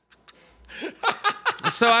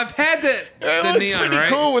I've had They the looked neon, pretty right?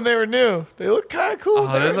 cool when they were new. They look kind of cool.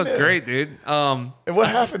 Oh, when they were look new. great, dude. And what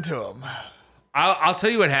happened to them? I'll tell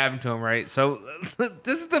you what happened to him, right? So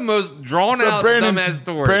this is the most drawn So out dumbass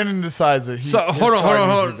story. Brandon decides that So, his hold on. car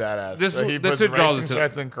needs to be badass. This- so he this puts is draws racing it to-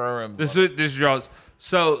 stripes and chrome rims. This draws.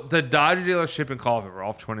 So the Dodge dealership in Colvin, we're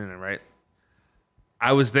off 29, right?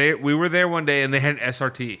 I was there. We were there one day, and they had an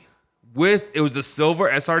SRT. It was a silver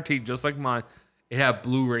SRT, just like mine. It had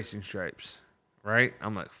blue racing stripes, right?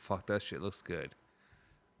 I'm like, fuck, that shit looks good.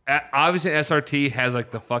 Obviously, SRT has like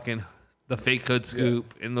the fake hood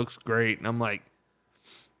scoop. It looks great, and I'm like,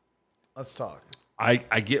 Let's talk. I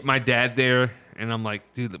get my dad there, and I'm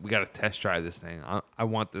like, dude, we got to test drive this thing. I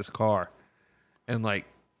want this car, and like,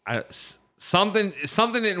 something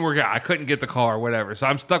didn't work out. I couldn't get the car, whatever. So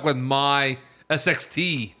I'm stuck with my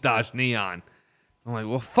SXT Dodge Neon. I'm like,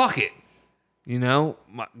 well, fuck it. You know,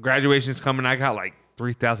 my graduation's coming. I got like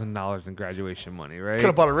 $3,000 in graduation money, right? Could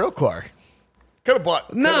have bought a real car. Could have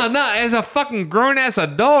bought. No. As a fucking grown ass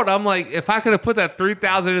adult, I'm like, if I could have put that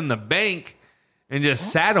 $3,000 in the bank and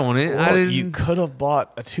just sat on it, I didn't. You could have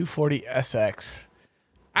bought a 240 SX.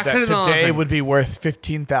 I That could've done today nothing. would be worth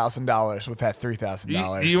 $15,000 with that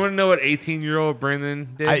 $3,000. Do you want to know what 18-year-old Brandon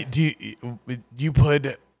did? You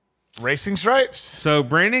put racing stripes? So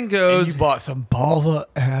Brandon And goes. you bought some baller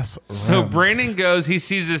ass rims. So Brandon goes. He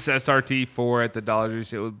sees this SRT4 at the Dollar Tree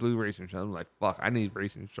shit with blue racing stripes. I'm like, fuck, I need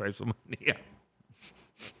racing stripes on my Neon.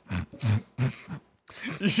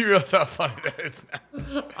 You realize how funny that is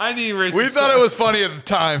now. I need racing. We thought it was funny at the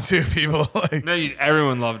time too, people. Like, No,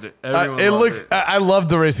 everyone loved it. Everyone it loved looks. it. I love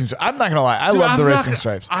the racing stripes. I'm not gonna lie. I love I'm the not racing gonna-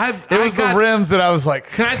 stripes. I've- It was I the got- rims that I was like,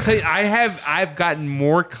 Can I tell you? I've gotten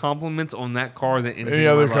more compliments on that car than any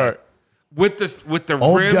other car. With the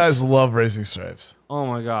Old rims. guys love racing stripes. Oh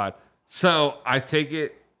my god! So I take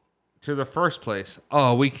it to the first place.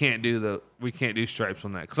 Oh, we can't do stripes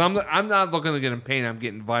on that because I'm not looking to get them painted. I'm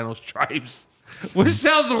getting vinyl stripes, which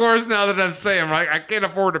sounds worse now that I'm saying. Right? I can't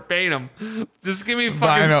afford to paint them. Just give me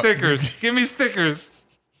fucking Vinyl. stickers. Give me stickers.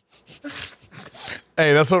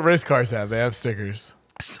 Hey, that's what race cars have. They have stickers.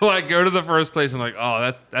 So I go to the first place and like,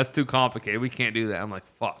 oh, that's too complicated. We can't do that. I'm like,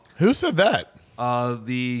 fuck. Who said that?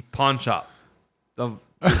 The pawn shop.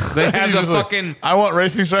 They have He's the just like, fucking. I want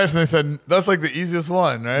racing stripes, and they said that's like the easiest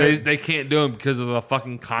one, right? They can't do them because of the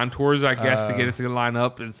fucking contours, I guess, to get it to line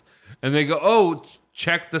up. And they go, oh,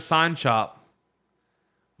 check the sign shop.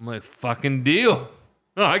 I'm like, fucking deal.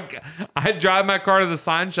 I drive my car to the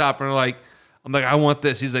sign shop and I'm like, I want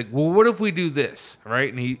this. He's like, well, what if we do this? Right?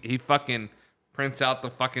 And he fucking prints out the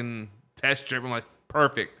fucking test strip. I'm like,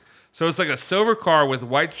 perfect. So it's like a silver car with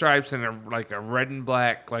white stripes and a red and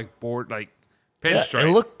black board pinstripe.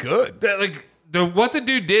 It looked good. What the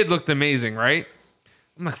dude did looked amazing, right?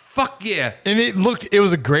 I'm like, fuck yeah. And it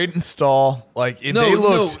was a great install.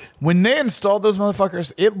 When they installed those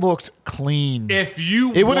motherfuckers, it looked clean. If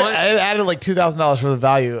you It would have want, added like $2,000 for the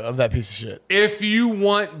value of that piece of shit. if you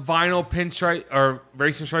want vinyl pinstripe or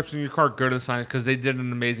racing stripes in your car, go to the sign because they did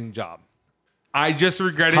an amazing job. I just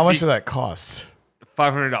regretted. How much did that cost?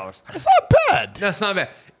 $500. That's not bad. That's not bad.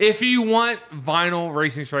 If you want vinyl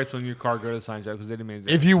racing stripes on your car, go to the sign shop because they did amazing.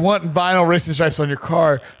 If you want vinyl racing stripes on your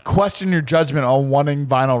car, question your judgment on wanting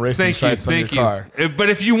vinyl racing stripes on your car. But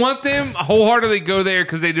if you want them, wholeheartedly go there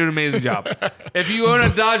because they do an amazing job. If you own a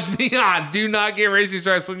Dodge Neon, do not get racing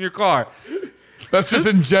stripes on your car. That's just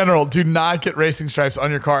in general. Do not get racing stripes on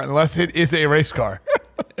your car unless it is a race car.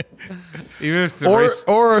 Even if it's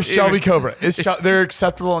or a Shelby Cobra. They're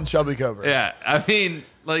acceptable on Shelby Cobras. Yeah, I mean,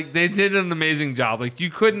 Like, they did an amazing job. Like,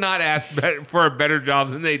 you could not ask for a better job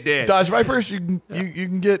than they did. Dodge Vipers, you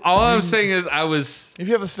can get. All I'm saying is if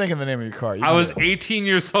you have a snake in the name of your car, I was 18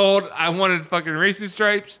 years old. I wanted fucking racing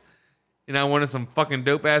stripes, and I wanted some fucking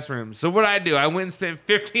dope ass rims. So what I do, I went and spent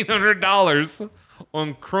 $1,500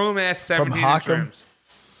 on chrome ass 17-inch rims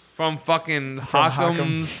from fucking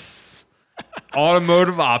Hockham's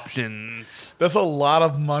Automotive Options. That's a lot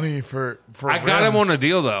of money for. I got him on a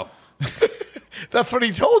deal though. That's what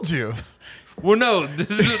he told you. Well, no, this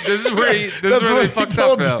is where they fucked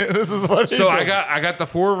up. This is what he told you. I got the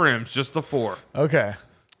 4 rims, just the 4. Okay.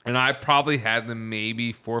 And I probably had them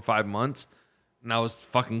maybe 4 or 5 months, and I was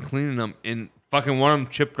fucking cleaning them, and fucking one of them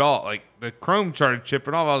chipped off. Like, the chrome started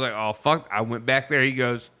chipping off. I was like, oh, fuck. I went back there. He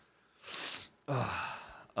goes,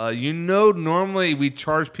 normally we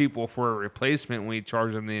charge people for a replacement when we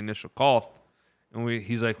charge them the initial cost. And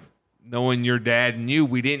he's like, knowing your dad and you,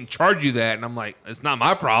 we didn't charge you that. And I'm like, it's not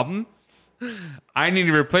my problem. I need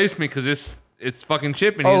a replacement because it's fucking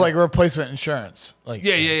chipping. Oh, like replacement insurance. Like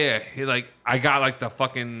yeah. He like, I got like the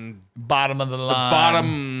fucking bottom of the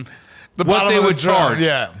line. What they would charge.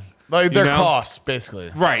 Yeah. Like their costs, basically.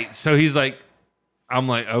 Right. So he's like, I'm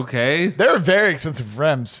like, okay. They were very expensive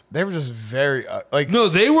rims. They were just very no,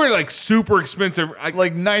 they were like super expensive.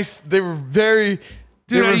 Like nice. They were very.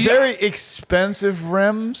 Dude, they were very expensive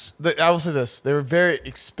rims. I will say this: they were very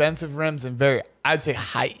expensive rims and I'd say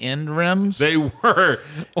high-end rims. They were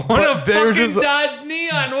on a fucking Dodge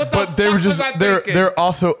Neon. What the fuck was I thinking? They're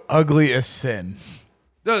also ugly as sin.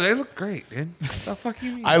 No, they look great, dude. What the fuck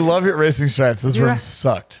you mean? I love your racing stripes. Those rims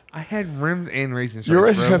sucked. I had rims and racing stripes. Your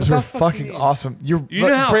racing stripes were fucking awesome.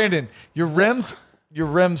 Brandon, your rims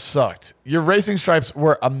sucked. Your racing stripes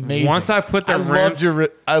were amazing. Once I put the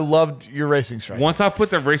I loved your racing stripes. Once I put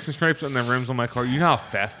the racing stripes on the rims on my car, you know how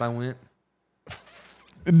fast I went?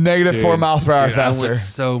 -4 miles per hour faster. I went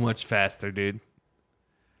so much faster, dude.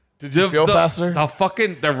 Did you feel faster?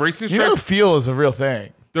 The racing stripes. You know, feel is a real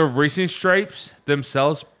thing. The racing stripes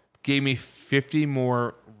themselves gave me 50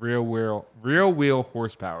 more real wheel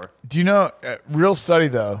horsepower. Do you know, real study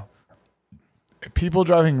though, people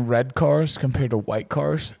driving red cars compared to white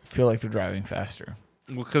cars feel like they're driving faster.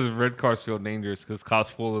 Well, because red cars feel dangerous because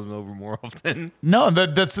cops pull them over more often. No,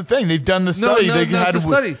 that's the thing. They've done the study. That's a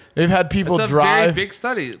study. They've had people drive. Very big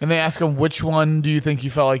study. And they ask them, which one do you think you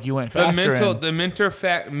felt like you went faster in? The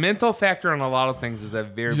mental factor on a lot of things is a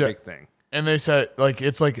very big thing. And they said, like,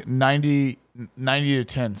 it's like 90 to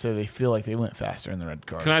 10, so they feel like they went faster in the red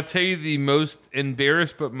car. Can I tell you the most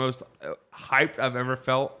embarrassed but most hyped I've ever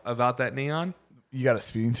felt about that Neon? You got a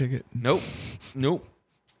speeding ticket? Nope.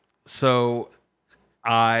 So,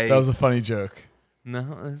 That was a funny joke.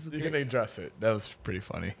 No. You can address it. That was pretty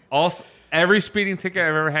funny. Also, every speeding ticket I've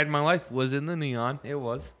ever had in my life was in the Neon. It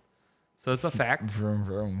was. So it's a fact. Vroom,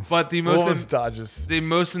 vroom. But the most... What was Dodge's?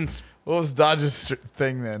 What was Dodge's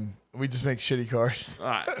thing then? We just make shitty cars.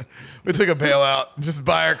 We took a bailout. Just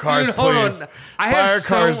buy our cars, dude, please. Buy our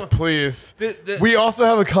cars, please. We also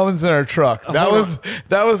have a Cummins in our truck. That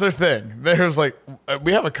was their thing. They was like,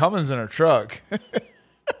 we have a Cummins in our truck.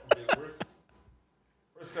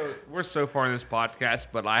 We're so far in this podcast,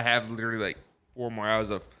 but I have literally like 4 more hours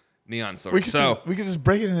of Neon stories. We could just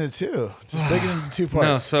break it into 2. Just break it into 2 parts.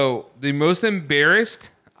 No, so the most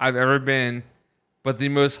embarrassed I've ever been, but the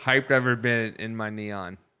most hyped I've ever been in my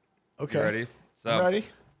Neon. Okay. You ready? I'm ready.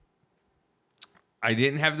 I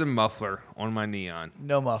didn't have the muffler on my Neon.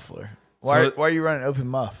 No muffler. Why are you running open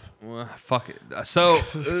muff? Well, fuck it. So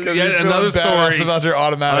yet another story about your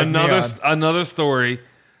automatic Neon. Another story.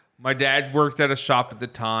 My dad worked at a shop at the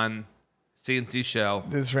time, CNC shell.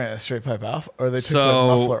 They just ran a straight pipe off, or they took the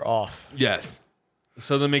muffler off? Yes.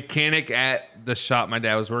 So the mechanic at the shop my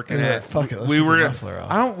dad was working at, fuck it, let's take the muffler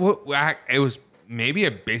off. It was maybe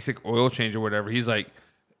a basic oil change or whatever. He's like,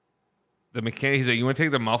 the mechanic, he's like, you want to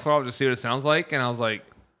take the muffler off to see what it sounds like? And I was like,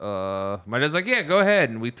 my dad's like, yeah, go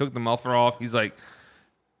ahead. And we took the muffler off. He's like,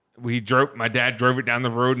 my dad drove it down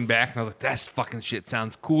the road and back. And I was like, that's fucking shit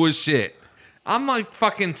sounds cool as shit. I'm like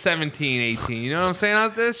fucking 17, 18. You know what I'm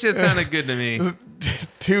saying? This shit sounded good to me.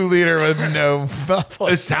 2 liter with no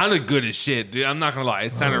muffler. It sounded good as shit, dude. I'm not going to lie.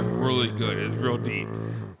 It sounded really good. It was real deep.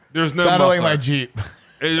 There's no sounded muffler. like my Jeep.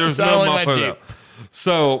 There's no muffler, though.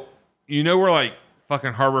 So, you know where like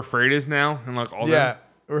fucking Harbor Freight is now? And like all that?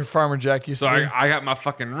 Where Farmer Jack used to be. I got my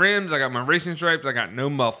fucking rims. I got my racing stripes. I got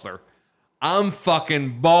no muffler. I'm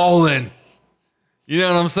fucking balling. You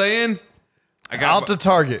know what I'm saying? Out to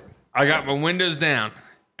Target. I got my windows down,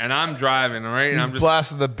 and I'm driving, all right? And He's I'm just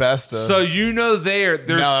blasting the best of. So you know there's...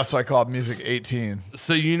 Now that's why I call it Music 18.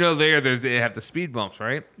 So you know they have the speed bumps,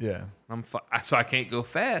 right? Yeah. So I can't go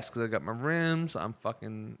fast because I got my rims. I'm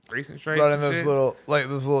fucking racing straight. Running those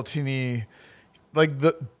little teeny, like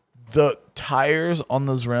the tires on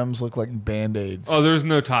those rims look like Band-Aids. Oh, there's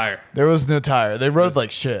no tire. There was no tire. They rode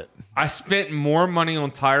like shit. I spent more money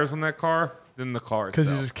on tires on that car than the car itself.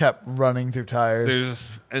 Because you just kept running through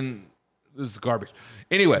tires. And this is garbage.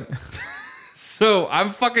 Anyway, so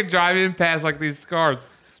I'm fucking driving past like these cars.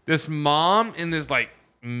 This mom and this like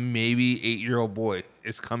maybe 8-year-old boy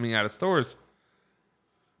is coming out of stores.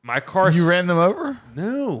 My car. You ran them over?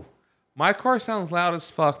 No. My car sounds loud as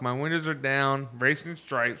fuck. My windows are down, racing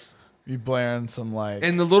stripes. You blaring some like.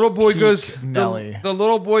 And the little boy goes, Nelly. The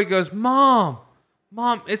little boy goes, Mom,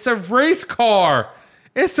 it's a race car.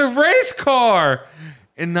 It's a race car.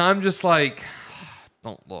 And I'm just like,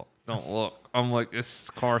 don't look. I'm like, this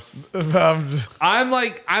car.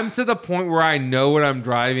 I'm to the point where I know what I'm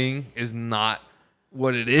driving is not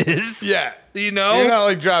what it is. Yeah. You know? You're not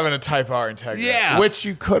like driving a Type R Integra. Yeah. Which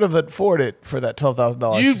you could have afforded for that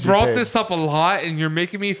 $12,000. You brought this up a lot, and you're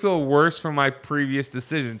making me feel worse for my previous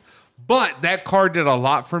decision. But that car did a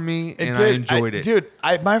lot for me, and I enjoyed it. Dude,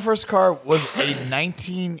 my first car was a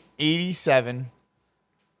 1987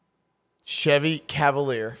 Chevy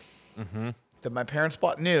Cavalier that my parents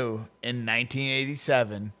bought new in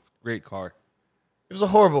 1987. Great car. It was a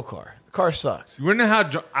horrible car. The car sucked. You want to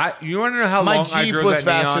know how My long I Jeep drove was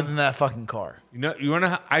that faster Neon? than that fucking car. You want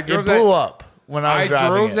to? I drove It blew up when I was driving it.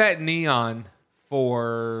 I drove that Neon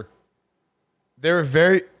for. They were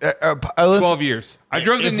very 12 years. I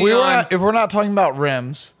drove the Neon. If we're not talking about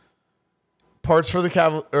rims, parts for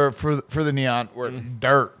the for the Neon were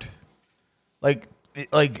dirt. Like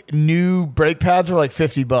new brake pads were like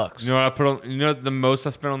 $50. You know what I put on? You know the most I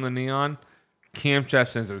spent on the Neon?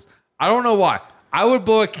 Camshaft sensors. I don't know why. I would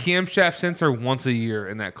blow a camshaft sensor once a year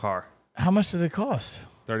in that car. How much do they cost?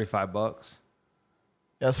 $35.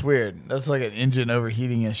 That's weird. That's like an engine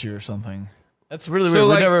overheating issue or something. That's really So, weird.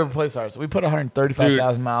 like, We never replaced ours. We put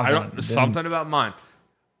 135,000 miles on it. Something about mine.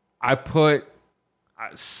 I put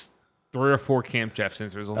 3 or 4 camshaft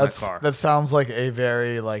sensors on that car. That sounds like a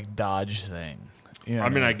very like Dodge thing. You know I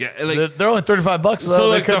mean, I get like they're only $35 though. So,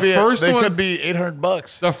 like, they could be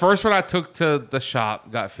 $800. The first one I took to the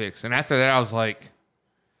shop got fixed, and after that I was like,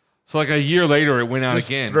 so like a year later it went out Just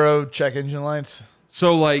again. Throw check engine lights.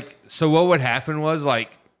 So what would happen was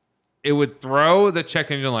like, it would throw the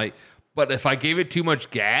check engine light, but if I gave it too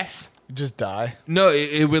much gas, You just die. no,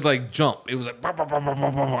 it would like jump. It was like, bah, bah, bah, bah,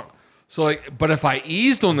 bah, bah, bah. So like, but if I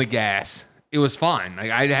eased on the gas, it was fine.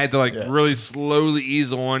 Like I had to like really slowly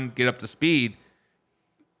ease on, get up to speed.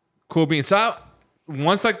 Cool beans. So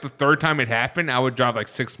once like the third time it happened, I would drive like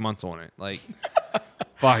 6 months on it. Like,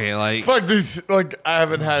 fuck it. Like, Fuck these. Like I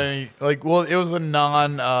haven't had any. Like well, it was a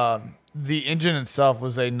the engine itself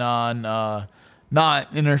was a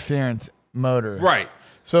non-interference motor. right.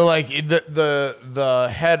 So like the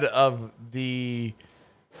head of and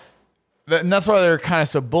that's why they're kind of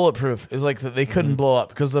so bulletproof is like that they couldn't blow up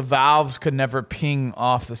because the valves could never ping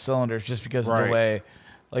off the cylinders just because of the way,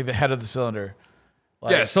 like the head of the cylinder.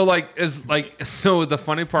 Like, Yeah. So so the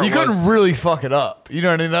funny part you was couldn't really fuck it up. You know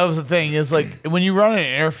what I mean? That was the thing. Is like when you run an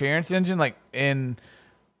interference engine, like in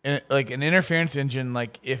like an interference engine,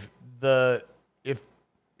 like if the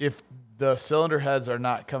cylinder heads are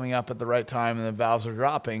not coming up at the right time and the valves are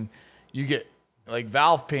dropping, you get like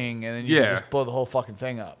valve ping and then you can just blow the whole fucking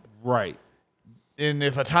thing up. right. And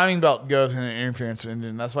if a timing belt goes in an interference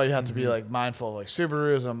engine, that's why you have to be like mindful of like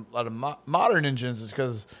Subarus and a lot of modern engines is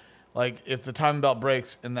because like if the timing belt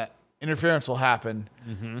breaks and that interference will happen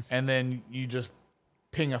and then you just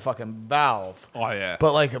ping a fucking valve. Oh yeah.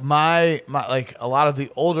 But like my like a lot of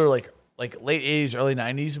the older like late 80s, early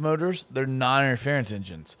 90s motors, they're non-interference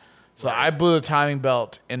engines. So I blew the timing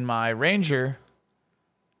belt in my Ranger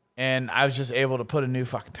and I was just able to put a new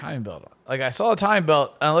fucking timing belt on. Like I saw the timing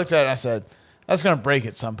belt and I looked at it and I said, that's going to break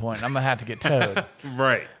at some point. I'm going to have to get towed.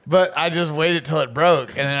 right. But I just waited till it broke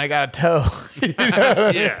and then I got a tow. You know what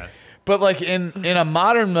I mean? Yeah. But like in a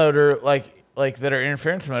modern motor, like that are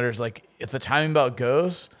interference motors, like if the timing belt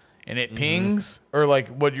goes and it pings, or like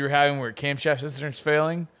what you're having where camshaft system's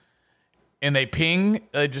failing, and they ping,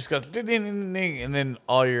 it just goes ding, ding, ding, ding, and then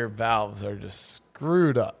all your valves are just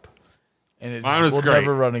screwed up, and it just will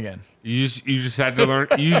never run again. You just had to learn.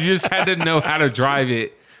 You just had to know how to drive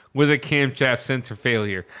it with a camshaft sensor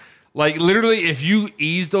failure. Like literally, if you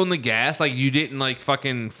eased on the gas, like you didn't like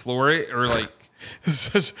fucking floor it or like.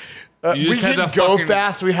 We can go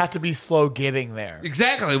fast. We have to be slow getting there.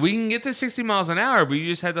 Exactly. We can get to 60 miles an hour, but you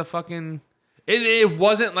just had to fucking. It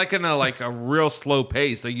wasn't like a real slow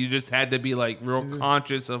pace. Like you just had to be like real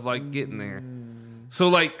conscious of like getting there. So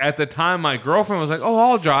like at the time, my girlfriend was like, "Oh,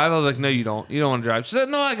 I'll drive." I was like, "No, you don't. You don't want to drive." She said,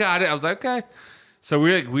 "No, I got it." I was like, "Okay." So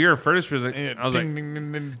we were in furniture. I was like,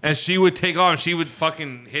 and she would take off, and she would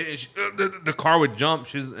fucking hit it. The car would jump.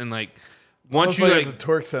 Once you it's a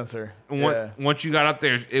torque sensor. Once you got up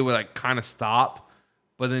there, it would like kind of stop,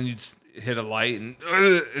 but then you'd hit a light, and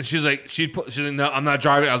she's like, she's like, "No, I'm not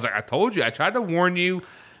driving." I was like, "I told you. I tried to warn you.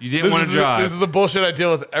 You didn't want to drive." This is the bullshit I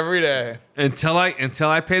deal with every day. Until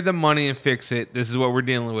I paid the money and fix it, this is what we're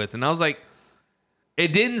dealing with. And I was like, it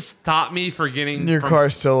didn't stop me for getting your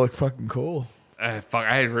car still look fucking cool. I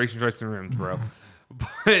had racing stripes and rims, bro.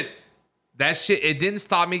 But that shit, it didn't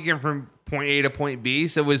stop me getting from point A to point B.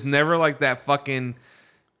 So it was never like that fucking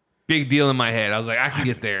big deal in my head. I was like, I can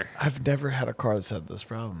get there. I've never had a car that's had those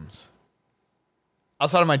problems.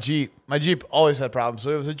 Outside of my Jeep. My Jeep always had problems,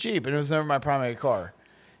 but it was a Jeep, and it was never my primary car.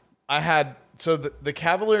 The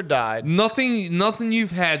Cavalier died. Nothing you've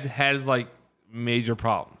had has like major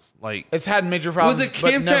problems. Like it's had major problems. Well, the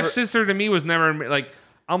camshaft sister to me was never like.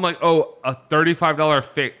 I'm like, oh, a $35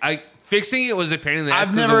 fix. Fixing it was a pain in the ass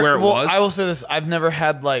because of where it was. I will say this: I've never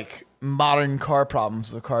had like modern car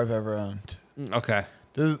problems with a car I've ever owned. Okay.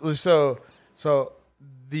 So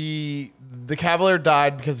the Cavalier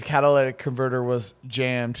died because the catalytic converter was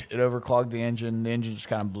jammed. It overclogged the engine. The engine just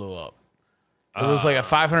kind of blew up. It was like a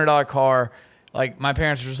 $500 car. Like my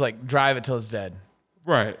parents were just like, drive it till it's dead.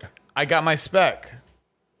 Right. I got my spec.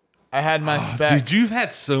 I had my spec. Dude, you've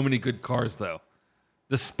had so many good cars though.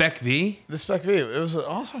 The Spec V? The Spec V. It was an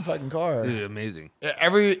awesome fucking car. Dude, amazing.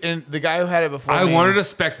 And the guy who had it before I wanted a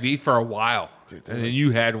Spec V for a while. Dude, and then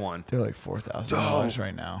you had one. They're like $4,000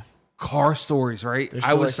 right now. Car stories, right?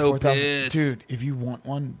 I was like so pissed. Dude, if you want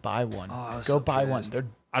one, buy one. Go buy one. They're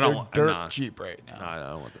dirt cheap right now. No, I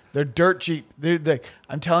don't want that. They're dirt cheap.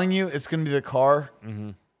 I'm telling you, it's going to be the car.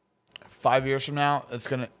 5 years from now,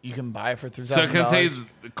 you can buy it for $3,000. So can I tell you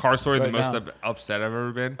the car story the most upset I've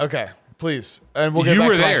ever been? Okay, please. And we'll get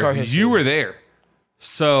back to my car history. You were there.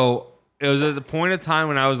 So it was at the point of time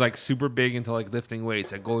when I was like super big into like lifting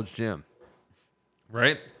weights at Gold's Gym,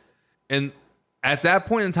 right? And at that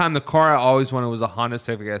point in time, the car I always wanted was a Honda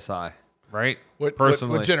Civic Si, right?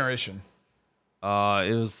 What generation? It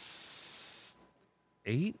was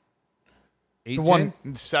 8. The one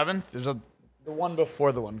 7th. There's the one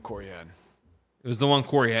before the one Corey had. It was the one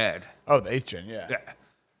Corey had. Oh, the 8th gen, yeah. Yeah,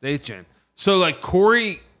 the 8th gen. So like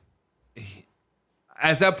Corey,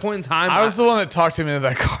 at that point in time, I was the one that talked him into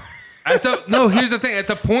that car. No, here's the thing. At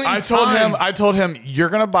the point I told him, you're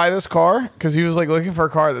gonna buy this car because he was like looking for a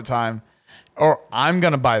car at the time, or I'm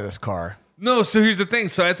gonna buy this car. No, so here's the thing.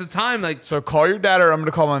 So at the time, like, so call your dad or I'm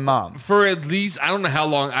gonna call my mom. For at least I don't know how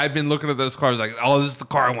long I've been looking at those cars. Like, oh, this is the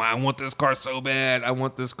car I want. I want this car so bad. I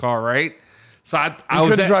want this car, right? So I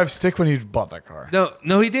couldn't drive stick when he bought that car.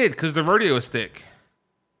 No, he did because the rodeo was stick.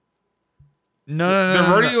 No.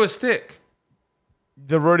 The rodeo was stick.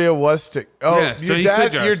 The rodeo was stick. Oh, yeah, so your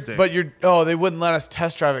dad, stick. But they wouldn't let us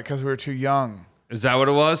test drive it because we were too young. Is that what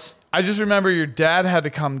it was? I just remember your dad had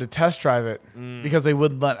to come to test drive it because they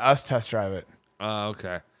wouldn't let us test drive it. Oh,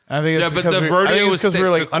 okay. And I think it's because we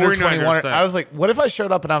were like under 21. I was like, what if I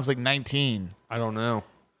showed up and I was like 19? I don't know.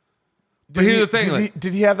 But here's the thing: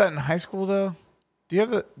 did he have that in high school though? Do you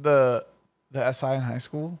have the SI in high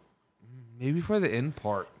school? Maybe for the end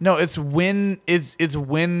part. No, it's when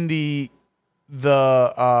the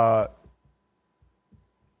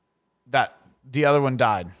other one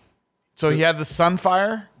died. So he had the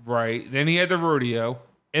Sunfire, right? Then he had the rodeo,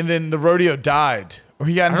 and then the rodeo died. Or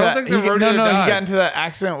he got into died. He got into that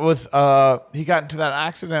accident with No,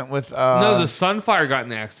 the Sunfire got in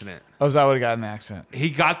the accident. Oh, is that what he got in the accident? He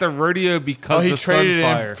got the rodeo because he the traded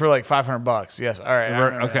Sunfire. it for like $500. Yes. All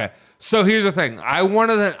right. Okay. That. So here's the thing. I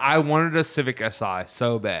wanted a Civic Si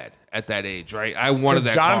so bad at that age, right? I wanted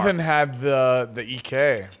that Jonathan car. had the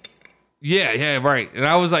EK. Yeah, right. And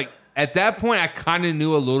I was like, at that point, I kind of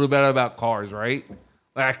knew a little bit about cars, right?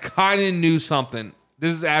 Like I kind of knew something.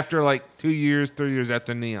 This is after like 3 years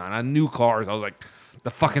after Neon. I knew cars. I was like, the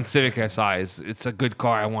fucking Civic Si it's a good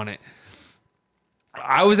car. I want it.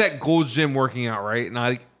 I was at Gold's Gym working out, right?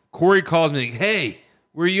 And Corey calls me like, hey,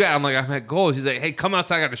 where are you at? I'm like, I'm at Gold's. He's like, hey, come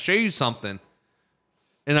outside. I got to show you something.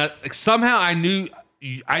 And somehow I knew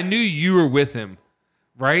you were with him,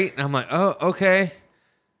 right? And I'm like, oh, okay.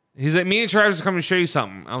 He's like, me and Travis are coming to show you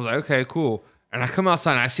something. I was like, okay, cool. And I come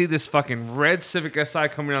outside and I see this fucking red Civic Si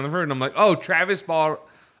coming down the road. And I'm like, oh, Travis bought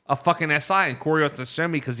a fucking Si. And Corey wants to show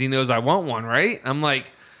me because he knows I want one, right? I'm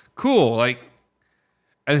like, cool.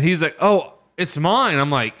 And he's like, oh, it's mine.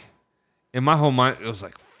 I'm like, in my whole mind, it was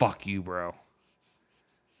like, fuck you, bro.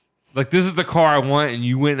 Like, this is the car I want, and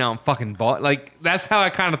you went out and fucking bought. Like, that's how I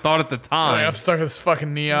kind of thought at the time. Like, I'm stuck with this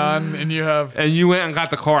fucking neon, and you have. And you went and got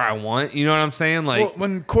the car I want. You know what I'm saying? Like, well,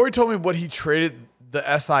 when Corey told me what he traded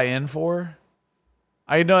the SIN for,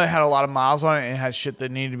 I know it had a lot of miles on it and it had shit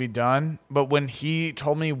that needed to be done. But when he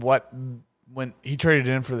told me when he traded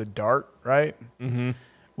it in for the Dart, right? Mm-hmm.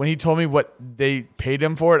 When he told me what they paid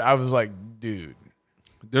him for it, I was like, dude.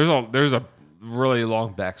 There's a really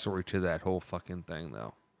long backstory to that whole fucking thing,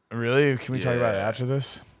 though. Really? Can we talk about it after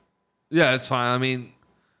this? Yeah, it's fine. I mean,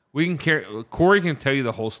 we can carry. Corey can tell you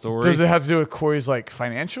the whole story. Does it have to do with Corey's like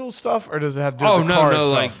financial stuff, or does it have to do with the car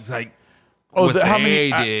stuff? like. Oh, how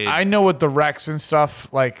many? I know what the wrecks and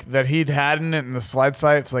stuff like that he'd had in it and the slide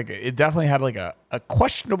sites. Like it definitely had like a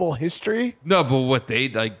questionable history. No, but what they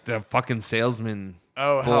like the fucking salesman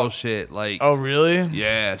bullshit. Like, oh really?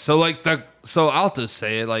 Yeah. So I'll just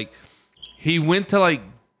say it. Like, he went to like.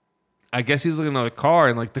 I guess he's looking at a car,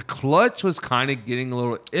 and like the clutch was kind of getting a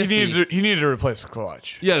little iffy. He needed to replace the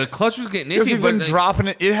clutch. Yeah, the clutch was getting iffy. Because he'd been dropping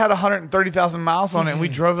it. It had 130,000 miles on it, and we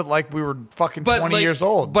drove it like we were fucking 20 years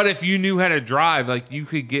old. But if you knew how to drive, like you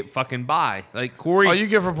could get fucking by. Like Corey. Oh, you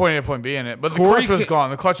get from point A to point B in it. But the clutch was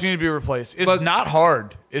gone. The clutch needed to be replaced. It's not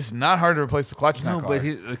hard. It's not hard to replace the clutch in that car. But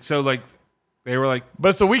they were like. But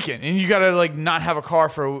it's a weekend, and you got to like not have a car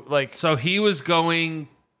for like. So he was going.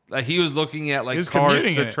 Like he was looking at like cars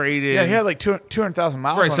to trade in. Yeah, he had like 200,000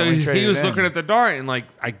 miles. Right, on so it he was looking at the Dart, and like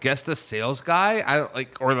I guess the sales guy,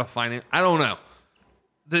 or the finance, I don't know.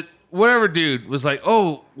 The whatever dude was like,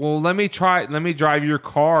 oh well, let me drive your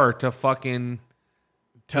car to fucking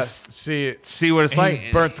test, see what it's like.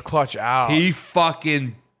 He burnt the clutch out. He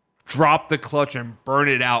fucking dropped the clutch and burned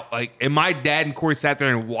it out. Like, and my dad and Corey sat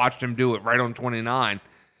there and watched him do it right on 29,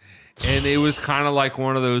 and it was kind of like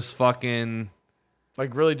one of those fucking.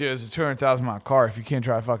 Like, really, dude, it's a 200,000 mile car. If you can't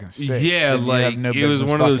drive fucking stick, yeah, like it was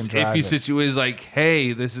one of those iffy situations. Like,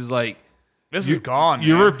 hey, this is gone.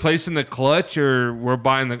 You're replacing the clutch, or we're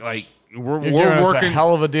buying we're working a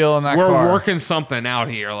hell of a deal in that car. We're working something out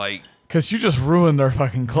here, like because you just ruined their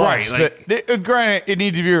fucking clutch. Right, granted, it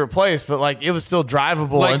needed to be replaced, but like it was still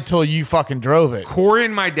drivable until you fucking drove it. Corey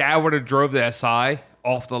and my dad would have drove the SI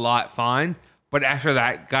off the lot fine. But after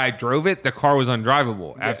that guy drove it, the car was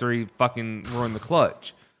undrivable after he fucking ruined the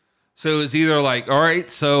clutch. So it was either like, all right,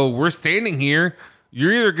 so we're standing here.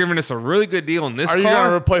 You're either giving us a really good deal on this car. Are you going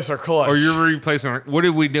to replace our clutch? Or you're replacing what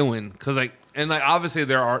are we doing? Because obviously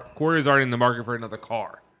Corey's already in the market for another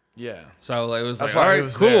car. Yeah. So it was like, all right,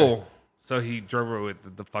 cool. There. So he drove it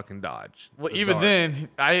with the fucking Dodge. Well, even then,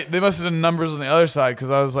 they must have done numbers on the other side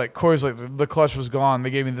because I was like, Corey's like, the clutch was gone. They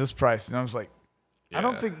gave me this price. And I was like, yeah. I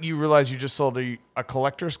don't think you realize you just sold a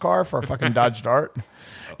collector's car for a fucking Dodge Dart.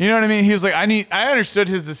 You know what I mean? He was like, I understood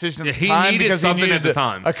his decision at the time because he needed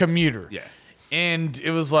a commuter. Yeah. And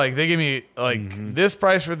it was like, they gave me like this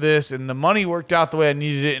price for this, and the money worked out the way I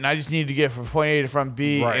needed it, and I just needed to get from point A to front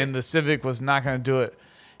B, and the Civic was not going to do it.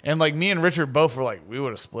 And like me and Richard both were like, we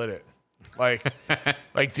would have split it. Like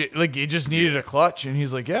it just needed a clutch, and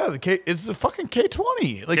he's like, yeah, it's the fucking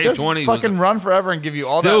K20. Like this fucking run forever and give you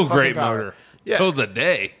all that fucking great power. Motor. Yeah. Till the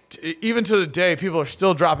day. Even to the day, people are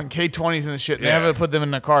still dropping K20s and shit. They haven't put them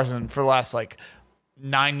in their cars for the last like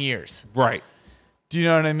 9 years. Right. Do you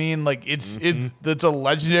know what I mean? Like it's a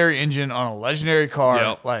legendary engine on a legendary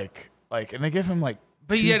car. Yep. Like, and they give him like.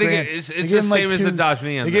 But yet again, it's the same as the Dodge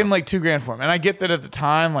Neon. They gave him like $2,000 for him, and I get that at the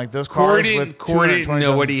time, like those cars Corey didn't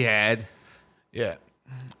know what he had. Yeah.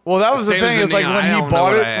 Well, that was the thing. Is like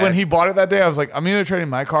when he bought it that day, I was like, I'm either trading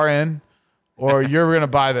my car in. Or you're going to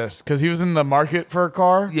buy this. Because he was in the market for a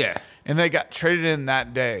car. Yeah. And they got traded in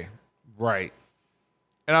that day. Right.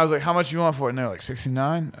 And I was like, how much you want for it? And they were like,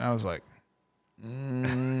 69. And I was like,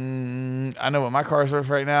 I know what my car is worth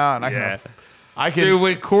right now. And I can. Dude,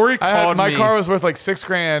 when Corey called my car was worth like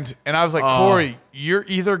 $6,000. And I was like, Corey, you're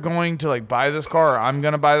either going to like buy this car or I'm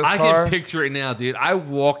going to buy this car. I can picture it now, dude. I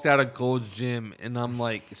walked out of Gold's Gym and I'm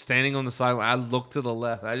like standing on the sidewalk. I look to the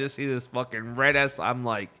left. I just see this fucking red ass. I'm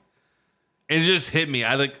like. And it just hit me.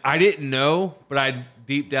 I didn't know, but I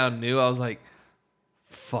deep down knew. I was like,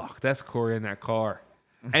 fuck, that's Corey in that car.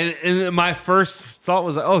 And my first thought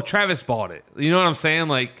was like, oh, Travis bought it. You know what I'm saying?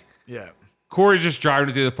 Like, yeah. Corey's just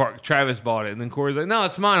driving through the park. Travis bought it. And then Corey's like, no,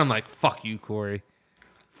 it's mine. I'm like, fuck you, Corey.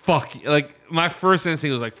 Fuck you. Like, my first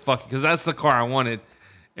instinct was like, fuck you, because that's the car I wanted.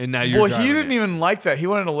 And now you're he didn't even like that. He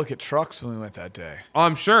wanted to look at trucks when we went that day. Oh,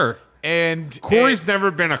 I'm sure. And Corey's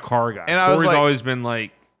never been a car guy. And Corey's always been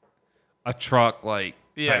like, a truck type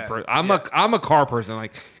person. I'm a car person.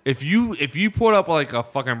 Like if you put up like a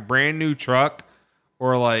fucking brand new truck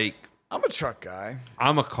or like I'm a truck guy.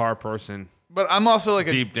 I'm a car person. But I'm also like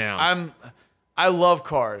deep down. I love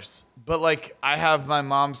cars, but like I have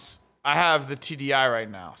the TDI right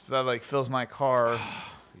now, so that like fills my car,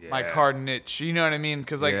 my car niche. You know what I mean?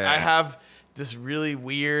 Because like I have this really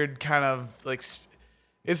weird kind of like.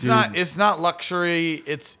 It's not luxury.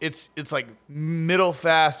 It's like middle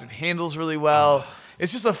fast. It handles really well.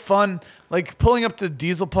 It's just a fun, like pulling up the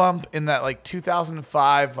diesel pump in that like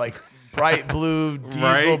 2005 like bright blue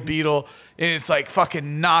diesel Beetle, and it's like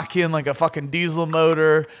fucking knocking like a fucking diesel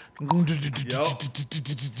motor.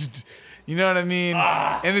 You know what I mean?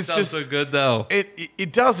 And it's just so good though.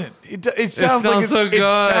 It doesn't. It sounds like so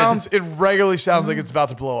good. It regularly sounds like it's about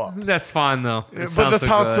to blow up. That's fine though. But that's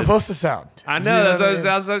how it's supposed to sound. I know that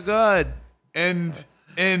sounds so good. And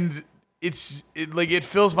it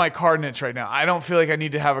fills my car niche right now. I don't feel like I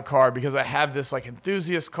need to have a car because I have this like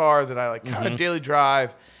enthusiast car that I like kind of daily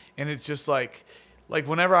drive, and it's just like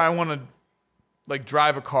whenever I want to like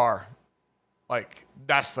drive a car, like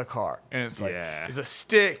that's the car, and it's like it's a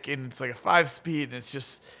stick, and it's like a 5-speed, and it's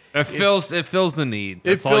just it fills the need.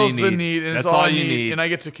 It fills the need, and it's all you need. And I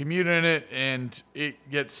get to commute in it, and it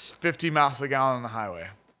gets 50 miles a gallon on the highway.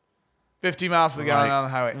 50 miles a gallon on the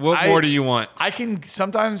highway. What more do you want? I can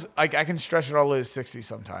sometimes I can stretch it all the way to 60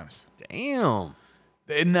 sometimes. Damn.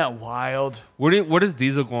 Isn't that wild? What is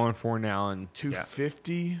diesel going for now? And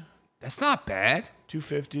 250. That's not bad.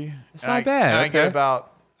 250. That's not bad. And okay.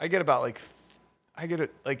 I get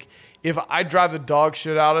it like if I drive the dog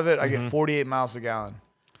shit out of it, I get 48 miles a gallon.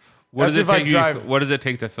 What does it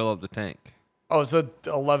take to fill up the tank? Oh, it's a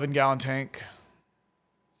 11-gallon tank.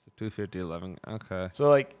 So 250, 11. Okay. So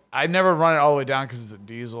like I never run it all the way down because it's a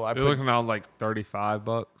diesel. You're looking at like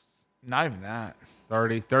 $35. Not even that.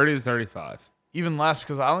 30 to 35. Even less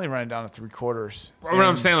because I only run it down to 3/4. What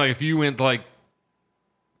I'm saying, like if you went like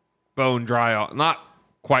bone dry, not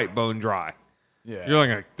quite bone dry. Yeah. You're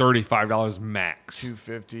looking at $35 max.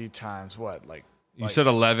 250 times what? You said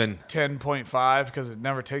 11. 10.5 because it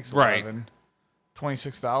never takes 11.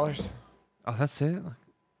 $26. Oh, that's it.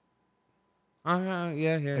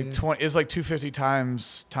 Yeah. Like 20. It's like 250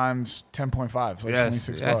 times 10.5. It's like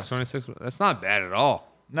 $26. 26. That's not bad at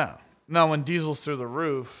all. No, when diesel's through the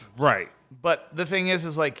roof. Right. But the thing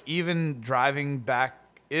is like even driving back,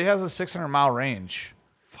 it has a 600-mile range.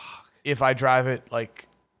 Fuck. If I drive it like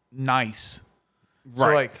nice.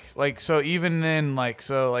 Right. So so even then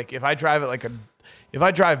if I drive it if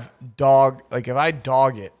I dog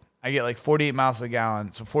it, I get like 48 miles a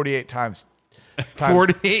gallon. So 48 times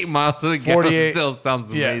 48 miles a gallon still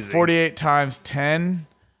sounds amazing. Yeah, 48 times 10.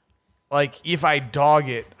 Like if I dog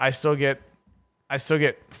it, I still get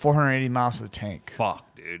 480 miles to the tank.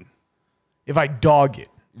 Fuck, dude. If I dog it.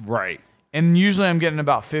 Right. And usually I'm getting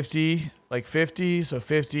about 50, so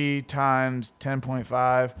 50 times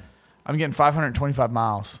 10.5. I'm getting 525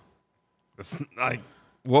 miles. That's like,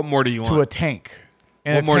 what more do you want? To a tank.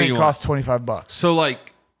 And what a more tank do you costs $25. So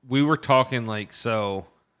like we were talking like, so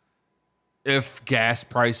if gas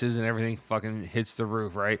prices and everything fucking hits the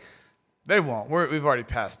roof, right? They won't. We've already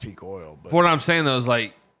passed peak oil. But what I'm saying though is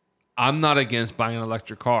like, I'm not against buying an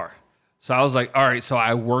electric car. So I was like, all right, so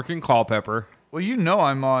I work in Culpeper. Well,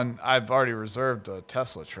 I've already reserved a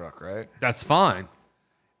Tesla truck, right? That's fine.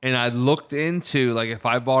 And I looked into, like, if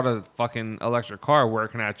I bought a fucking electric car, where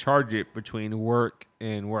can I charge it between work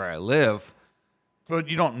and where I live? But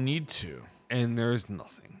you don't need to. And there's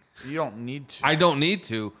nothing. You don't need to. I don't need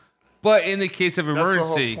to. But in the case of emergency,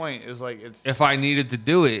 that's the whole point. Is like if I needed to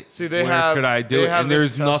do it, could I do it? And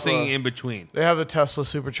there's nothing in between. They have the Tesla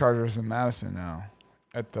superchargers in Madison now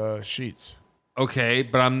at the Sheets. Okay,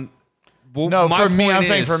 but I'm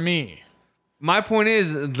saying for me. My point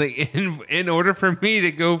is, like, in order for me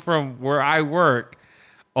to go from where I work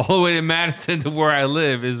all the way to Madison to where I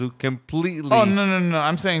live is completely. Oh no!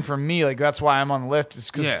 I'm saying for me, like that's why I'm on the list.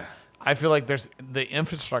 Is because I feel like there's the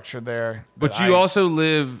infrastructure there. But you also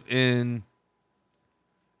live in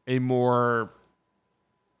a more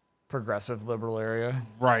progressive liberal area,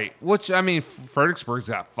 right? Which I mean, Fredericksburg's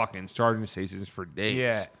got fucking charging stations for days.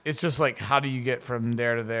 Yeah, it's just like how do you get from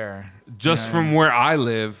there to there? Just from where I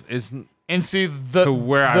live is. And see to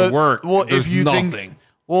where I work. Well, if you nothing.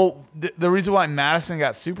 The reason why Madison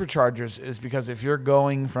got superchargers is because if you're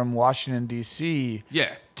going from Washington D.C.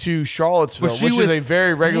 to Charlottesville, which is a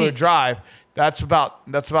very regular drive, that's about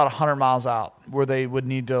 100 miles out where they would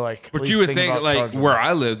need to like. But you would think like where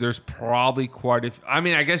I live, there's probably quite a. I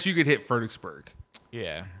mean, I guess you could hit Fredericksburg.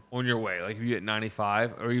 Yeah. On your way, like if you hit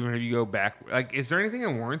 95, or even if you go back, like, is there anything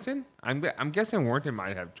in Warrenton? I'm guessing Warrenton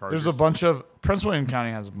might have chargers. There's a bunch of Prince William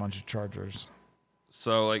County has a bunch of chargers.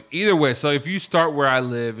 So like either way, so if you start where I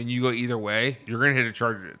live and you go either way, you're gonna hit a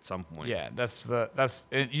charger at some point. Yeah,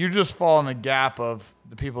 you just fall in the gap of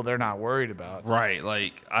the people they're not worried about. Right.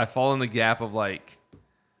 Like I fall in the gap of like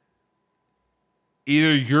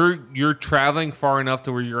either you're traveling far enough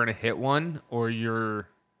to where you're gonna hit one, or you're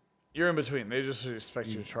in between. They just expect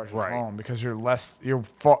you to charge Right. at home because you're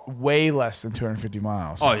way less than 250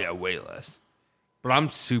 miles. Oh yeah, way less. But I'm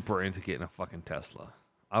super into getting a fucking Tesla.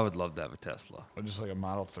 I would love to have a Tesla. Or just like a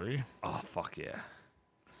Model 3. Oh fuck yeah.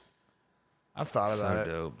 I've thought about it.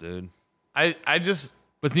 So dope, dude. I just.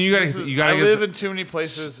 But then you gotta I live in too many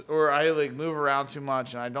places, or I like move around too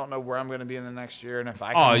much, and I don't know where I'm going to be in the next year. And if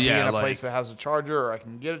I can be in a place that has a charger, or I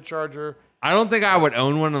can get a charger. I don't think I would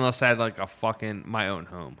own one unless I had like my own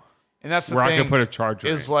home. And that's the where thing I can put a charger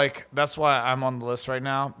is in. like that's why I'm on the list right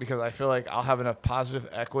now, because I feel like I'll have enough positive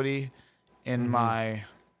equity in my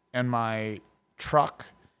truck.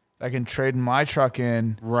 I can trade my truck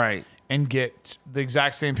in, right, and get the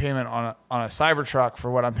exact same payment on a Cybertruck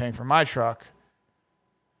for what I'm paying for my truck.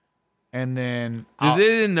 And then do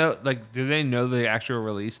they know the actual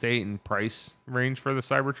release date and price range for the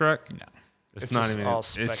Cybertruck? No, it's not even. All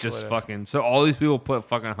It's just speculative. fucking. So all these people put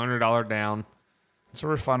fucking $100 down. It's a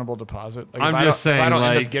refundable deposit. Like, I'm if just saying, if I don't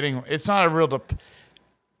end like- up getting. It's not a real.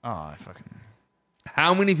 I fucking.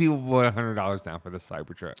 How many people put $100 down for the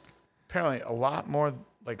Cybertruck? Apparently, a lot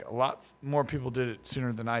more people did it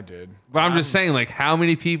sooner than I did. But I'm just saying, like, how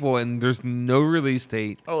many people? And there's no release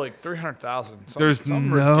date. Oh, like 300,000. There's something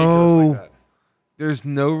no- ridiculous like that. There's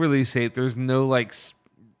no release date. There's no like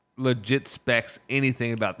legit specs.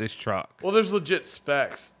 Anything about this truck? Well, there's legit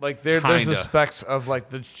specs. Like there's the Kinda. specs of like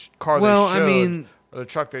the car Well, they showed, I mean, or the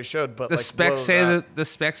truck they showed. But the like, specs below say that, the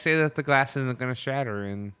specs say that the glass isn't going to shatter.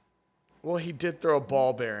 And well, he did throw a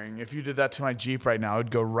ball bearing. If you did that to my Jeep right now, it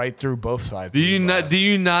would go right through both sides. do of the you not glass. do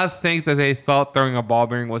you not think that they thought throwing a ball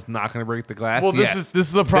bearing was not going to break the glass? Well, this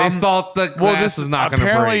is the problem. They thought the glass was not going to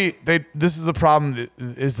break. Apparently, this is the problem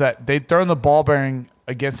is that they'd thrown the ball bearing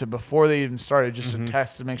against it before they even started, just to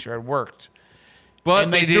test to make sure it worked. But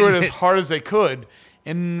And they do it as hard as they could,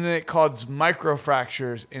 and then it caused micro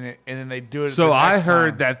fractures in it, and then they do it. So the I next heard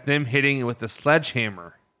time. that them hitting it with the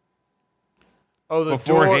sledgehammer. Oh, the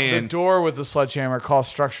beforehand. door with the sledgehammer caused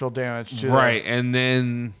structural damage to Right, and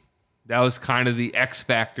then that was kind of the X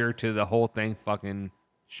factor to the whole thing fucking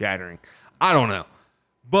shattering. I don't know.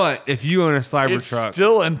 But if you own a It's Cybertruck,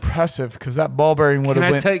 still impressive because that ball bearing would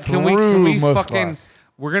have went through can we most fucking glass.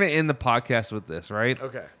 we're going to end the podcast with this, right?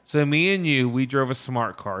 Okay. So me and you, we drove a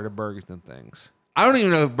smart car to Burgers and Things. I don't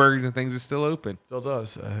even know if Burgers and Things is still open. Still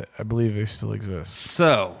does. I believe they still exist.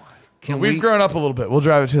 So, We've grown up a little bit. We'll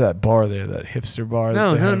drive it to that bar there, that hipster bar.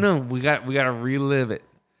 No. We got to relive it.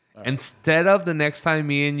 Instead of the next time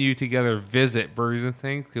me and you together visit Burgers and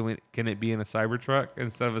Things, can it be in a Cybertruck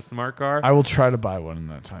instead of a smart car? I will try to buy one in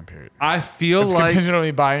that time period. I feel It's like contingent on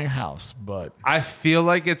me buying a house, but I feel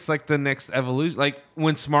like it's like the next evolution. Like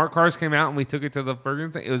when smart cars came out and we took it to the Burger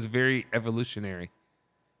thing, it was very evolutionary.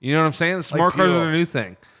 You know what I'm saying? The smart cars people- are the new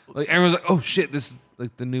thing. Like everyone's like, "Oh shit, this is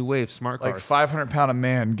like the new wave, smart like cars." 500-pound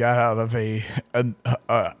man got out of a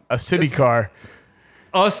city car.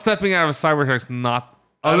 Us stepping out of a Cybertruck's not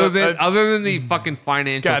other than the fucking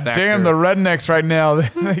financial. God factor. damn, the rednecks right now,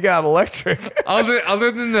 they got electric.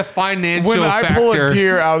 other than the financial. When I factor, pull a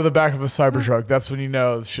deer out of the back of a Cybertruck, that's when you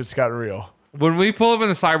know shit's got real. when we pull up in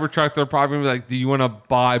the Cybertruck, they're probably gonna be like, "Do you want to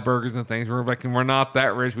buy Burgers and Things?" We're like, "We're not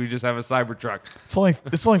that rich. We just have a Cybertruck. It's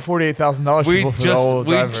only $48,000 We for the all-wheel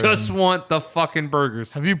driver. just want the fucking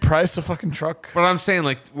burgers." Have you priced a fucking truck? But I'm saying,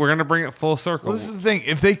 like, we're gonna bring it full circle. Well, this is the thing.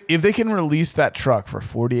 If they can release that truck for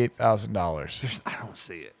 $48,000, I don't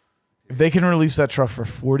see it. if they can release that truck for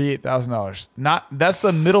 $48,000, that's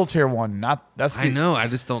the middle tier one. I know. I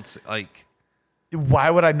just don't see, like. Why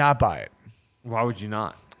would I not buy it? Why would you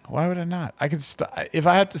not? Why would I not? I could if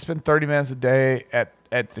I had to spend 30 minutes a day at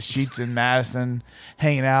the Sheets in Madison,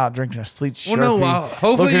 hanging out, drinking a Sleet Sharpie, Well, no,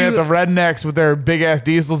 hopefully looking at the rednecks with their big ass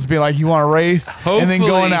diesels, being like, "You want to race?" and then Hopefully-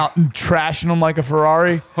 going out and trashing them like a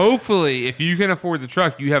Ferrari. Hopefully, if you can afford the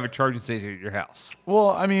truck, you have a charging station at your house. Well,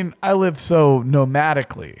 I mean, I live so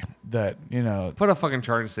nomadically that Put a fucking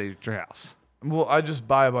charging station at your house. Well, I just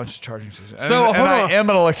buy a bunch of charging stations. So, and hold I on. am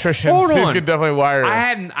an electrician, Hold so you on. can definitely wire it.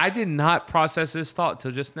 I did not process this thought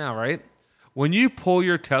till just now, right? When you pull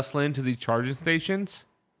your Tesla into the charging stations,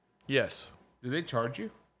 Yes. do they charge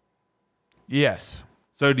you? Yes.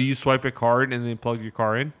 So do you swipe a card and then plug your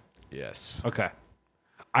car in? Yes. Okay.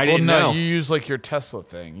 I Well, didn't no, know. you use like your Tesla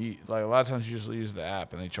thing. Like a lot of times you usually use the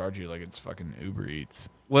app and they charge you like it's fucking Uber Eats.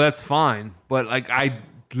 Well, that's fine, but like I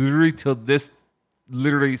literally till this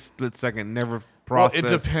literally split second never process.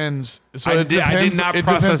 Well, it depends. So I did not it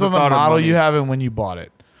process depends on the the thought of model money. you have and when you bought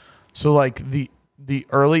it. So like the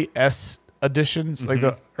early S editions, like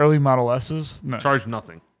the early Model S's, no. Charge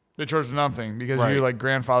nothing. They charge nothing because Right. you're like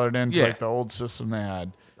grandfathered into Yeah. like the old system they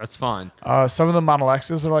had. That's fine. Some of the Model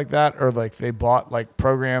X's are like that, or like they bought like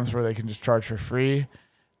programs where they can just charge for free.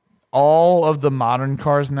 All of the modern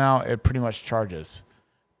cars now, it pretty much charges,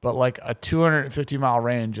 but like a 250-mile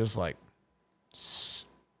range is like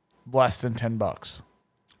less than $10.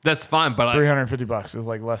 That's fine, but $350 is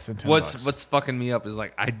like less than $10. what's fucking me up is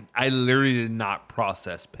like I literally did not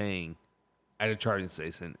process paying at a charging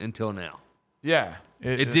station until now. Yeah,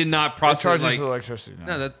 It did not It process charges like for electricity now.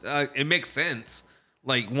 no, that it makes sense.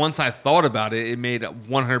 Like once I thought about it, it made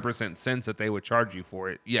 100% sense that they would charge you for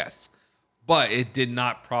it. Yes, but it did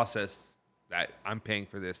not process that I'm paying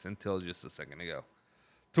for this until just a second ago.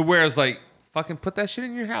 To where it's like fucking put that shit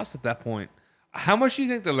in your house at that point. How much do you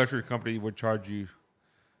think the electric company would charge you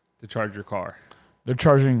to charge your car? They're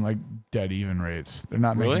charging like dead even rates. They're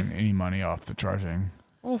not Really? making any money off the charging.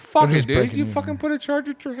 Well, fuck They're it, just dude. breaking You even. fucking put a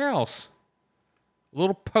charger at your house. A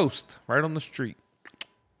little post right on the street.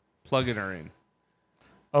 Plug it in.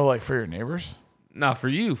 Oh, like for your neighbors? No, for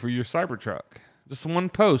you, for your Cybertruck. Just one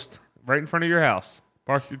post right in front of your house.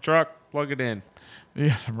 Park your truck, plug it in. You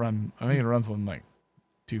gotta run. I think it runs on like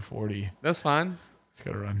 240. That's fine. It's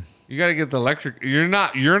gotta run. You got to get the electric. You're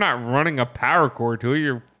not running a power cord to it.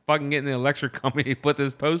 You're fucking getting the electric company to put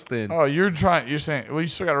this post in. Oh, you're saying, well, you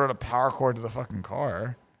still gotta run a power cord to the fucking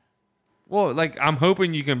car. Well, like I'm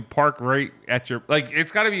hoping you can park right at your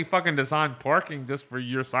it's got to be fucking designed parking just for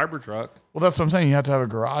your Cybertruck. Well, that's what I'm saying. You have to have a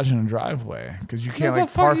garage and a driveway because you can't What like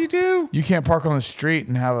the fuck park. you do? You can't park on the street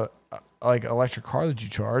and have a like electric car that you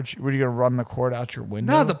charge. What are you gonna run the cord out your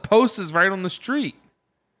window? No, the post is right on the street.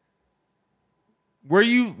 Where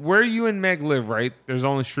you and Meg live, right? There's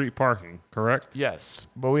only street parking, correct? Yes,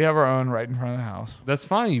 but we have our own right in front of the house. That's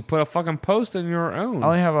fine. You put a fucking post in your own. I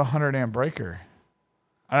only have a 100-amp breaker.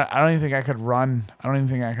 I don't even think I could run.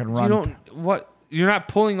 You don't what? You're not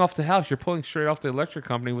pulling off the house. You're pulling straight off the electric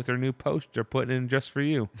company with their new post they're putting in just for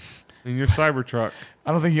you in your Cybertruck.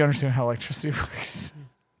 I don't think you understand how electricity works.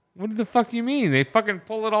 What the fuck you mean? They fucking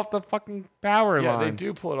pull it off the fucking power line. Yeah, they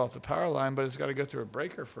do pull it off the power line, but it's got to go through a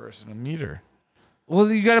breaker first and a meter. Well,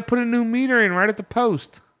 you got to put a new meter in right at the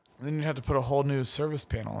post. And then you have to put a whole new service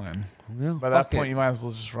panel in. Yeah, By that point, you might as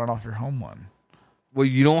well just run off your home one. Well,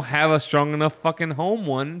 you don't have a strong enough fucking home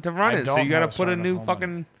one to run it, so you got to put a new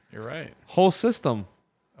fucking You're right. whole system.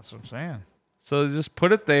 That's what I'm saying. So just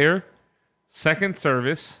put it there, second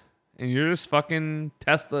service, and you're just fucking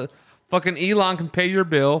Tesla. Fucking Elon can pay your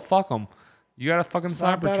bill. Fuck them. You got a fucking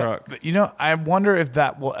Cybertruck. But, you know, I wonder if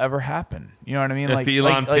that will ever happen. You know what I mean? If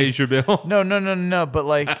Elon pays your bill. No. But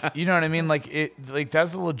like, you know what I mean? Like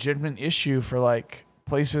that's a legitimate issue for like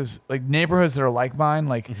places, like neighborhoods that are like mine.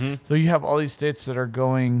 Like, so you have all these states that are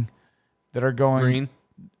going Green.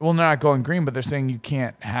 Well, they're not going green, but they're saying you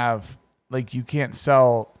can't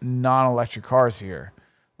sell non-electric cars here,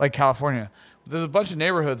 like California. There's a bunch of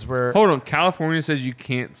neighborhoods where Hold on. California says you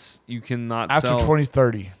cannot after sell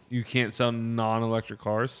 2030. You can't sell non-electric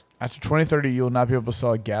cars. After 2030, you will not be able to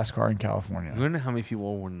sell a gas car in California. You wonder how many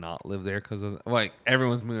people will not live there because of like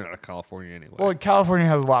everyone's moving out of California anyway. Well, California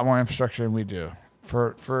has a lot more infrastructure than we do.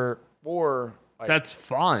 Like, that's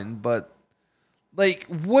fine, but like,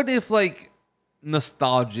 what if like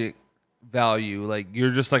nostalgic value, like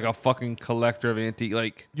you're just like a fucking collector of antique,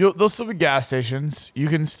 like there'll still be gas stations. You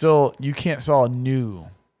can't sell a new.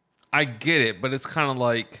 I get it, but it's kind of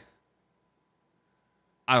like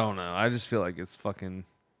I don't know. I just feel like it's fucking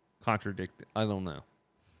contradicted. I don't know.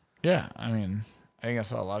 Yeah, I mean, I think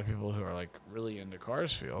that's how a lot of people who are like really into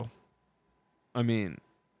cars feel. I mean,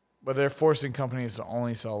 but they're forcing companies to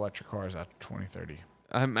only sell electric cars after 2030.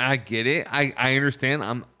 I get it. I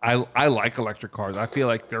understand. I like electric cars. I feel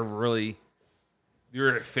like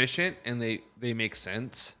they're efficient and they make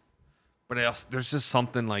sense. But there's just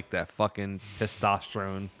something like that fucking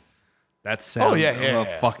testosterone. That sound of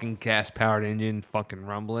a fucking gas-powered engine fucking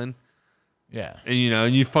rumbling. Yeah. And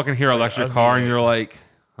and you fucking hear electric car and you're like,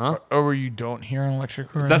 huh? Or where you don't hear an electric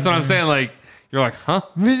car. That's what I'm saying. Like, you're like, huh?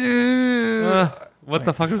 What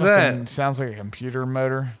the fuck is that? Sounds like a computer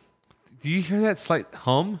motor. Do you hear that slight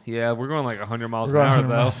hum? Yeah, we're going like 100 miles We're an going hour 100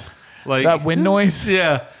 though. miles. Like That wind noise?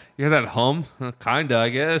 Yeah. You hear that hum? Kinda, I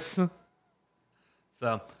guess. So,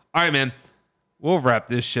 all right, man. We'll wrap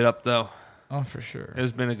this shit up though. Oh, for sure.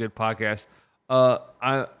 It's been a good podcast.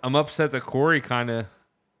 I'm upset that Corey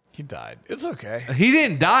He died. It's okay. he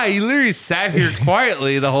didn't die. He literally sat here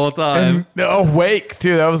quietly the whole time. And awake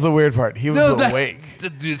too. That was the weird part. He was awake.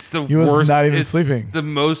 It's the He was worst. not even it's sleeping. The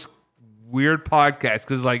most weird podcast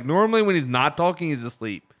because like normally when he's not talking, he's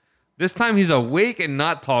asleep. This time he's awake and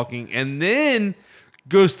not talking, and then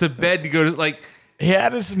goes to bed to go to like. He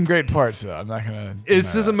added some great parts though. I'm not gonna.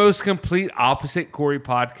 It's the most complete opposite Corey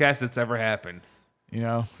podcast that's ever happened. You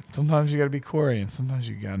know, sometimes you gotta be Corey, and sometimes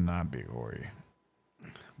you gotta not be Corey.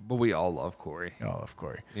 But we all love Corey. We all love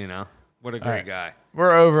Corey. You know, what a great guy.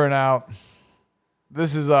 We're over and out.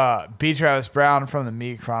 This is B. Travis Brown from the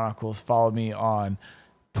Meat Chronicles. Follow me on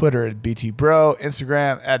Twitter at BTBro,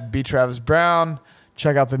 Instagram at B. Travis Brown.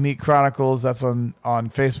 Check out the Meat Chronicles. That's on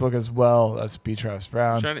Facebook as well. That's B. Travis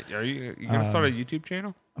Brown. Are you gonna start a YouTube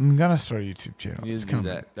channel? I'm gonna start a YouTube channel. You It's need to do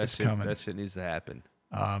coming. that. It's coming. That shit needs to happen.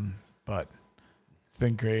 But it's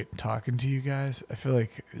been great talking to you guys. I feel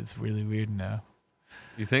like it's really weird now.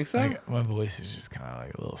 You think so? Like, my voice is just kind of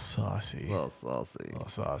like a little saucy. A little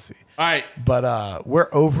saucy. All right. But we're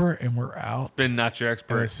over and we're out. Been Not Your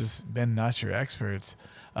Experts. And it's just been Not Your Experts.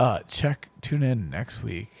 Tune in next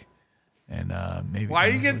week. And maybe. Why are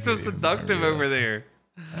you getting so seductive over there?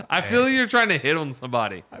 I feel like you're trying to hit on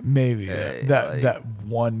somebody. Maybe. Hey, that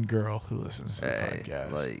one girl who listens to the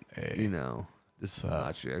podcast. You know, this is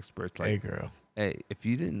Not Your Experts. Like, hey, girl. Hey, if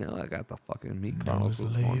you didn't know, I got the fucking Meat I was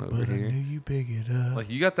Chronicles late, on over but I here. knew you big it up. Like,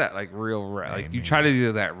 you got that, like, real, like, you try to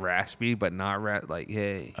do that raspy, but not like,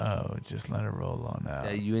 hey. Oh, just let it roll on out.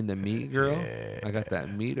 Yeah, you into meat, girl? Yeah. I got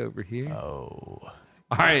that meat over here. Oh. All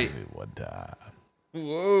right. One time.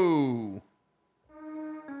 Whoa.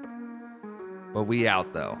 But we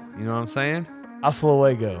out, though. You know what I'm saying? Hasta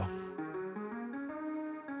luego.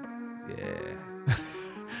 Yeah.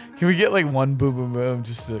 Can we get like one boom boom boom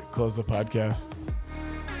just to close the podcast?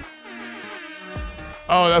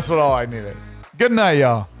 Oh, that's what all I needed. Good night,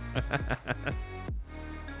 y'all.